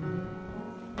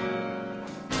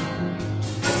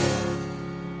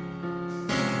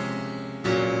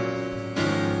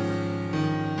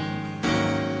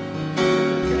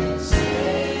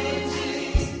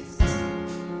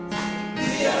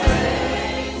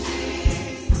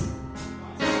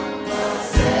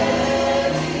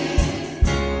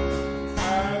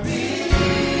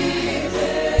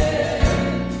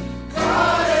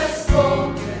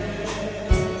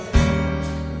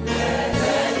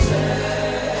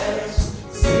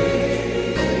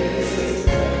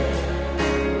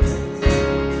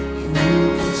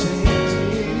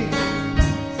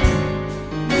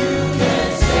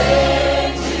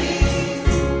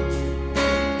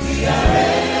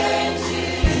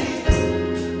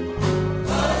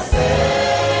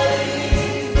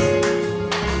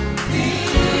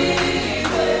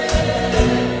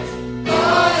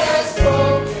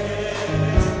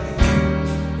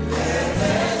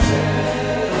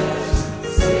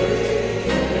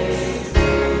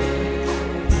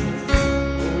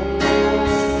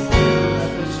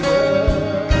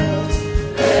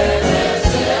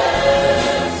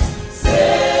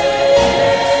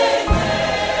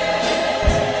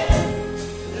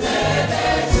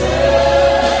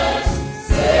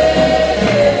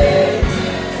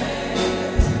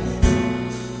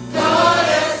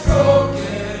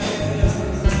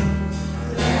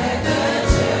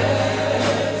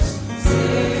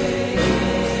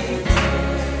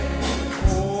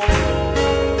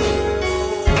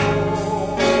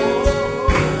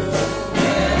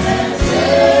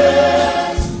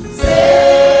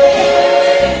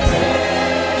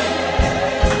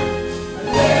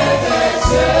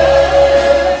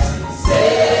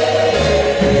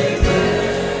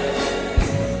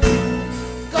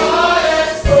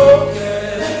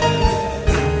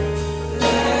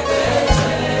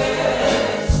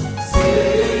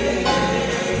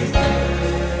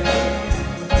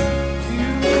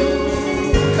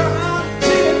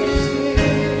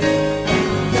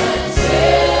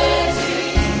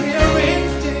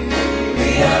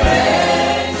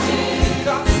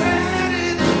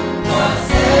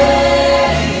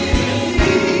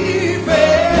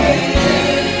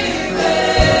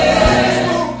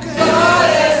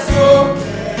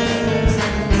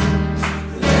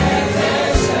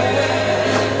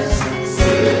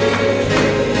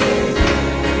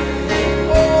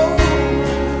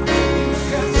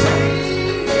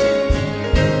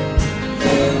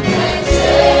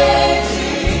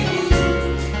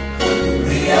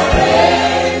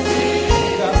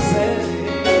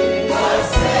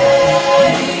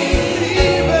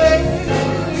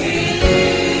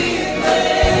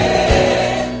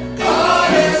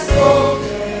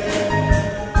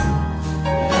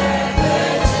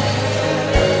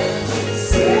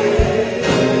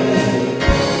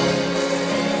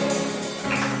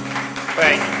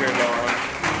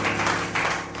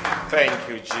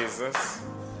 Jesus,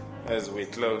 as we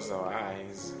close our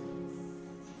eyes.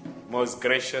 Most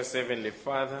gracious Heavenly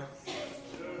Father,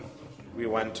 we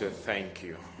want to thank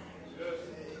you.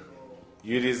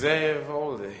 You deserve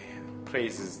all the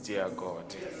praises, dear God.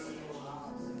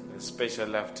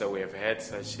 Especially after we have had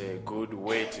such a good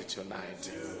word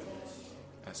tonight.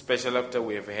 Especially after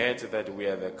we have heard that we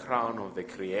are the crown of the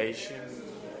creation.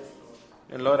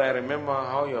 And Lord, I remember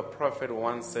how your prophet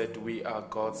once said we are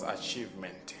God's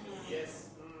achievement.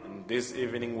 And this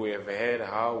evening we have heard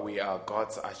how we are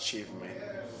God's achievement.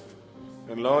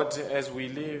 And Lord, as we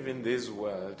live in this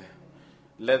world,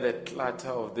 let the clutter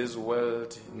of this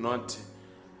world not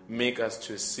make us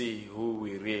to see who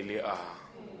we really are.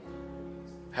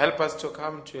 Help us to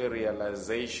come to a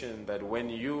realization that when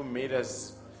you made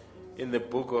us in the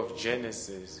book of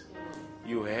Genesis,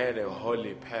 you had a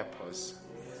holy purpose.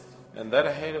 And that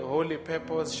holy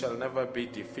purpose shall never be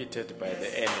defeated by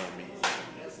the enemy.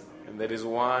 And that is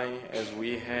why, as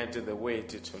we heard the word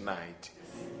tonight,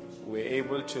 we're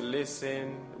able to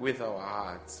listen with our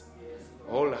hearts,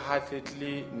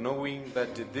 wholeheartedly knowing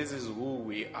that this is who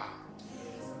we are.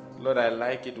 Lord, I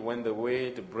like it when the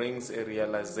word brings a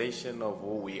realization of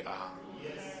who we are.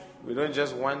 We don't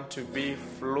just want to be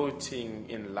floating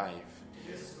in life,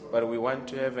 but we want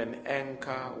to have an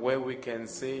anchor where we can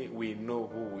say we know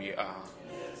who we are.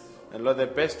 And Lord, the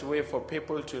best way for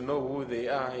people to know who they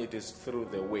are, it is through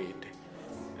the word.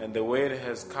 And the word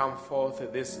has come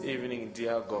forth this evening,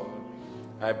 dear God.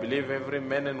 I believe every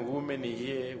man and woman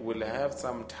here will have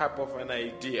some type of an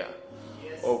idea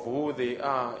of who they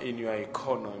are in your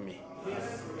economy.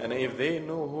 And if they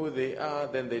know who they are,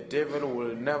 then the devil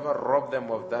will never rob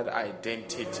them of that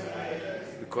identity,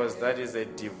 because that is a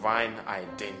divine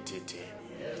identity.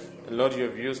 And Lord, you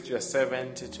have used your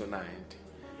servant tonight.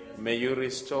 May you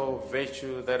restore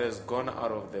virtue that has gone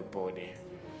out of the body.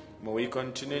 May we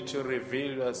continue to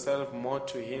reveal yourself more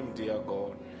to him, dear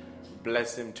God.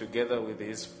 Bless him together with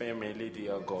his family,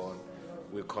 dear God.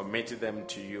 We commit them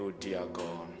to you, dear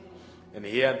God. And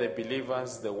here the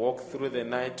believers, they walk through the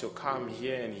night to come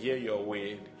here and hear your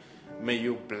word. May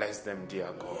you bless them, dear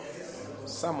God.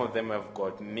 Some of them have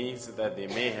got needs that they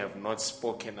may have not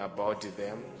spoken about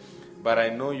them. But I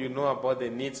know you know about the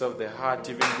needs of the heart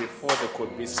even before they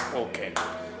could be spoken.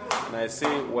 And I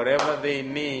say, whatever they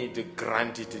need,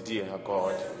 grant it, dear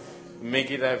God.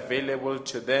 Make it available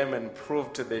to them and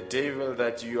prove to the devil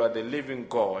that you are the living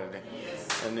God.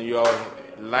 And your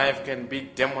life can be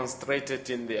demonstrated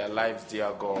in their lives,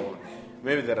 dear God.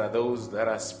 Maybe there are those that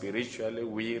are spiritually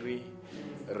weary.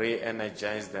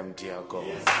 Re-energize them, dear God.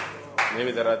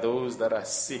 Maybe there are those that are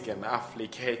sick and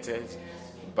afflicted.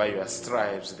 By your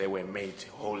stripes they were made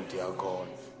whole, dear God.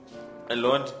 And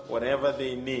Lord, whatever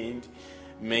they need,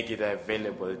 make it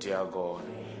available, dear God.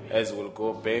 As we'll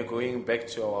going back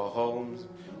to our homes,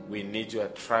 we need your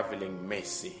traveling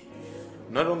mercy.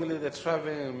 Not only the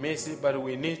traveling mercy, but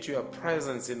we need your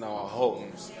presence in our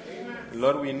homes.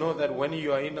 Lord, we know that when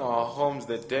you are in our homes,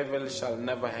 the devil shall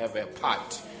never have a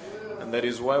part. And that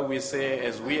is why we say,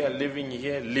 as we are living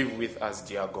here, live with us,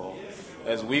 dear God.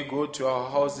 As we go to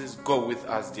our houses, go with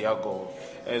us, dear God.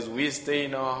 As we stay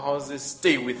in our houses,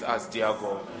 stay with us, dear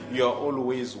God. You are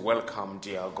always welcome,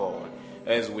 dear God.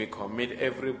 As we commit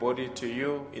everybody to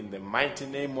you, in the mighty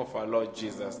name of our Lord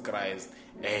Jesus Christ.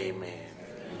 Amen.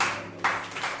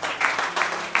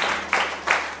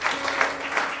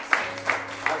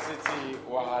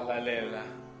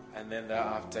 And then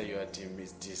thereafter you are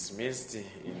dismissed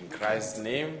in Christ's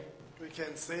name. We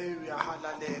can say we are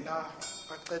halalela.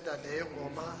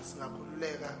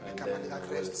 And then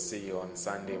we'll see you on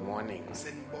Sunday morning.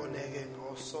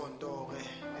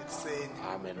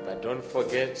 Amen. But don't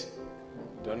forget,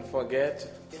 don't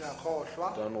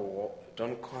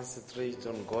concentrate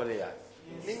on Goliath.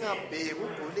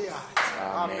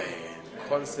 Amen.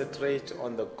 Concentrate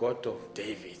on the God of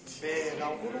David.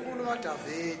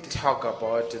 Talk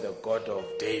about the God of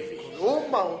David.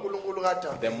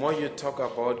 The more you talk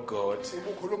about God,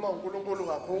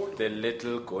 the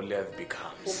little Goliath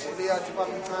becomes.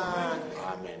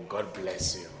 Amen. God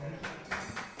bless you.